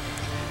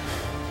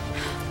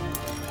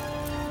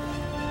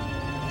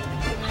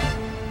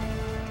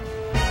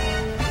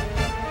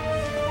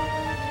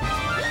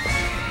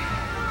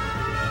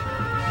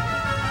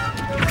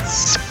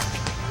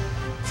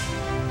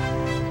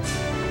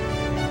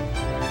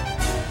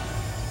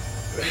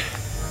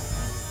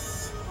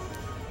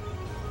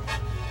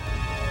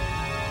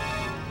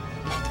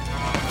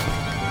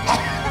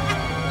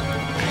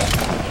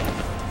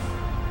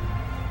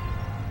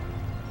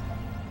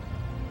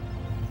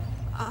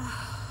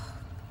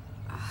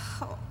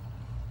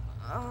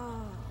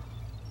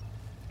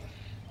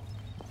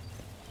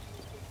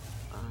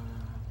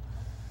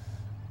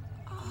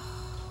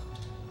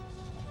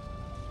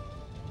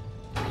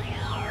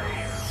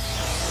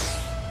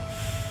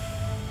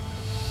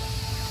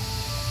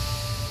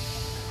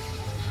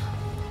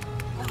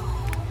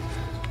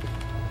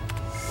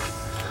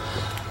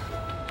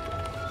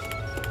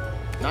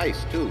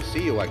 Nice to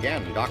see you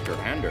again, Dr.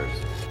 Anders.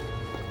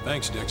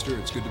 Thanks, Dexter.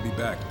 It's good to be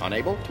back.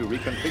 Unable to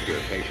reconfigure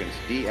patient's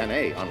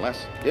DNA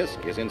unless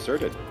disk is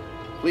inserted.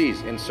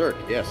 Please insert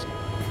disk.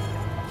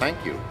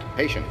 Thank you.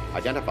 Patient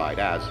identified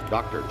as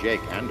Dr.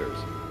 Jake Anders.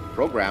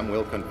 Program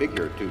will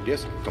configure to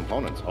disk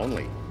components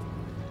only.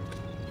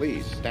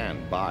 Please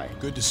stand by.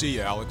 Good to see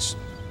you, Alex.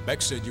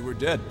 Beck said you were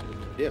dead.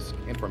 Disk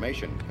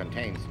information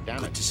contains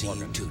damage. Good to see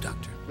you too,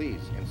 Doctor. Please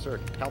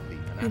insert healthy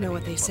anatomy. You know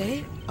what they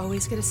say?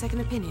 Always get a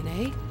second opinion,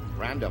 eh?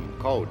 Random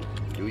code.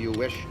 Do you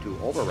wish to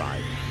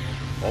override?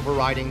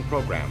 Overriding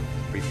program.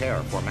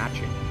 Prepare for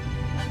matching.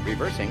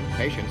 Reversing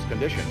patient's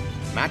condition.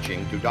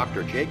 Matching to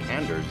Dr. Jake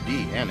Anders'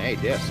 DNA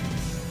disk.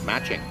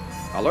 Matching.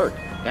 Alert.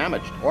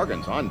 Damaged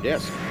organs on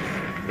disk.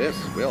 This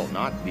will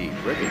not be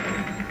pretty.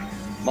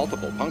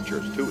 Multiple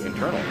punctures to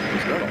internal and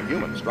external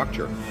human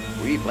structure.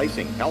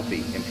 Replacing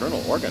healthy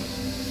internal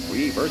organs.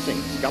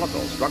 Reversing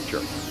skeletal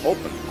structure.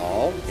 Open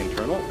all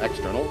internal,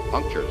 external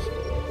punctures.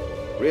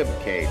 Rib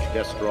cage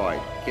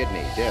destroyed.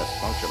 Kidney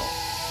dysfunctional.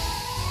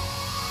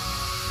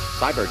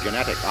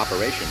 Cybergenetic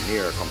operation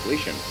near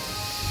completion.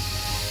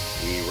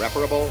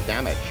 Irreparable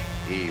damage.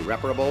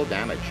 Irreparable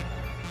damage.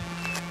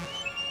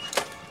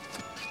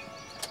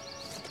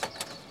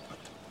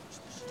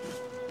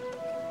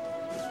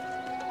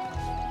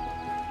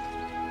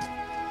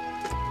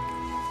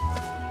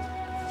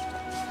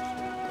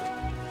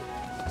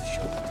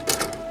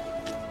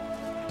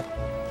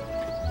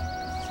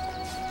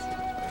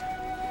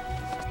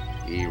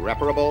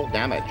 Irreparable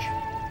damage.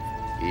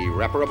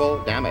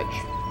 Irreparable damage.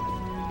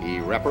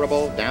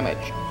 Irreparable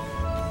damage.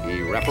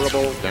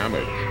 Irreparable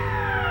damage.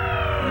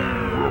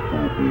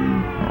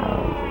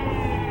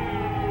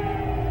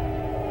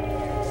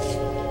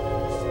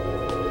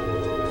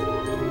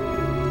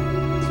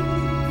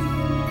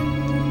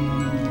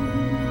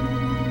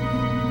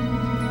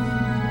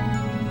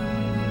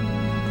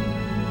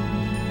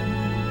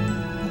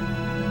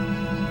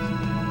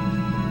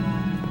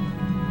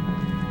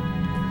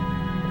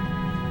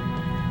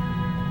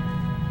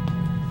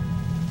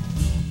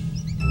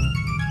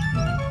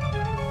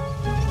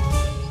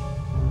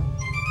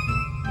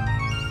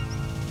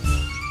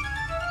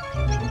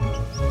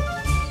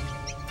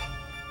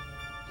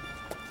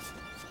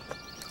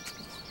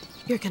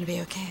 You're gonna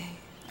be okay.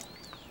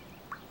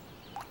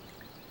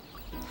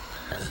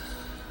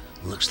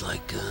 Looks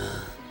like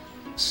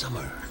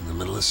summer, in the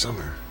middle of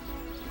summer.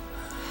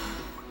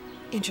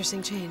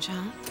 Interesting change,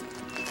 huh?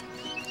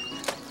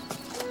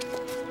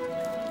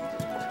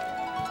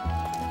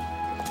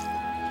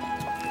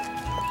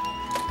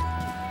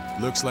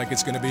 Looks like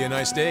it's going to be a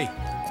nice day.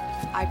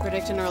 I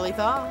predict an early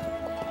thaw.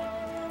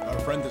 Our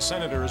friend the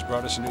senator has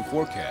brought us a new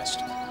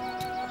forecast.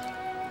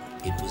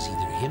 It was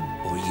either him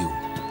or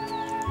you.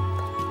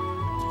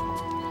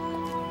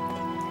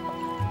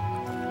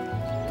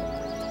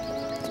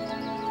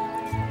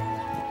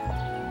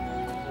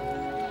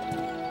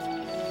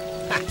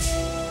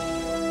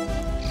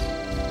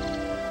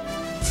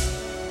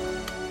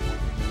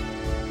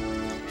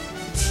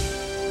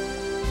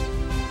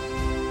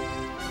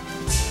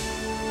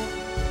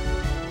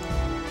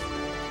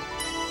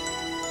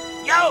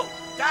 Yo,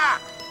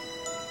 Doc!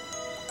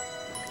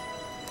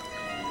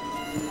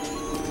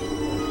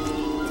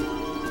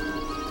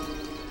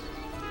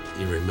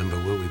 You remember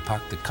where we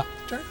parked the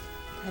copter?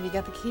 Have you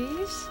got the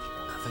keys?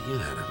 I thought you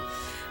had them.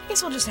 I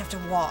guess we'll just have to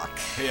walk.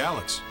 Hey,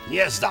 Alex.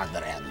 Yes,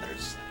 Dr.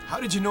 Anders. How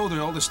did you know that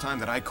all this time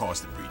that I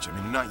caused the breach? I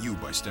mean, not you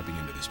by stepping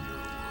into this mirror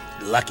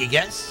world. Lucky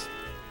guess?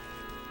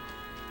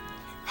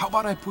 How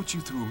about I put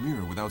you through a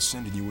mirror without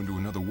sending you into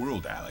another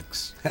world,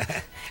 Alex?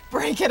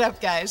 Break it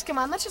up, guys. Come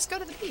on, let's just go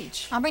to the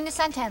beach. I'll bring the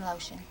suntan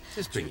lotion.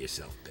 Just bring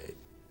yourself, babe.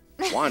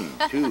 1,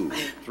 2,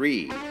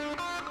 3.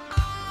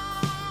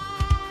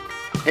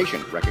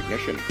 Patient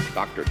recognition.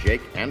 Dr.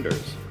 Jake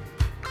Anders.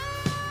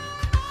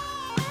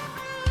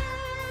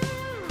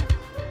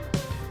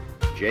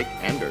 Jake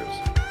Anders,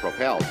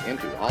 propelled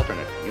into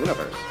alternate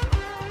universe.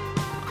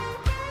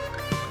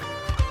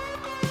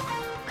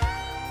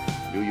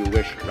 Do you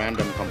wish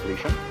random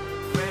completion?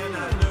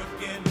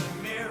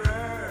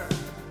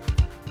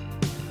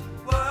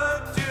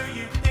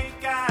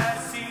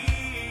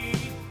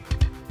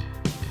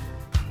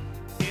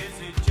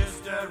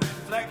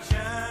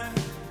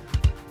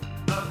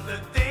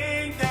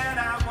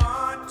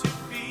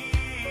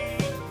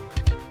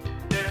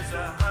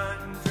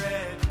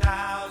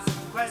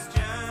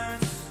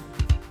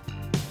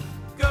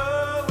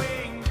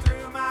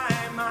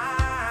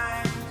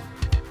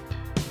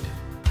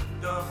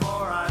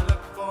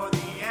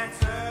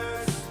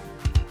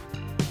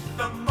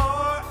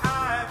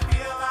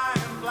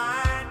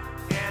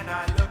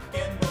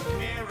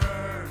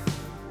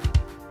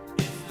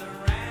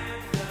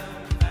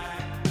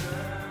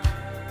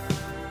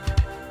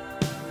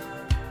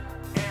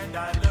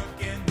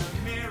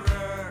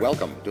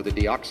 Welcome to the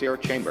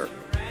deoxyr chamber.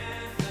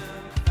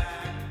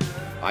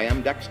 I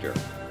am Dexter,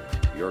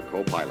 your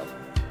co-pilot.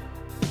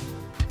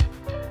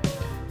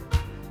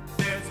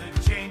 There's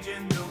a change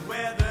in the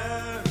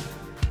weather.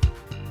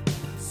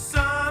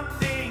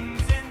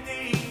 Something's in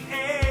the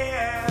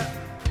air.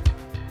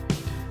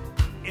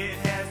 It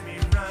has me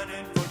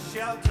running for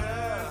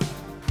shelter.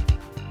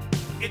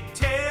 It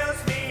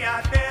tells me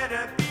I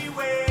better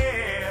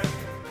beware.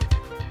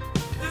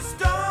 The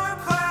storm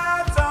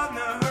clouds on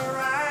the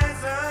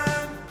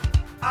horizon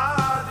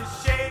are the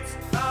shapes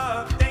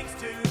of things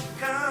to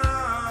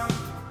come.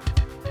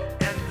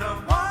 And the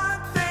one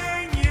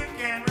thing you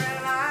can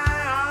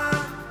rely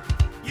on,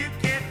 you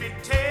can't be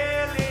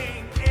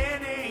telling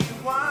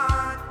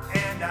anyone.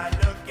 And I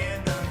look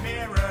in the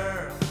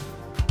mirror,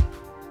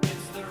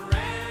 it's the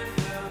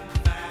random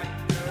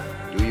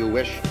factor. Do you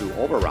wish to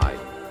override?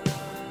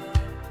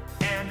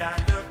 And I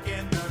look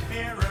in the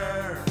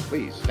mirror.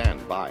 Please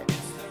stand by.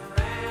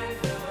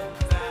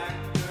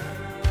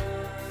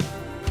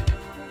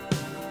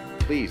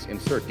 Please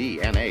insert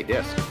DNA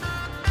disc.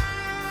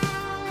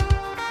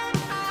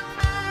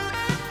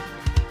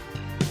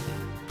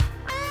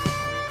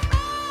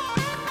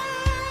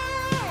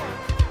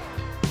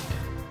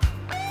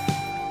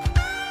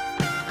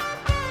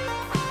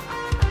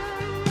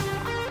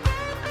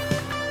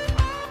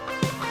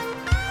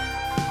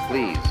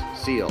 Please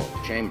seal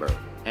chamber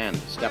and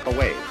step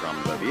away from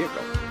the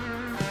vehicle.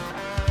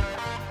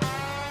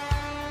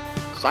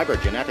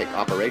 Cybergenetic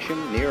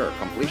operation near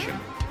completion.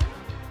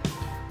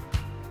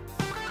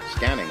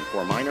 Scanning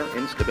for minor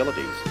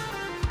instabilities.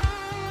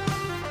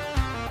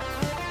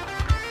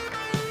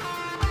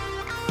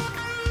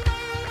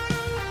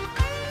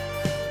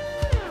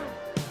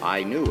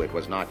 I knew it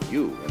was not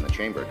you in the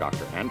chamber,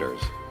 Dr. Anders.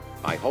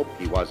 I hoped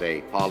he was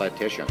a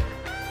politician.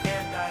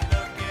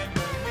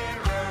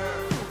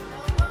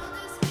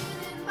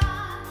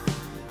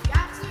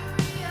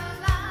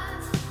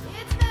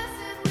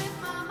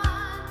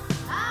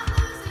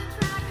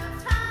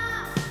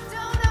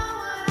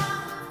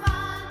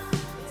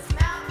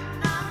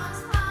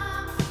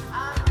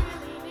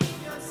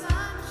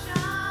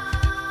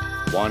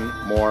 One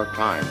more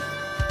time.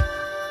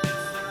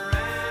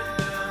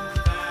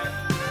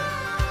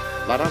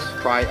 Let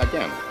us try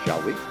again,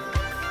 shall we?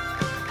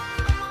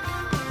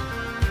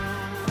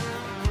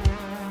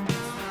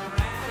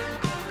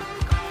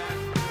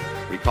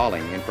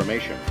 Recalling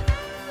information.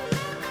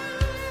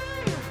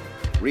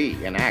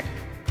 Reenact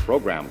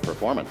program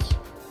performance.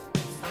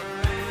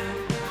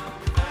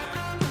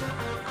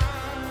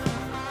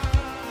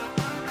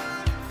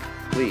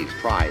 Please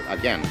try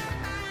again.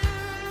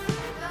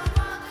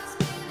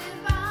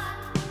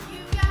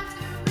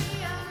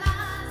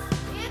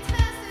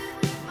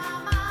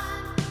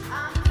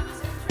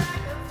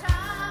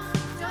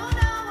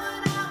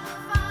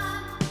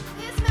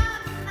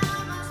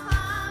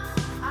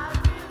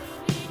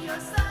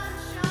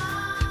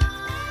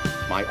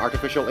 My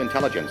artificial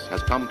intelligence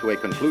has come to a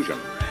conclusion.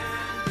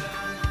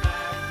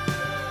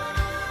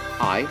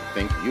 I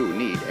think you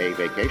need a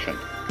vacation.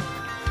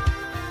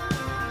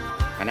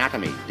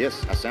 Anatomy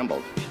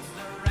disassembled.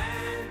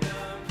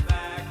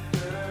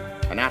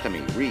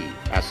 Anatomy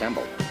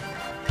reassembled.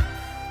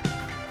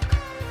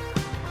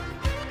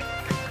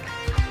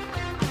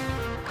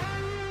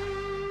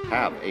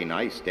 Have a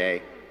nice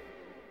day.